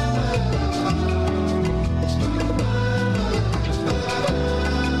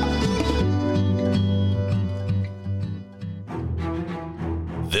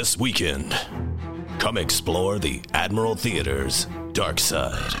 This weekend, come explore the Admiral Theater's dark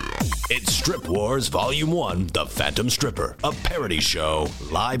side. It's Strip Wars Volume 1, The Phantom Stripper, a parody show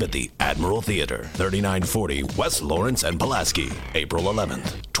live at the Admiral Theater, 3940 West Lawrence and Pulaski, April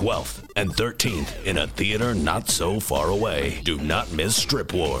 11th, 12th, and 13th in a theater not so far away. Do not miss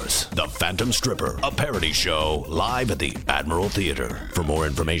Strip Wars, The Phantom Stripper, a parody show live at the Admiral Theater. For more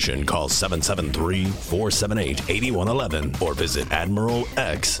information, call 773-478-8111 or visit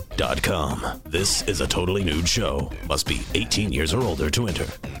admiralx.com. This is a totally nude show. Must be 18 years or older to enter.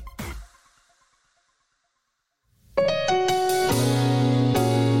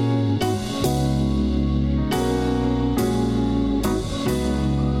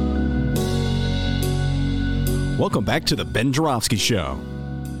 Welcome back to the Ben Joravsky Show.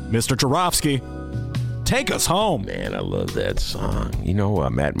 Mr. Joravsky, take us home. Man, I love that song. You know,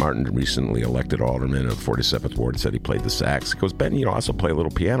 Matt Martin, recently elected alderman of 47th Ward, said he played the sax. He goes, Ben, I also play a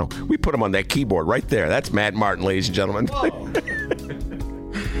little piano. We put him on that keyboard right there. That's Matt Martin, ladies and gentlemen.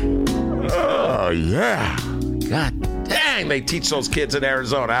 Oh, yeah. God dang, they teach those kids in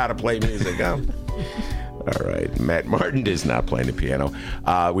Arizona how to play music, huh? All right. Matt Martin is not playing the piano.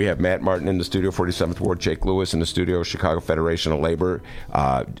 We have Matt Martin in the studio, 47th Ward. Jake Lewis in the studio, Chicago Federation of Labor.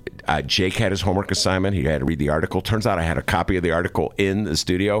 Jake had his homework assignment. He had to read the article. Turns out I had a copy of the article in the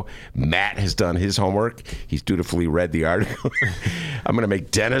studio. Matt has done his homework. He's dutifully read the article. I'm going to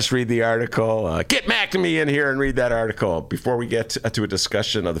make Dennis read the article. Get McNamee in here and read that article. Before we get to a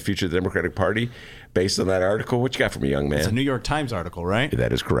discussion of the future of the Democratic Party, based on that article, what you got for me, young man? It's a New York Times article, right?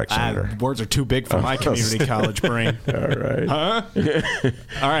 That is correct, Senator. Words are too big for my community college brain. All right. Huh?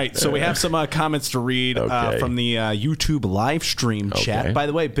 All right, so we have some comments to read from the YouTube live stream chat. By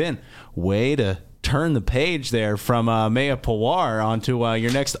the way, Ben, way to turn the page there from Maya Pawar onto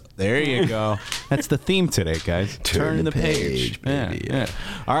your next. There you go. That's the theme today, guys. Turn the page. Yeah.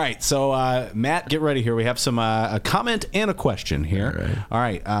 All right. So, Matt, get ready here. We have some a comment and a question here. All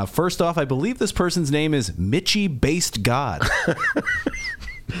right. First off, I believe this person's name is Mitchie Based God.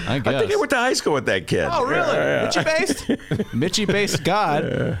 I guess. I think I went to high school with that kid. Oh, really? Mitchie Based? Mitchie Based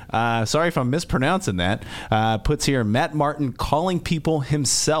God. Sorry if I'm mispronouncing that. Puts here, Matt Martin calling people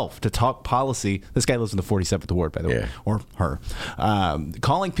himself to talk policy. This guy lives in the 47th Ward, by the way. Or her.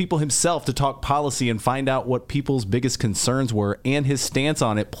 Calling people himself to talk policy and find out what people's biggest concerns were, and his stance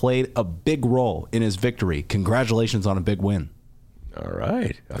on it played a big role in his victory. Congratulations on a big win. All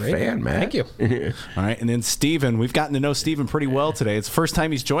right. Great. Fan, man. Thank you. All right. And then Steven. We've gotten to know Steven pretty well today. It's the first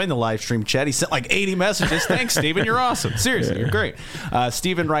time he's joined the live stream chat. He sent like 80 messages. Thanks, Steven. You're awesome. Seriously, you're great.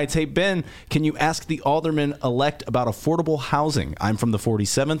 Steven writes, hey, Ben, can you ask the alderman-elect about affordable housing? I'm from the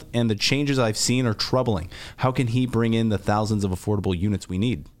 47th, and the changes I've seen are troubling. How can he bring in the thousands of affordable units we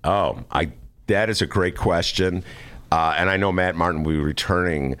need? That is a great question. And I know Matt Martin will be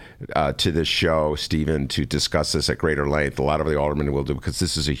returning to this show, Stephen, to discuss this at greater length. A lot of the aldermen will do, because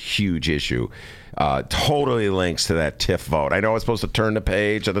this is a huge issue. Totally links to that TIF vote. I know it's supposed to turn the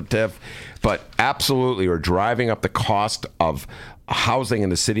page of the TIF, but absolutely we're driving up the cost of housing in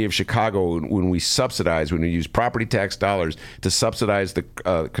the city of Chicago when we use property tax dollars to subsidize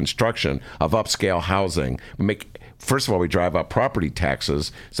the construction of upscale housing. First of all, we drive up property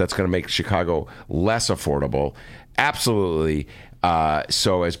taxes, so that's going to make Chicago less affordable. Absolutely.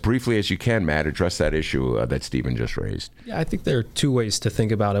 So as briefly as you can, Matt, address that issue that Stephen just raised. Yeah, I think there are two ways to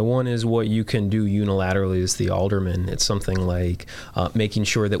think about it. One is what you can do unilaterally as the alderman. It's something like making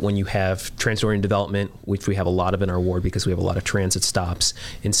sure that when you have transit-oriented development, which we have a lot of in our ward because we have a lot of transit stops,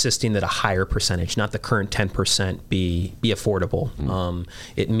 insisting that a higher percentage, not the current 10%, be affordable.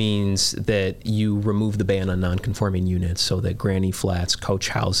 It means that you remove the ban on non-conforming units so that granny flats, coach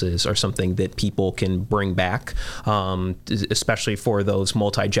houses are something that people can bring back, especially for those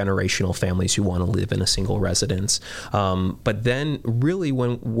multi-generational families who want to live in a single residence. But then really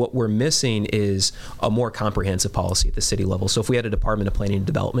what we're missing is a more comprehensive policy at the city level. So if we had a Department of Planning and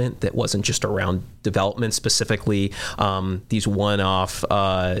Development that wasn't just around development, specifically these one-off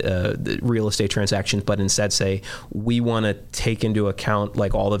real estate transactions, but instead say, we want to take into account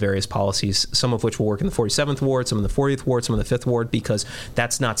like all the various policies, some of which will work in the 47th Ward, some in the 40th Ward, some in the 5th Ward, because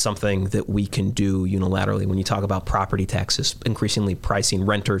that's not something that we can do unilaterally. When you talk about property taxes, increasingly pricing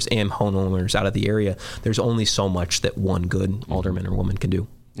renters and homeowners out of the area, there's only so much that one good alderman or woman can do.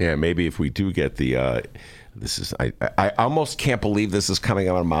 Yeah, maybe if we do get the I almost can't believe this is coming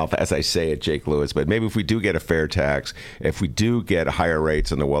out of my mouth as I say it, Jake Lewis, but maybe if we do get a fair tax, if we do get higher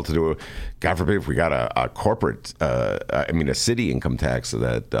rates on the well-to-do, God forbid if we got a corporate, a city income tax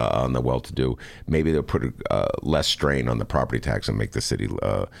that on the well-to-do, maybe they'll put less strain on the property tax and make the city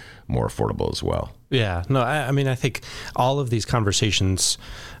more affordable as well. Yeah, no, I think all of these conversations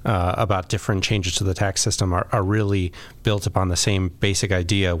about different changes to the tax system are really built upon the same basic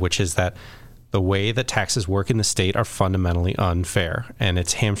idea, which is that the way that taxes work in the state are fundamentally unfair, and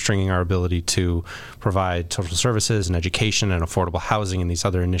it's hamstringing our ability to provide social services and education and affordable housing and these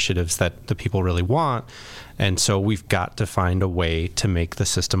other initiatives that the people really want. And so we've got to find a way to make the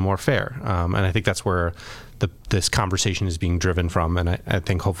system more fair. And I think that's where this conversation is being driven from. And I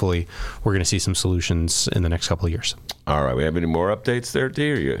think hopefully we're going to see some solutions in the next couple of years. All right. We have any more updates there,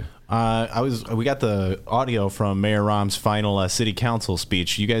 D? Or you? We got the audio from Mayor Rahm's final city council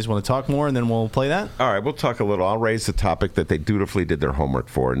speech. You guys want to talk more, and then we'll play that? All right, we'll talk a little. I'll raise the topic that they dutifully did their homework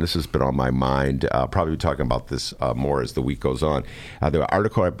for, and this has been on my mind. I'll probably be talking about this more as the week goes on. The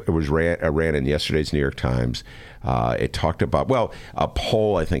article ran in yesterday's New York Times. It talked about, a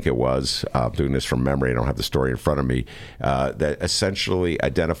poll, I think it was, doing this from memory, I don't have the story in front of me, that essentially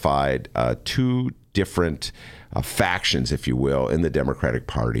identified two different factions, if you will, in the Democratic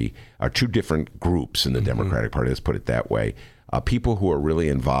Party, or two different groups in the Democratic Party, let's put it that way. People who are really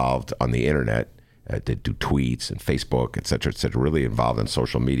involved on the internet, that do tweets and Facebook, et cetera, really involved in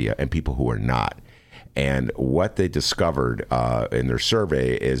social media, and people who are not. And what they discovered in their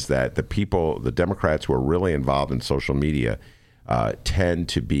survey is that the Democrats who are really involved in social media tend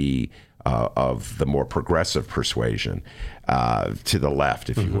to be of the more progressive persuasion, to the left,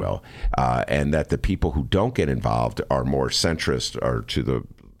 if you will, and that the people who don't get involved are more centrist, or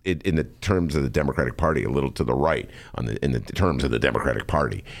in the terms of the Democratic Party, a little to the right in the terms of the Democratic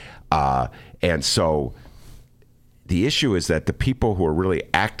Party. And so the issue is that the people who are really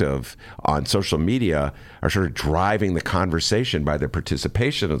active on social media are sort of driving the conversation by their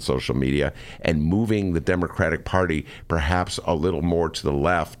participation on social media and moving the Democratic Party perhaps a little more to the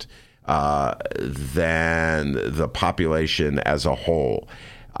left than the population as a whole.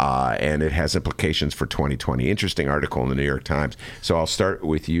 And it has implications for 2020. Interesting article in the New York Times. So I'll start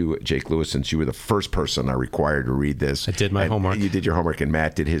with you, Jake Lewis, since you were the first person I required to read this. I did my homework. You did your homework, and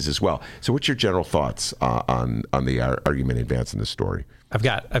Matt did his as well. So what's your general thoughts on the argument advanced in this story? I've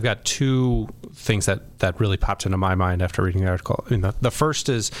got two things that really popped into my mind after reading the article. I mean, the first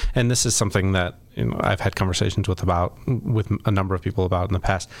is, and this is something that I've had conversations with a number of people about in the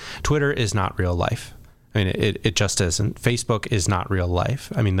past. Twitter is not real life. I mean, it just isn't. Facebook is not real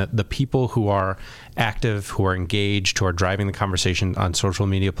life. I mean, the people who are active, who are engaged, who are driving the conversation on social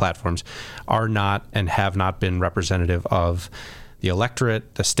media platforms are not and have not been representative of the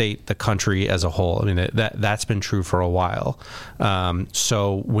electorate, the state, the country as a whole. I mean, that's been true for a while.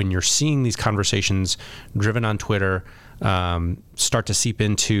 So when you're seeing these conversations driven on Twitter start to seep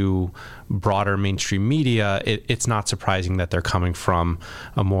into broader mainstream media, it's not surprising that they're coming from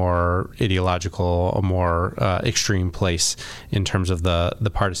a more ideological, a more extreme place in terms of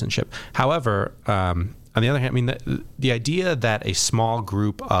the partisanship. However, on the other hand, I mean, the idea that a small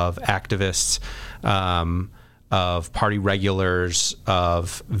group of activists, of party regulars,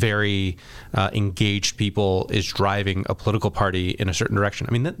 of very engaged people is driving a political party in a certain direction.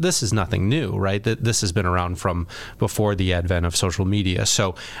 I mean, this is nothing new, right? This has been around from before the advent of social media.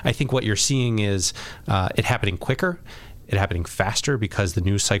 So I think what you're seeing is it happening quicker, it happening faster because the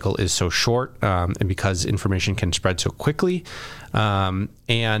news cycle is so short, and because information can spread so quickly.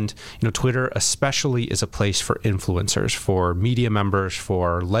 And Twitter especially is a place for influencers, for media members,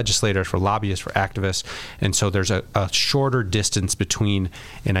 for legislators, for lobbyists, for activists. And so there's a shorter distance between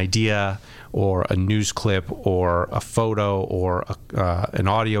an idea or a news clip or a photo or an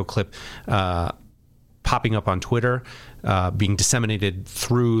audio clip popping up on Twitter, being disseminated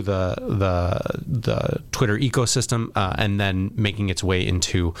through the Twitter ecosystem, and then making its way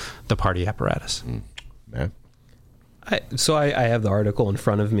into the party apparatus. Yeah. So I have the article in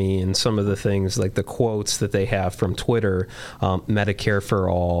front of me, and some of the things, like the quotes that they have from Twitter, Medicare for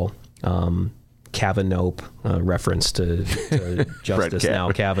all, Kavanaugh, reference to Justice now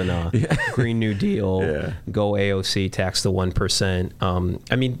Kavanaugh, Green New Deal, Go AOC, tax the 1%.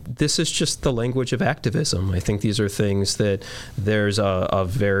 I mean, this is just the language of activism. I think these are things that there's a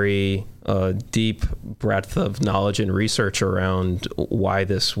very deep breadth of knowledge and research around why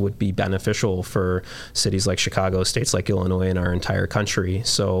this would be beneficial for cities like Chicago, states like Illinois, and our entire country.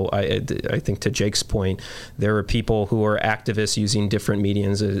 So I think, to Jake's point, there are people who are activists using different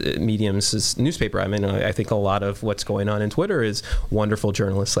mediums as newspaper. I mean, I think a lot of what's going on in Twitter is wonderful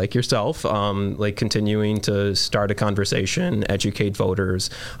journalists like yourself, like continuing to start a conversation, educate voters.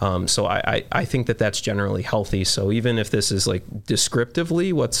 So I think that that's generally healthy. So even if this is like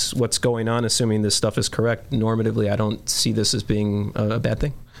descriptively what's going on, assuming this stuff is correct, normatively, I don't see this as being a bad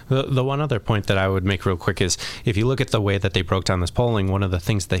thing. The one other point that I would make real quick is, if you look at the way that they broke down this polling, one of the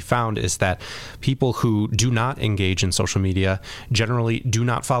things they found is that people who do not engage in social media generally do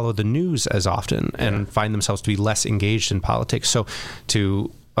not follow the news as often and find themselves to be less engaged in politics. So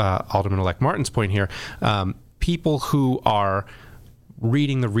to Alderman-elect Martin's point here, people who are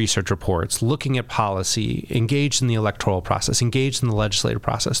reading the research reports, looking at policy, engaged in the electoral process, engaged in the legislative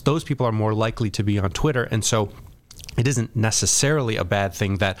process, those people are more likely to be on Twitter. And so it isn't necessarily a bad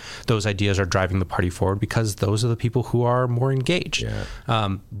thing that those ideas are driving the party forward, because those are the people who are more engaged.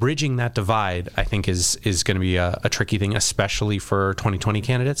 Bridging that divide, I think, is going to be a tricky thing, especially for 2020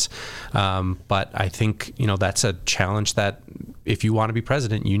 candidates. But I think, that's a challenge that, if you want to be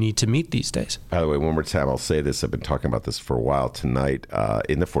president, you need to meet these days. By the way, one more time, I'll say this. I've been talking about this for a while. Tonight,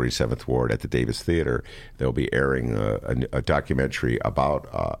 in the 47th Ward at the Davis Theater, they'll be airing a documentary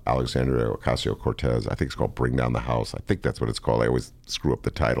about Alexandria Ocasio-Cortez. I think it's called Bring Down the House. I think that's what it's called. I always screw up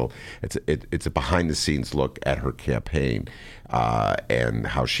the title. It's a behind-the-scenes look at her campaign and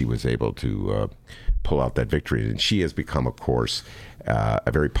how she was able to pull out that victory. And she has become, of course,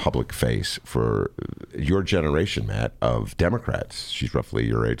 a very public face for your generation, Matt, of Democrats. She's roughly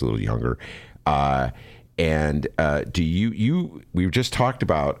your age, a little younger. And we just talked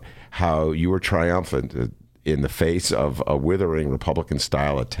about how you were triumphant in the face of a withering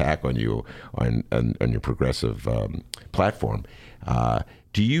Republican-style attack on you on your progressive platform.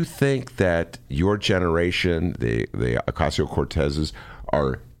 Do you think that your generation, the Ocasio-Cortezes,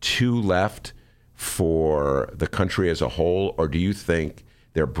 are too left for the country as a whole, or do you think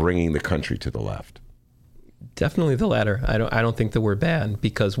they're bringing the country to the left? Definitely the latter. I don't think that we're bad,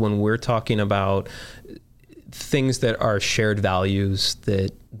 because when we're talking about things that are shared values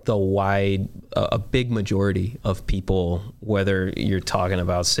that a big majority of people, whether you're talking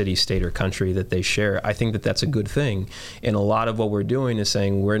about city, state, or country, that they share, I think that that's a good thing. And a lot of what we're doing is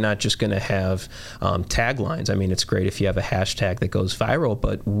saying we're not just going to have taglines. I mean, it's great if you have a hashtag that goes viral,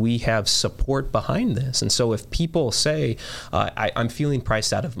 but we have support behind this. And so if people say, I'm feeling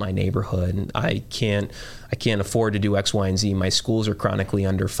priced out of my neighborhood and I can't afford to do X, Y, and Z, my schools are chronically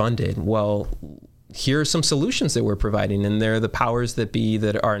underfunded, well, here are some solutions that we're providing, and they're the powers that be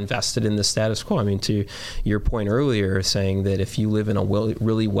that are invested in the status quo. I mean, to your point earlier, saying that if you live in a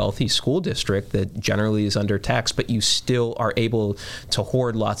really wealthy school district that generally is undertaxed, but you still are able to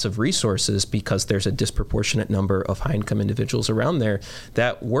hoard lots of resources because there's a disproportionate number of high-income individuals around there,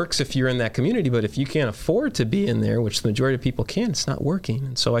 that works if you're in that community. But if you can't afford to be in there, which the majority of people can, it's not working.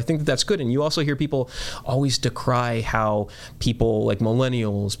 And so I think that that's good. And you also hear people always decry how people like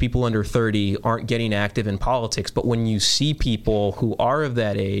millennials, people under 30, aren't getting active in politics, but when you see people who are of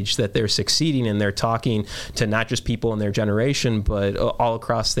that age, that they're succeeding and they're talking to not just people in their generation, but all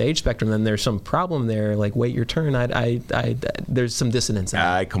across the age spectrum, then there's some problem there. Like, wait your turn. There's some dissonance.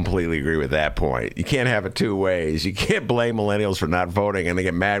 I completely agree with that point. You can't have it two ways. You can't blame millennials for not voting and they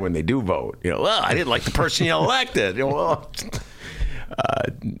get mad when they do vote. Well, I didn't like the person you elected.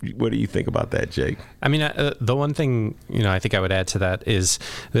 What do you think about that, Jake? I mean, the one thing, I think I would add to that is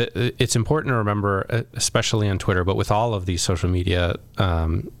that it's important to remember, especially on Twitter, but with all of these social media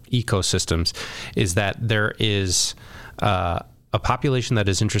ecosystems, is that there is a population that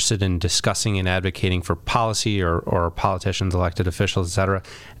is interested in discussing and advocating for policy or politicians, elected officials, et cetera.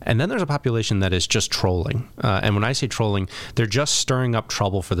 And then there's a population that is just trolling. And when I say trolling, they're just stirring up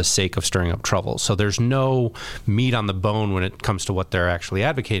trouble for the sake of stirring up trouble. So there's no meat on the bone when it comes to what they're actually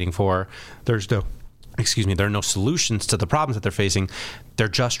advocating for. There are no solutions to the problems that they're facing. They're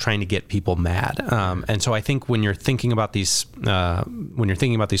just trying to get people mad. And so I think when you're thinking about these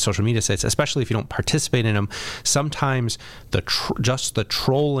social media sites, especially if you don't participate in them, sometimes the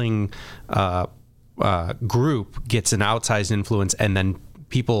trolling group gets an outsized influence, and then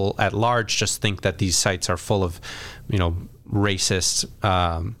people at large just think that these sites are full of, racist,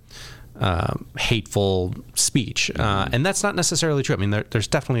 hateful speech. And that's not necessarily true. I mean, there's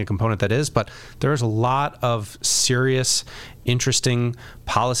definitely a component that is, but there's a lot of serious, interesting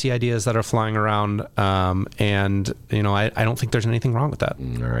policy ideas that are flying around. And, I don't think there's anything wrong with that.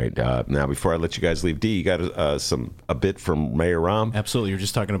 All right. Now, before I let you guys leave, D, you got a bit from Mayor Rahm? Absolutely. You're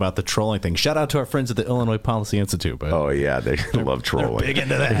just talking about the trolling thing. Shout out to our friends at the Illinois Policy Institute. But oh, yeah. They love trolling. They're big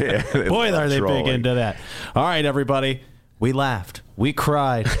into that. Yeah, boy, are they big into that. All right, everybody. We laughed. We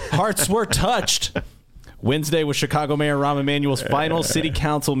cried. Hearts were touched. Wednesday was Chicago Mayor Rahm Emanuel's final city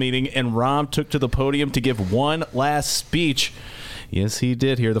council meeting, and Rahm took to the podium to give one last speech. Yes, he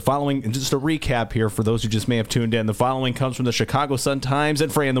did here. The following, just a recap here for those who just may have tuned in. The following comes from the Chicago Sun-Times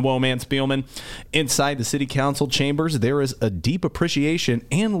and Fran the Woman Spielman. Inside the city council chambers, there is a deep appreciation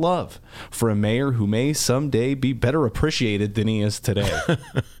and love for a mayor who may someday be better appreciated than he is today.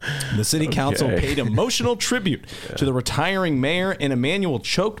 The city council paid emotional tribute to the retiring mayor, and Emanuel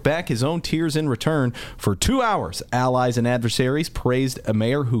choked back his own tears in return. For 2 hours, allies and adversaries praised a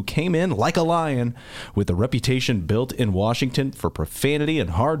mayor who came in like a lion with a reputation built in Washington for profanity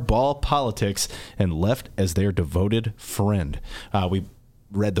and hardball politics, and left as their devoted friend. We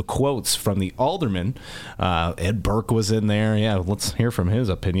read the quotes from the alderman. Ed Burke was in there. Yeah, let's hear from his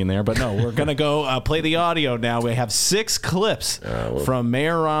opinion there. But no, we're going to go play the audio now. We have 6 clips from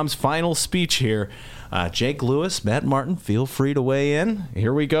Mayor Rahm's final speech here. Jake Lewis, Matt Martin, feel free to weigh in.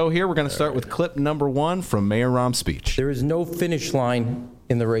 Here we go. We're going to start with clip number 1 from Mayor Rahm's speech. There is no finish line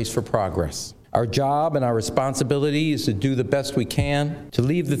in the race for progress. Our job and our responsibility is to do the best we can, to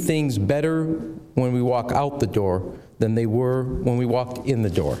leave the things better when we walk out the door than they were when we walked in the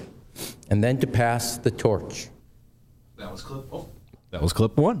door, and then to pass the torch. That was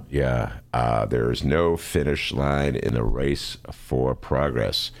clip 1. Yeah, there is no finish line in the race for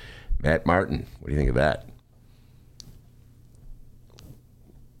progress. Matt Martin, what do you think of that?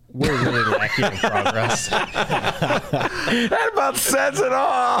 We're really lacking in progress. That about says it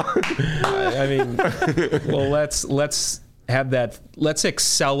all. I mean, well, let's have that. Let's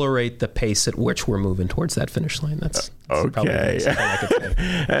accelerate the pace at which we're moving towards that finish line. That's okay. I could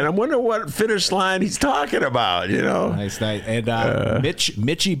say. And I'm wondering what finish line he's talking about. Nice. And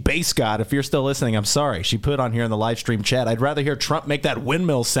Mitchie Base God, if you're still listening, I'm sorry. She put on here in the live stream chat, I'd rather hear Trump make that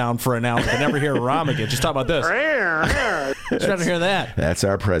windmill sound for an hour than never hear Rahm again. Just talk about this. Just trying to hear that. That's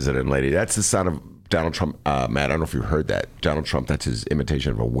our president, lady. That's the sound of Donald Trump. Matt, I don't know if you heard that. Donald Trump, that's his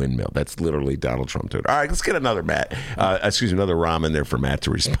imitation of a windmill. That's literally Donald Trump doing it. All right, let's get another Matt. Another Rahm in there for Matt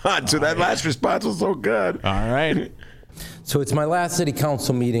to respond to. That last response was so good. All right. So it's my last city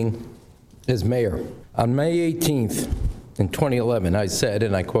council meeting as mayor. On May 18th in 2011, I said,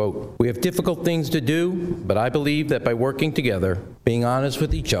 and I quote, "We have difficult things to do, but I believe that by working together, being honest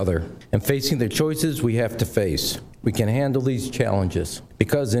with each other, and facing the choices we have to face, we can handle these challenges.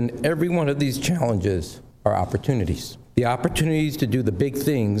 Because in every one of these challenges are opportunities. The opportunities to do the big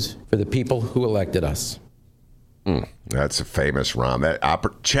things for the people who elected us." That's a famous Rahm. That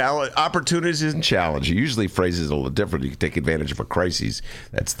opportunities and challenge. He usually phrases it a little different. You can take advantage of a crisis.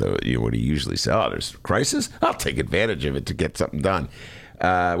 That's what he usually says. Oh, there's a crisis? I'll take advantage of it to get something done.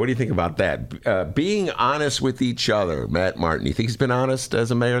 What do you think about that? Being honest with each other. Matt Martin, you think he's been honest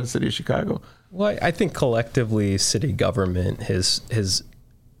as a mayor of the city of Chicago? Well, I think collectively city government has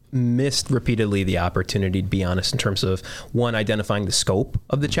missed repeatedly the opportunity to be honest in terms of, one, identifying the scope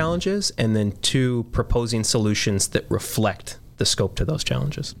of the challenges, and then two, proposing solutions that reflect the scope to those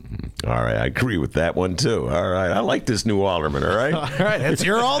challenges. All right, I agree with that one too. All right, I like this new alderman. All right, all right, that's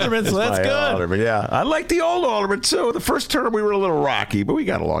your alderman, so that's good. Alderman, yeah, I like the old alderman too. The first term we were a little rocky, but we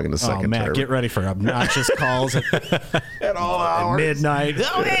got along in the second Matt, term. Get ready for obnoxious calls at all hours, midnight.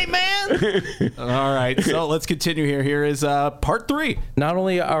 Oh, hey, man! All right, so let's continue here. Here is part 3. Not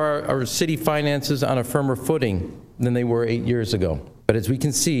only are our city finances on a firmer footing than they were 8 years ago, but as we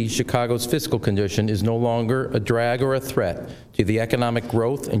can see, Chicago's fiscal condition is no longer a drag or a threat to the economic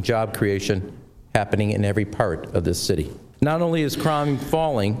growth and job creation happening in every part of this city. Not only is crime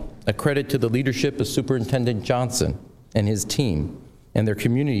falling, a credit to the leadership of Superintendent Johnson and his team and their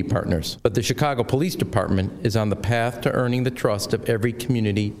community partners, but the Chicago Police Department is on the path to earning the trust of every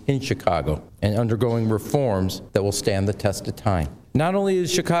community in Chicago and undergoing reforms that will stand the test of time. Not only is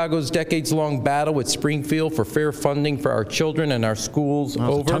Chicago's decades-long battle with Springfield for fair funding for our children and our schools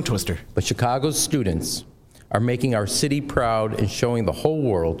over, tongue twister, but Chicago's students are making our city proud and showing the whole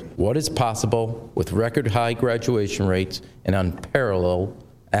world what is possible with record-high graduation rates and unparalleled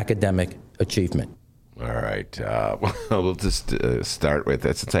academic achievement. All right. We'll just start with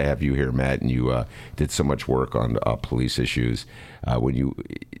that. Since I have you here, Matt, and you did so much work on police issues, do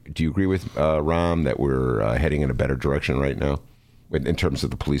you agree with Rahm that we're heading in a better direction right now in terms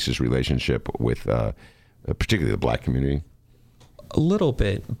of the police's relationship with particularly the black community? A little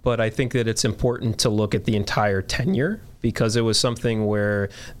bit, but I think that it's important to look at the entire tenure, because it was something where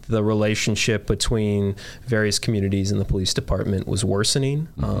the relationship between various communities and the police department was worsening,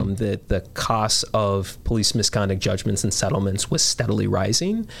 that the cost of police misconduct judgments and settlements was steadily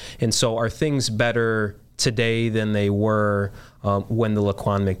rising. And so are things better today than they were when the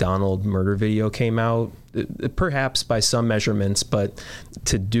Laquan McDonald murder video came out? Perhaps by some measurements, but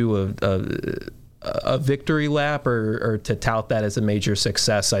to do a victory lap or to tout that as a major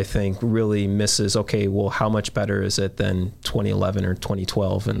success, I think really misses, okay, well, how much better is it than 2011 or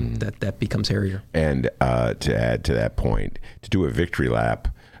 2012? And that becomes hairier. And to add to that point, to do a victory lap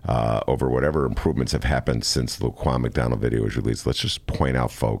over whatever improvements have happened since the Laquan McDonald video was released, let's just point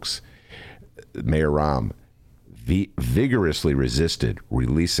out, folks, Mayor Rahm vigorously resisted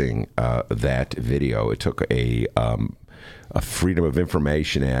releasing that video. It took a Freedom of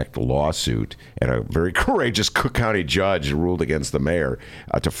Information Act lawsuit and a very courageous Cook County judge ruled against the mayor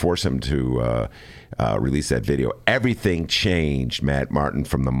to force him to release that video. Everything changed, Matt Martin,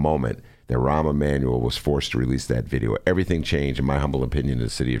 from the moment that Rahm Emanuel was forced to release that video. Everything changed, in my humble opinion, in the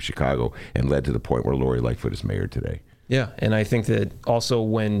city of Chicago and led to the point where Lori Lightfoot is mayor today. Yeah, and I think that also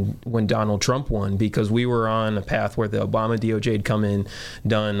when Donald Trump won, because we were on a path where the Obama DOJ had come in,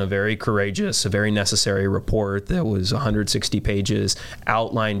 done a very courageous, a very necessary report that was 160 pages,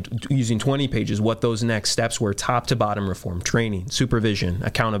 outlined using 20 pages what those next steps were, top to bottom reform, training, supervision,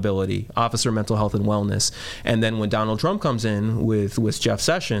 accountability, officer mental health and wellness. And then when Donald Trump comes in with Jeff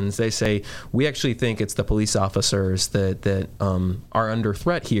Sessions, they say, we actually think it's the police officers that are under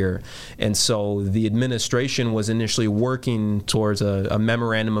threat here. And so the administration was initially working towards a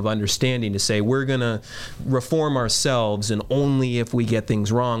memorandum of understanding to say we're going to reform ourselves, and only if we get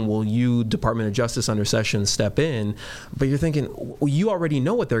things wrong will you, Department of Justice under Sessions, step in. But you're thinking, well, you already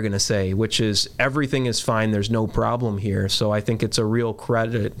know what they're going to say, which is everything is fine, there's no problem here. So I think it's a real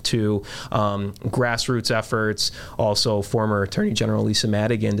credit to grassroots efforts, also former Attorney General Lisa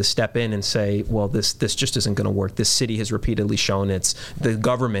Madigan, to step in and say, well, this just isn't going to work. This city has repeatedly shown the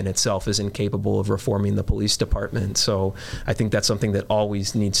government itself is incapable of reforming the police department. So I think that's something that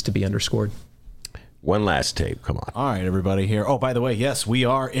always needs to be underscored. One last tape. Come on. All right, everybody here. Oh, by the way, yes, we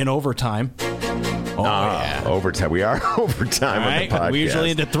are in overtime. Oh, yeah. Overtime. We are overtime on the podcast. We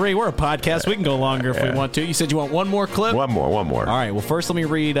usually into 3. We're a podcast. We can go longer if we want to. You said you want one more clip? One more. All right. Well, first let me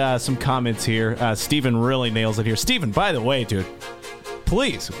read some comments here. Stephen really nails it here. Stephen, by the way, dude,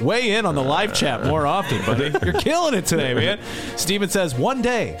 please weigh in on the live chat more often, buddy. You're killing it today, man. Stephen says, one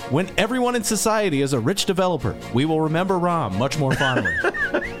day, when everyone in society is a rich developer, we will remember Rahm much more fondly.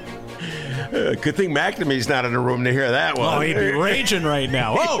 Good thing McNamee's not in the room to hear that one. Oh, he'd be raging right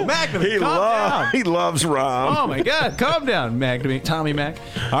now. Oh, McNamee, calm down. He loves Rahm. Oh, my God. Calm down, McNamee. Tommy Mac.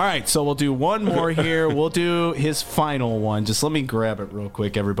 All right, so we'll do one more here. We'll do his final one. Just let me grab it real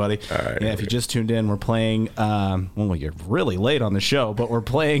quick, everybody. All right. Yeah, if you just tuned in, we're playing, well, you're really late on the show, but we're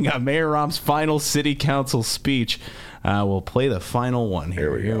playing Mayor Rahm's final city council speech. We'll play the final one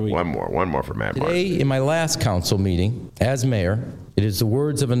here. Here we go. One more for Matt Martin. Today, in my last council meeting as mayor, it is the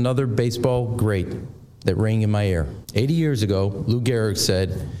words of another baseball great that rang in my ear. 80 years ago, Lou Gehrig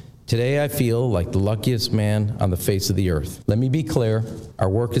said, "Today I feel like the luckiest man on the face of the earth." Let me be clear, our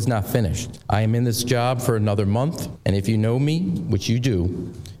work is not finished. I am in this job for another month, and if you know me, which you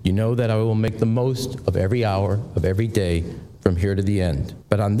do, you know that I will make the most of every hour of every day from here to the end.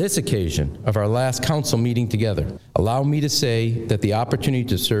 But on this occasion of our last council meeting together, allow me to say that the opportunity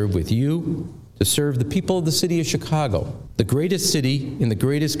to serve with you, to serve the people of the city of Chicago, the greatest city in the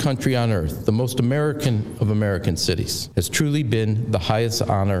greatest country on earth, the most American of American cities, has truly been the highest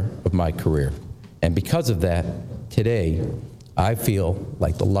honor of my career. And because of that, today, I feel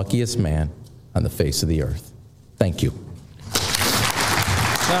like the luckiest man on the face of the earth. Thank you.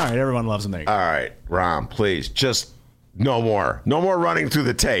 All right, everyone loves him there. All right, Rahm, please, just no more running through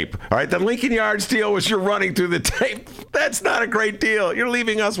the tape. All right, the Lincoln Yards deal was you're running through the tape. That's not a great deal. You're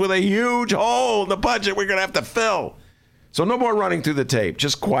leaving us with a huge hole in the budget we're going to have to fill. So no more running through the tape.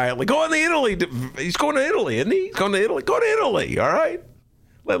 Just quietly. Go on to Italy. He's going to Italy, isn't he? He's going to Italy. Go to Italy, all right?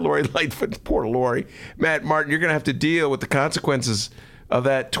 Let Lori Lightfoot, poor Lori. Matt Martin, you're going to have to deal with the consequences of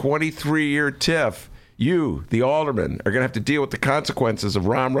that 23-year TIF. You, the alderman, are going to have to deal with the consequences of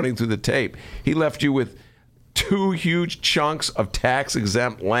Rahm running through the tape. He left you with 2 huge chunks of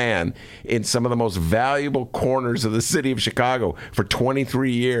tax-exempt land in some of the most valuable corners of the city of Chicago for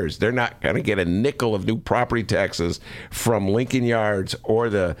 23 years. They're not going to get a nickel of new property taxes from Lincoln Yards or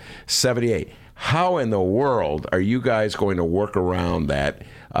the 78. How in the world are you guys going to work around that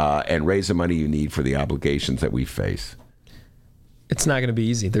and raise the money you need for the obligations that we face? It's not going to be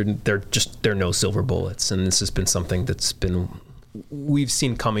easy. There are no silver bullets, and this has been something that's been we've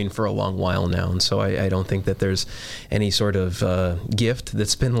seen coming for a long while now, and so I don't think that there's any sort of gift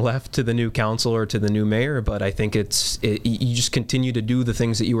that's been left to the new council or to the new mayor, but I think you just continue to do the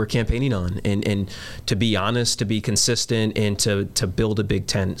things that you were campaigning on, and to be honest, to be consistent, and to build a big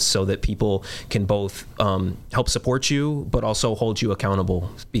tent so that people can both help support you but also hold you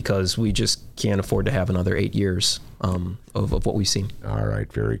accountable, because we just can't afford to have another 8 years of what we've seen. All right,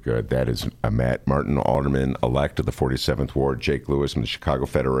 very good. That is Matt Martin, Alderman-elect of the 47th Ward. Jake Lewis from the Chicago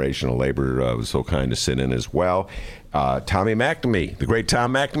Federation of Labor was so kind to sit in as well. Tommy McNamee, the great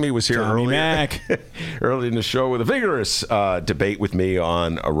Tom McNamee, was here early in the show with a vigorous debate with me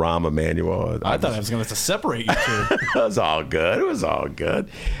on Rahm Emanuel. I thought I was going to separate you two. It was all good.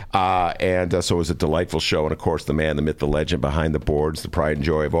 And so it was a delightful show. And, of course, the man, the myth, the legend behind the boards, the pride and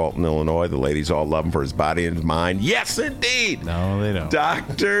joy of Alton, Illinois. The ladies all love him for his body and his mind. Yes, indeed. No, they don't.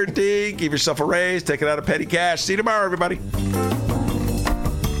 Dr. D, give yourself a raise. Take it out of petty cash. See you tomorrow, everybody.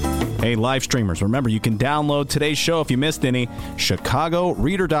 Hey, live streamers, remember, you can download today's show if you missed any.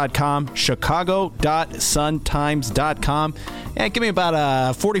 ChicagoReader.com, Chicago.suntimes.com. And give me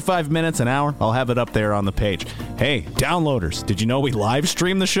about 45 minutes, an hour. I'll have it up there on the page. Hey, downloaders, did you know we live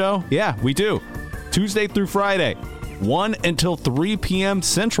stream the show? Yeah, we do. Tuesday through Friday, 1 until 3 p.m.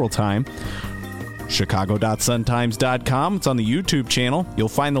 Central Time. Chicago.suntimes.com. It's on the YouTube channel. You'll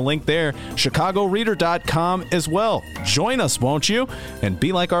find the link there. ChicagoReader.com as well. Join us, won't you? And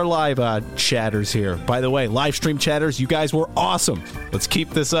be like our live chatters here. By the way, live stream chatters, you guys were awesome. Let's keep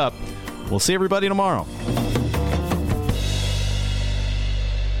this up. We'll see everybody tomorrow.